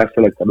those are class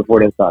selectors before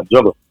they start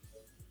juggle.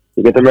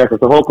 You get the message.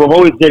 So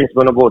how is James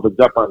going to go to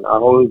Japan? Or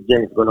how is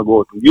James going to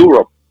go to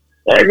Europe?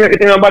 If you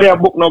think nobody have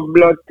booked no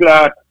blood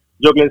clot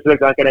juggling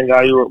selector and can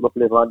go to Europe to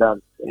play for a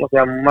dance, you must be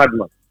a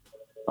madman.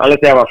 Unless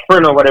you have a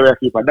friend over there who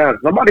keep a dance.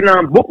 Nobody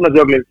now book no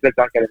juggling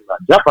selector and can go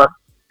to Japan.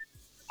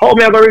 How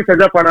me I go reach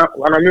Japan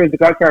on a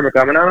musical camera?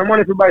 I mean, I have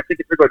money to buy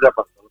tickets to go to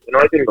Japan. You know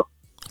what I think?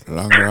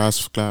 Long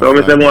ass class. So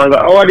I say,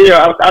 oh dear,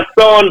 a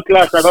sound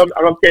class, I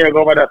don't care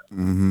go over that.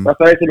 Mm-hmm. That's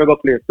why I say I go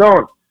play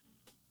sound.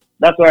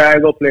 That's why I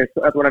go play.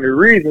 That's one of the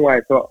reasons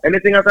why. So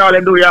anything that's all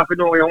they do, you have to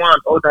know what you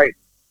want outside.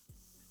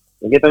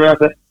 You get what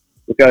I say?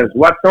 Because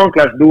what sound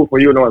class do for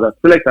you now as a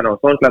selector now,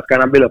 sound class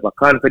kind of build up a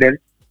confidence.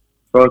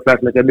 Sound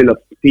class make you build up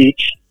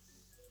speech.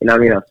 You know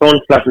what I mean? A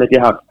sound class make you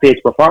have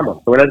stage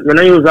performance. So when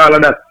I use all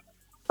of that,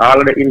 all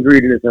of the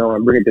ingredients, you know,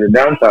 and bring it to the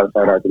dancehall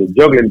side or to the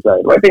juggling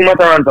side, what I think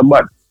matter on the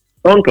bad?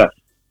 Sound class.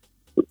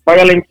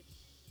 Firelink,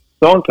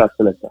 sound class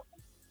selector.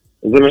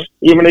 You see me?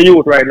 Even the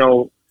youth right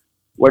now,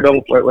 we're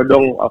down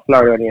a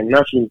Florida named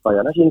Nasheen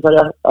Fire. Nasheen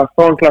Fire, a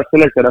sound class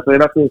selector. That's why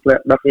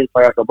Nasheen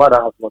Fire so bad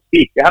has no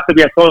speak. You have to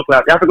be a sound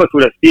class. You have to go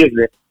through the stage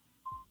there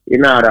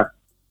in order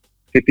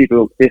for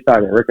people to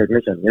start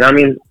recognition. You know what I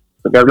mean?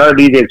 Because a lot of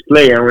DJs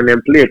play, and when they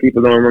play,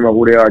 people don't remember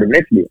who they are the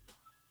next day.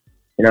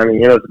 You know what I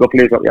mean? You just go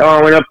play something.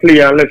 Oh, when you play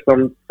and left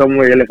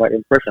somewhere, you left an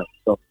impression.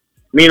 So,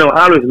 me, I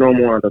always know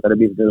more about the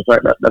business.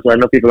 That's why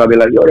no people will be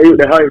like, yo,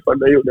 the hype, or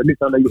the this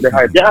and the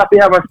hype. You have to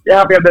have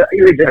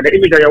the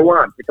image that you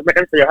want. You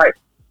can say your hype.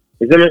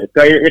 You see me?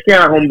 Because you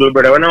can't humble,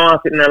 brother. When I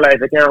want to sit in a life,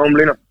 you can't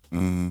humble enough.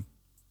 Mm-hmm.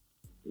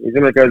 You see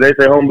me? Because they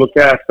say humble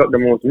calf suck the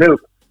most milk.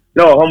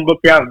 No, humble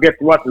calf get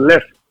what's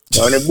left.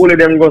 So when the bully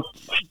them goes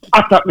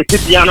attack the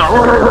city and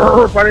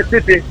for the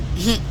city,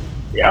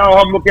 yeah,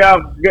 humble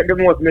calf get the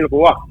most milk.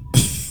 What?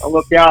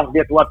 Humble calf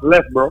get what's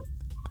left, bro.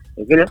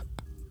 You see me?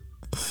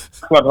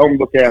 That's what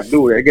humble calf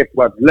do. They get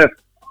what's left.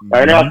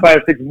 And you have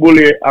 5-6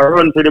 bully, I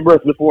run to the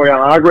breast before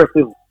you're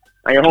aggressive.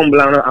 And you're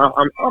humble and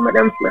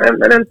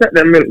let them set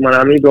them milk, man.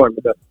 I'm going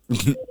to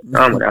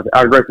that.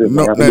 Aggressive.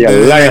 Not you have to be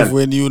a lion.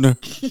 when you know.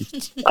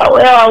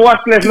 I watch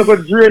this look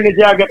at drainage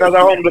I get as a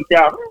humble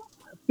calf.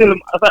 Still,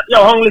 I said,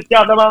 yo, humble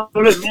calf, the man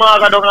this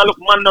maga don't look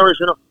malnourished,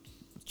 you know.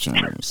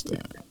 Trying to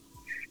understand.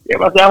 Yeah,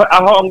 but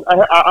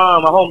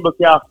a humble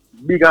calf,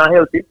 big and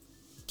healthy.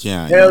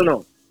 Yeah, Hell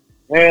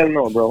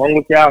no, bro.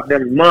 Humble calf,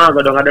 them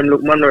maga don't them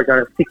look malnourished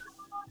and sick.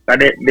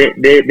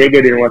 They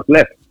get in what's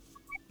left.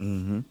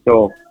 Mm-hmm.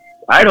 So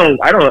I don't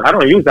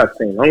use that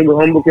thing.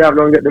 Humble calf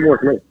don't get the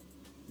most milk.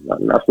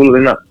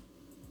 Absolutely not.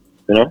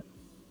 You know?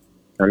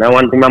 And that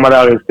one thing my mother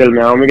always tell me,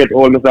 when we get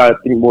old, I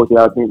think about it.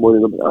 I'm saying, what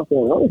is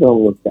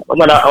humble calf?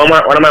 One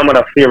of my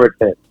mother's favorite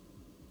things.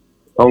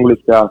 Humble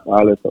calf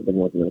always got the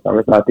most milk.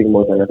 I start thinking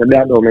about it. I said,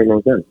 that don't make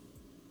no sense.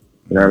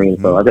 You know what I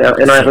mean? So I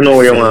have to know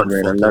what you want,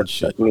 man. And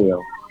that's me,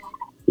 yo.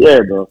 Yeah,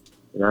 bro.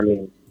 You know what I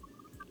mean?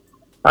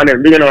 And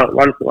then, big up,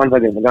 once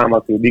again, I'm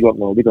going to big up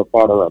now, big up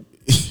Father Up.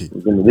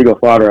 Big up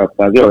Father Up,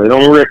 because, yo, you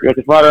don't work, you're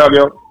the Father Up,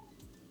 yo.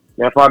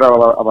 You're a father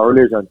of a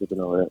relationship, you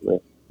know, where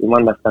you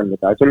understand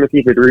it. I try to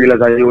keep it real as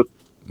a youth,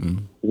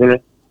 you know?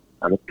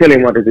 I'm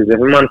telling what it is. If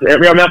a man say,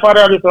 yo, my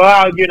Father Up is so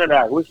hard, you know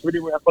that. Wish we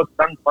did a first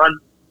thank fun.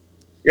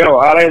 Yo,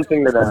 all of them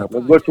things like that.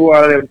 Let's go through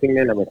all of them things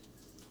in a minute.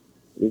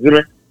 You see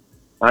me?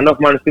 Enough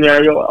man see me,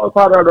 yo,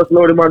 Father Up just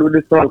load the man with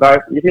this song, guys.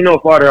 If you know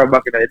Father Up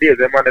back in the days,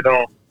 the man, they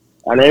don't.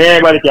 And then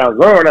everybody can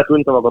go on that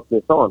winter go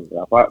play sound.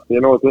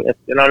 You know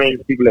what I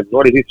mean? People that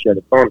know the history of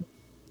the sound.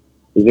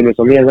 You see me?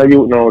 So me as a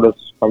youth now,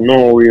 just from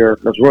nowhere,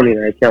 just running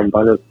in a camp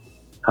and just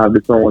have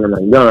the sound and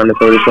I'm done and that's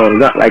how the sound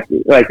got. Like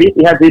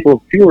he had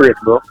people furious,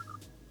 bro.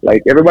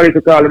 Like everybody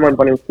to call him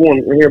on his phone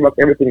and hear about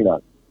everything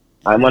that.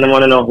 I'm on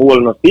no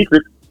hold no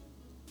secret.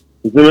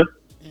 You see me?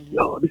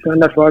 Yo, this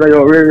and that father,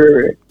 yo,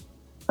 rare.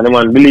 And the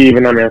man believe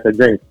in me and say,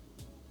 drink.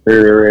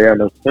 Rare,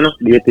 and you know,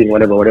 do your thing,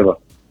 whatever.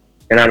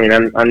 You know what I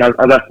mean? And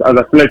as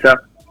a selector,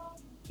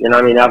 you know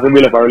what I mean? You have to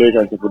build up a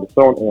relationship with the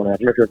sound owner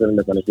to make sure they're on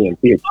the same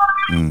page.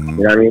 Mm-hmm. You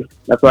know what I mean?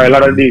 That's why a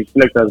lot of these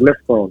selectors left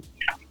sound.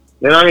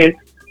 You know what I mean?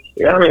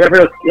 You know what I mean?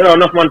 If you know,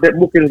 enough man take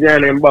bookings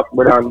behind them back,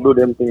 but and do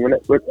them thing. When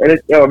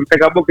you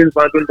take a bookings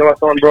for 20 hour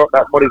sound, bro,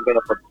 that body's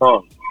gonna put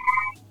sound.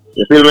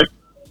 You feel me?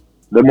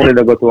 The money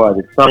that go towards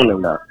it, sound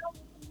and that.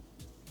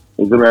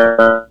 You see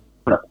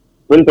me?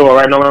 Winter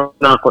right now,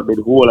 now cut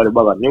the whole of the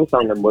bag of new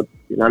sound, but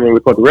you know what I mean? We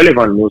cut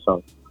relevant new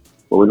sound.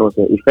 But we don't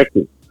say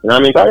effective. You know what I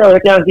mean? Because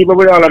you can't keep up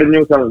with all of the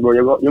new songs, bro.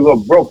 You go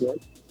broke, man.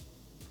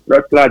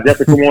 blood clot,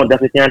 Jeffy come out,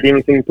 Jeffy can't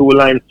even sing 2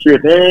 lines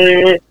straight.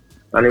 Hey.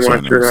 And he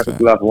wants Trinidad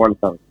to laugh 1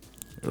 song.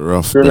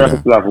 Rough,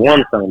 Trinidad to laugh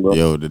 1 song, bro.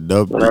 Yo, the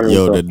dub,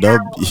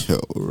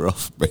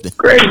 rough, brother.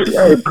 Crazy,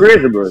 yeah, it's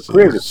crazy, bro. It's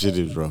crazy. Shit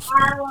is rough,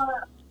 man.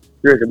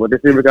 Crazy, but this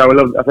is because we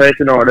love, as I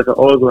you know, there's an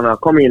old one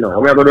coming,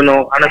 I'm going to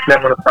know, honestly,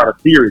 I'm going to start a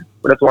series.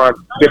 But that's why I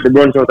get the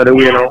brunch out of the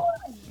way,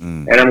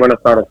 And I'm going to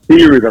start a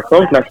series, a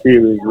Soundclash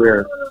series,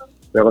 where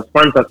we have a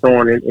sponsor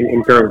someone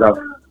in terms of,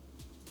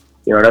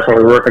 that's what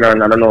we're working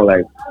on. I don't know,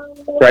 like,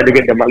 try to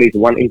get them at least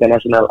 1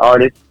 international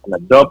artist and a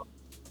dub.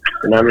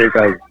 You know what I mean?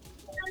 Because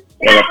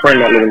I have a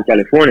friend that lives in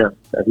California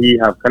that he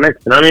have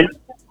connects. You know what I mean?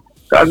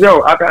 Because,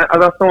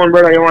 as a sound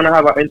brother, you want to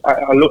have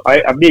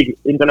a big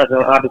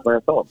international artist for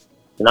your sound.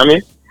 You know what I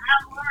mean?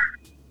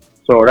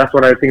 So that's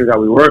one of the things that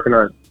we're working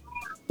on.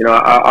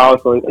 I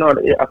also,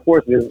 of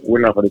course, we're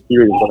not for the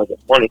series, we're going to get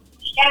money.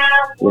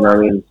 You know what I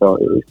mean? So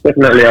it's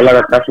definitely a lot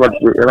of, that's what,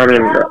 you know what I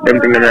mean? Them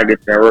things that I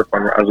get to work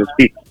on as we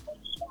speak.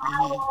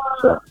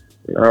 So,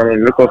 you know what I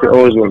mean? Look out the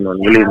Ozone, man.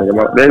 Believe me.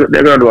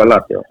 They're going to do a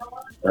lot, yo. You know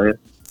what I mean?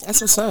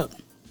 That's what's up.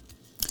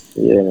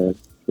 Yeah,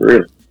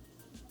 real.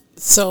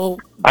 So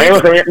I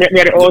also me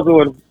the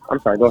Ozone. I'm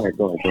sorry, go ahead.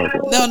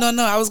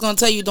 No. I was gonna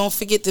tell you, don't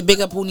forget to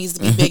big up who needs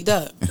to be bigged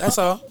up. That's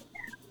all.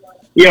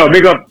 Yo,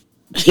 big up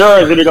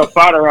Jersey, big up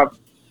Father Up.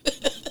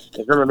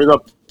 Remember, big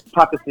up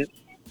Pakistan,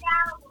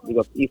 big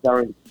up East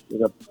Orange,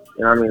 big up,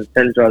 you know what I mean,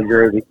 Central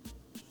Jersey,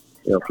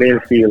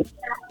 Plainfield,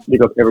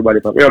 big up everybody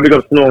from, big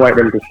up Snow White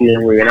them to see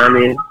him, you know what I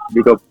mean,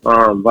 big up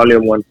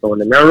Volume 1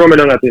 sound. And I Rome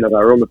don't have to,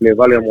 I Rome play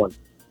Volume 1.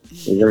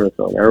 You know what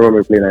I'm saying? I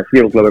Rome play like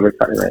Film Club every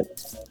Saturday night.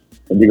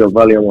 So big up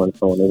Volume 1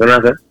 sound, you know what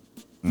I'm saying?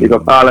 Big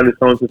up all of the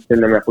sound system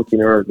them I put in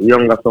the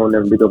younger sound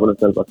them, big up on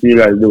themselves, I see you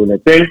guys doing the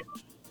thing.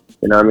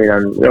 You know what I mean?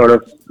 And,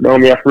 just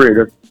don't be afraid.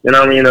 Just, you know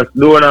what I mean? Just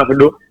do what I have to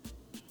do.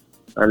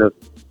 And just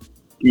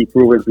keep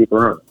proving people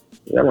wrong.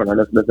 Yeah, man.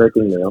 That's the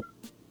thing,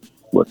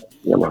 But,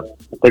 yeah, man.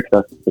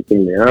 Texas is the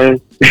thing, you know what I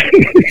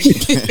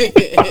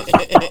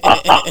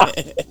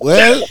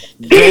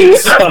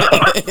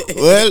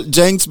mean?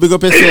 Jenks, big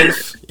up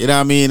yourself. You know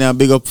what I mean? And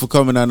big up for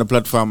coming on the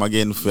platform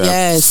again for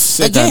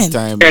second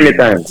time.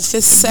 Anytime. It's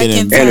his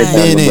second time.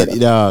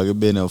 It's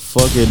been a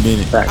fucking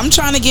minute. I'm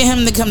trying to get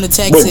him to come to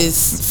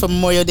Texas for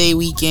Memorial Day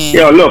weekend.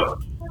 Yo,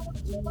 look.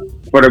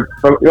 You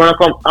wanna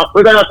come?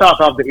 We're gonna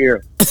talk off the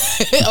ear.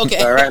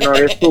 Okay. Right now,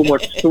 there's too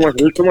much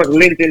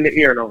lint in the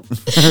ear now.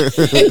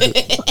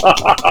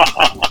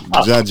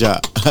 Jaja.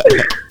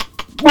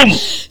 Boom.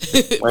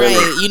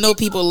 Right,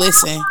 people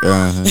listen.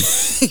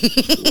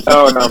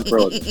 Oh no,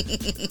 bro.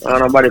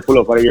 Nobody pull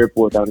up at the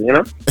airport, All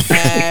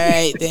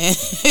right then.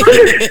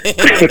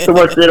 Too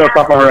much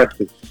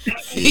paparazzi.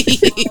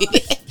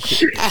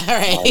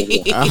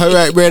 All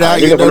right, brother.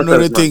 You don't know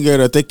the thing,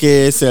 girl. Take care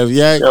of yourself,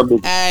 yeah? All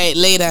right,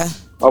 later.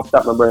 Up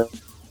top, my brother.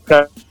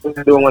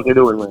 Doing what you're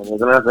doing, man. You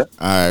know what I'm saying?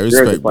 All right,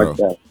 respect, bro.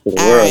 All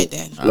right,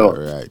 then. All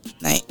right.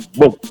 Night.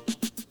 Boom.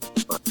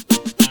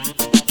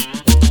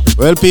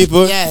 Well,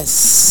 people.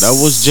 Yes. That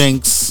was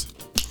Jenks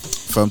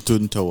from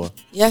Tooten Tower.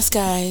 Yes,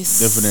 guys.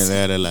 Definitely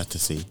had a lot to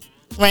say.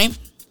 Right.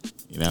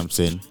 You know what I'm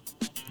saying?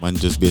 Man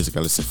just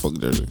basically said fuck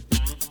dirty.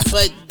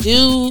 But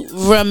do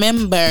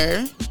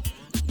remember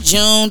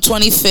June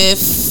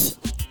 25th,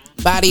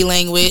 Body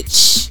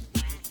Language,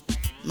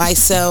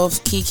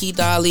 myself, Kiki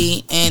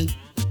Dolly, and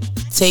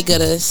Tay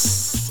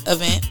Goodas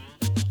event.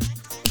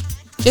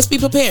 Just be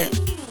prepared.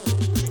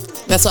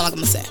 That's all I'm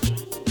going to say.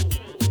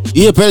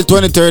 April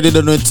 23rd, you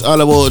don't know it's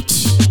all about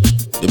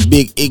the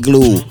big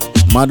igloo,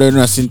 Modern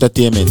Rush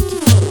Entertainment,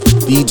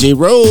 DJ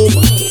Rome.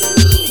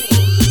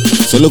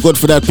 So look out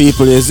for that,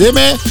 people, you see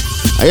me?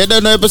 I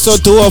don't know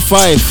episode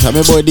 205. I'm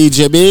your boy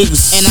DJ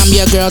Biggs. And I'm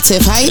your girl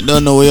Tiff Hype. You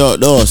don't know we out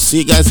though. See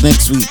you guys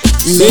next week.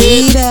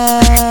 Later.